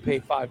month you pay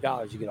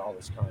 $5, you get all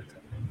this content.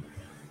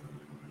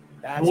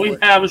 We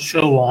have a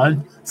show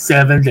on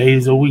 7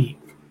 days a week.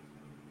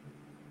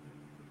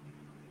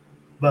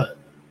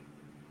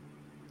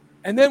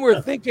 And then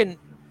we're thinking,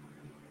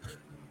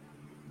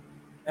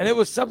 and it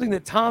was something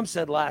that Tom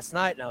said last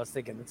night, and I was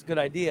thinking, it's a good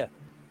idea.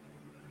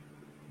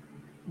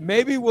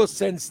 Maybe we'll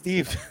send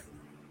Steve.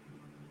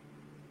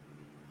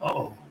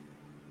 Oh.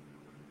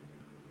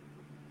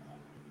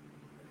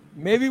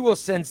 Maybe we'll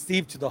send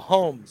Steve to the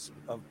homes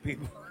of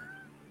people.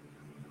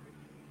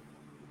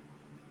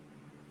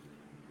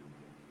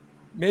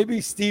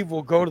 Maybe Steve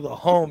will go to the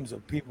homes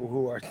of people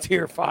who are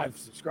tier 5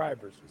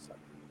 subscribers or something.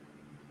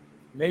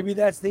 Maybe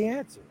that's the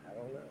answer. I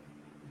don't know.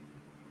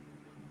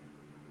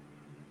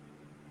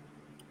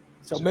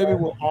 So maybe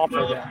we'll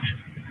offer that.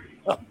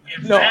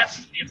 If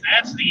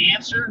that's the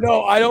answer.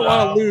 No, I don't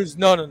want to lose.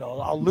 No.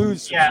 I'll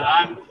lose. Yeah,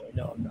 I'm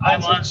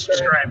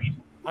unsubscribing.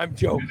 I'm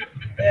joking.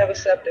 We have a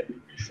septic.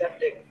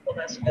 Well,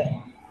 that's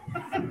bad.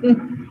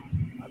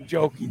 I'm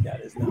joking.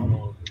 That is not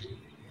all.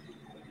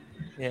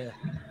 Yeah.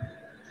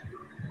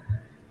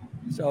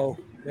 So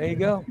there you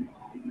go.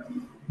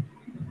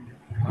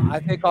 I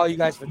thank all you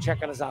guys for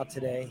checking us out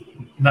today.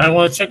 Might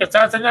want to check us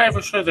out tonight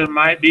for sure. There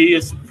might be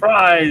a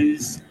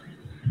surprise.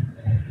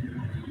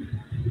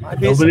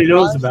 Nobody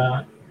knows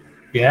about.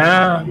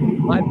 Yeah.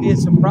 Might be a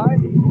surprise.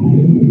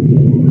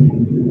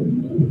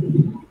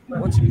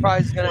 What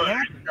surprise is going to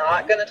happen?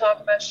 Not going to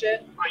talk about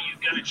shit? Are you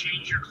going to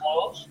change your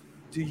clothes?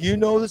 Do you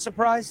know the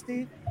surprise,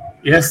 Steve?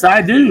 Yes,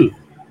 I do.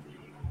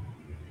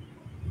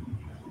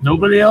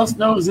 Nobody else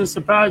knows the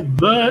surprise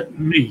but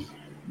me.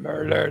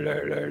 Murder.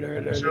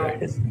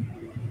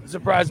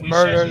 Surprise He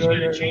murder. says he's going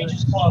to change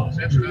his clothes.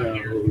 That's what I'm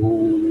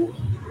hearing.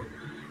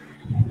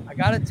 I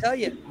got to tell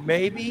you,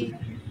 maybe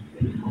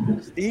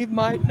Steve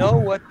might know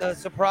what the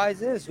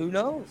surprise is. Who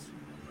knows?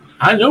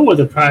 I know what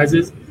the prize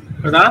is,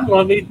 but I'm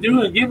going to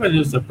be giving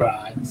the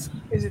surprise.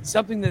 Is it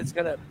something that's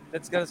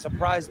gonna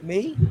surprise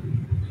me?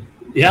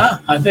 Yeah,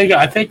 I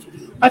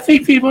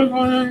think people are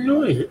going to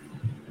enjoy it.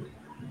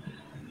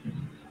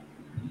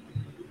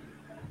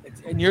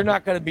 And you're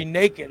not going to be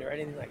naked or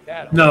anything like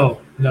that.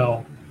 No,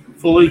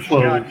 fully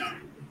clothed.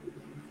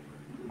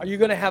 Are you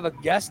going to have a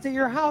guest at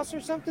your house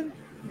or something?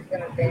 You're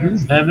going to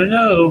dance. Never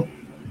know.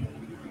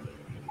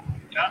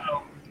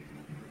 Uh-oh.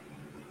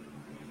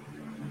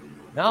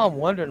 Now I'm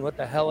wondering what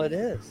the hell it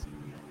is.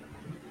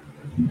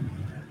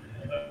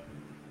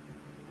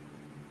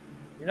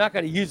 You're not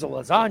going to use a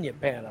lasagna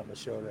pan on the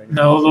show, right?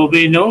 No,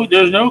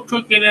 there's no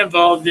cooking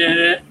involved in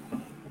it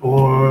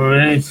or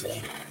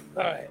anything.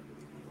 All right.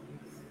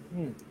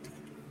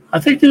 I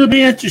think it'll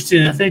be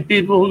interesting. I think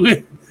people will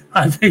get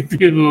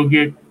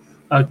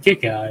a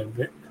kick out of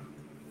it.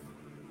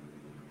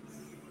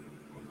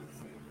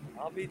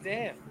 I'll be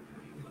damned.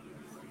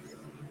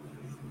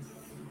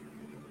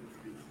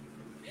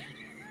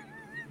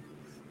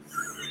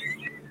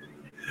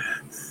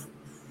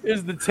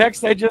 Is the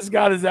text I just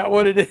got, is that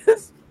what it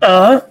is?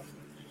 Uh-huh.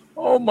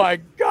 Oh my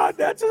God,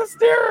 that's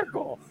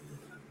hysterical.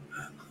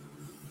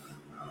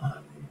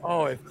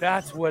 Oh, if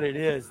that's what it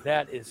is,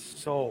 that is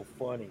so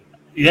funny.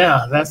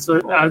 Yeah, that's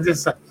what I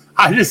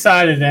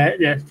decided that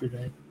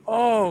yesterday.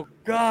 Oh,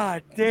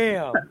 God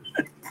damn.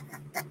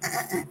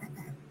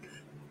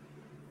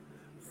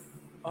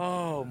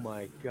 Oh,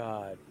 my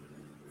God.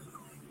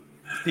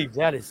 Steve,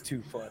 that is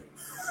too funny.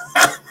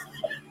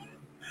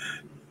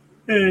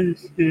 Oh,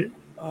 shit.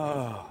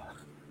 Oh.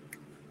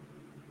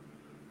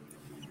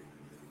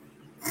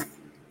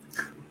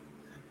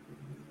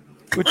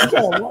 But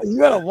you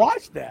gotta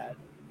watch that.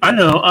 I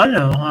know.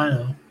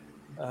 Uh,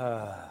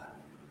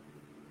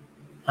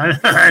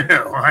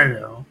 I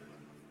know.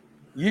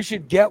 you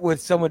should get with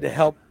someone to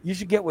help. You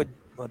should get with,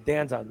 well,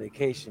 Dan's on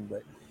vacation,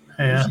 but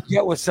you Yeah. should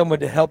get with someone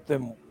to help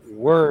them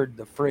word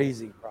the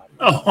phrasing properly.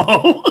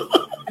 Oh.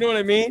 You know what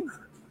I mean?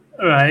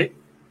 Right.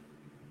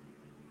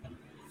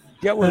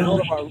 Get with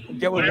one of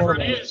Whatever our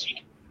it is, you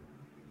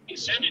can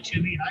send it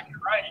to me and I can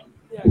write it.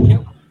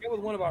 yeah, get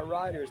with one of our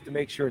riders to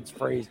make sure it's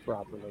phrased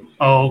properly.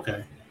 Oh,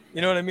 okay.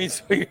 You know what I mean?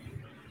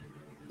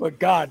 But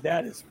God,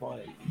 that is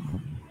funny.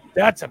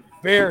 That's a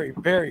very,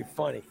 very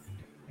funny.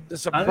 The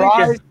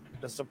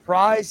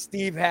surprise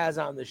Steve has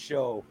on the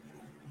show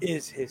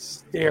is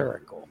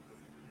hysterical.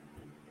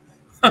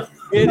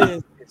 It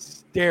is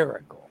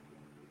hysterical.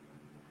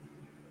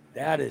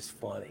 That is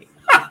funny.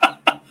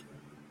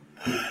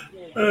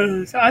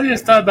 So I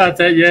just thought about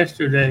that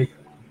yesterday.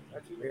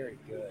 That's very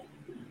good.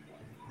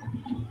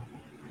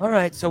 All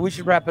right, so we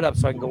should wrap it up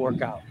so I can go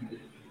work out.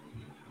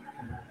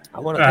 I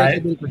want to thank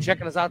everybody for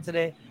checking us out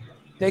today.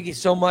 Thank you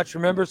so much.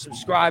 Remember,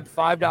 subscribe,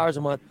 $5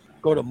 a month.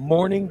 Go to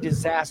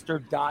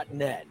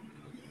morningdisaster.net.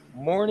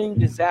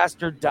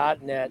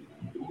 Morningdisaster.net.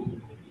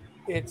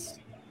 It's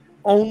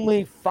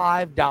only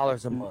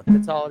 $5 a month.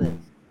 That's all it is.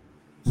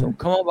 So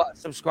come on,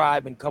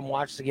 subscribe, and come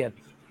watch us again.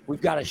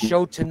 We've got a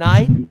show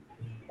tonight. We've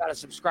got a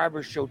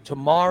subscriber show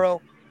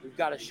tomorrow. We've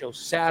got a show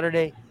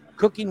Saturday.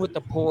 Cooking with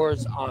the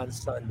Poors on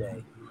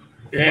Sunday.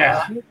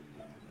 Yeah.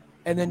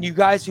 And then you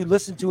guys who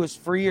listen to us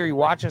free or you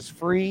watch us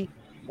free,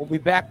 we'll be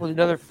back with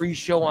another free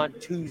show on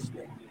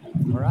Tuesday.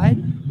 All right?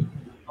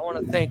 I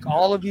want to thank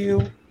all of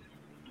you.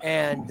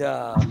 And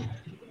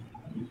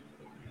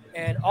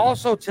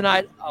also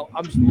tonight,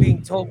 I'm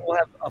being told we'll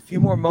have a few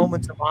more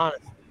moments of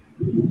honesty.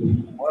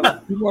 We'll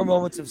have a few more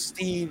moments of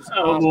Steve's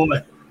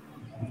honesty.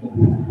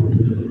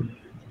 Boy.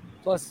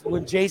 Plus,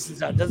 when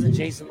Jason's on, doesn't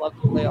Jason love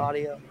to play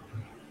audio?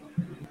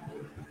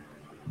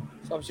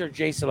 So I'm sure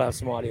Jason will have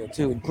some audio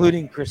too,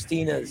 including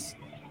Christina's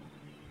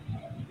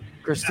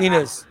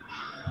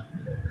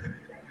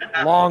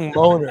long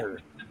moaner.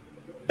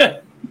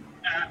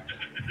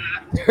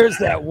 There's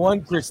that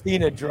one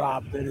Christina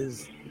drop that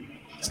is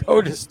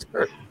so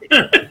disturbing. Do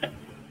it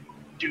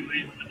in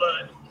the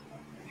bud.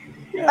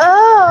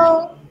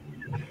 Oh.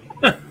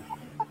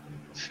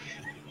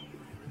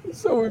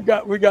 So we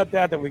got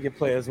that we can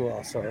play as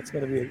well. So it's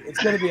gonna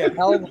be a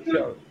hell of a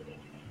show.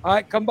 All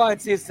right, come by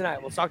and see us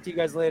tonight. We'll talk to you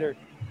guys later.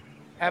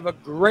 Have a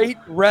great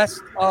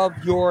rest of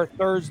your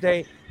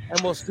Thursday, and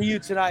we'll see you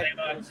tonight.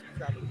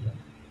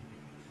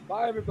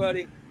 Bye,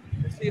 everybody.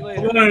 We'll see you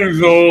later. Good morning,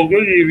 Joel.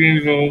 Good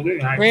evening, Joel.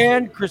 Good night.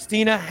 And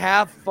Christina,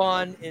 have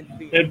fun in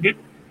Phoenix.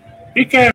 Be careful.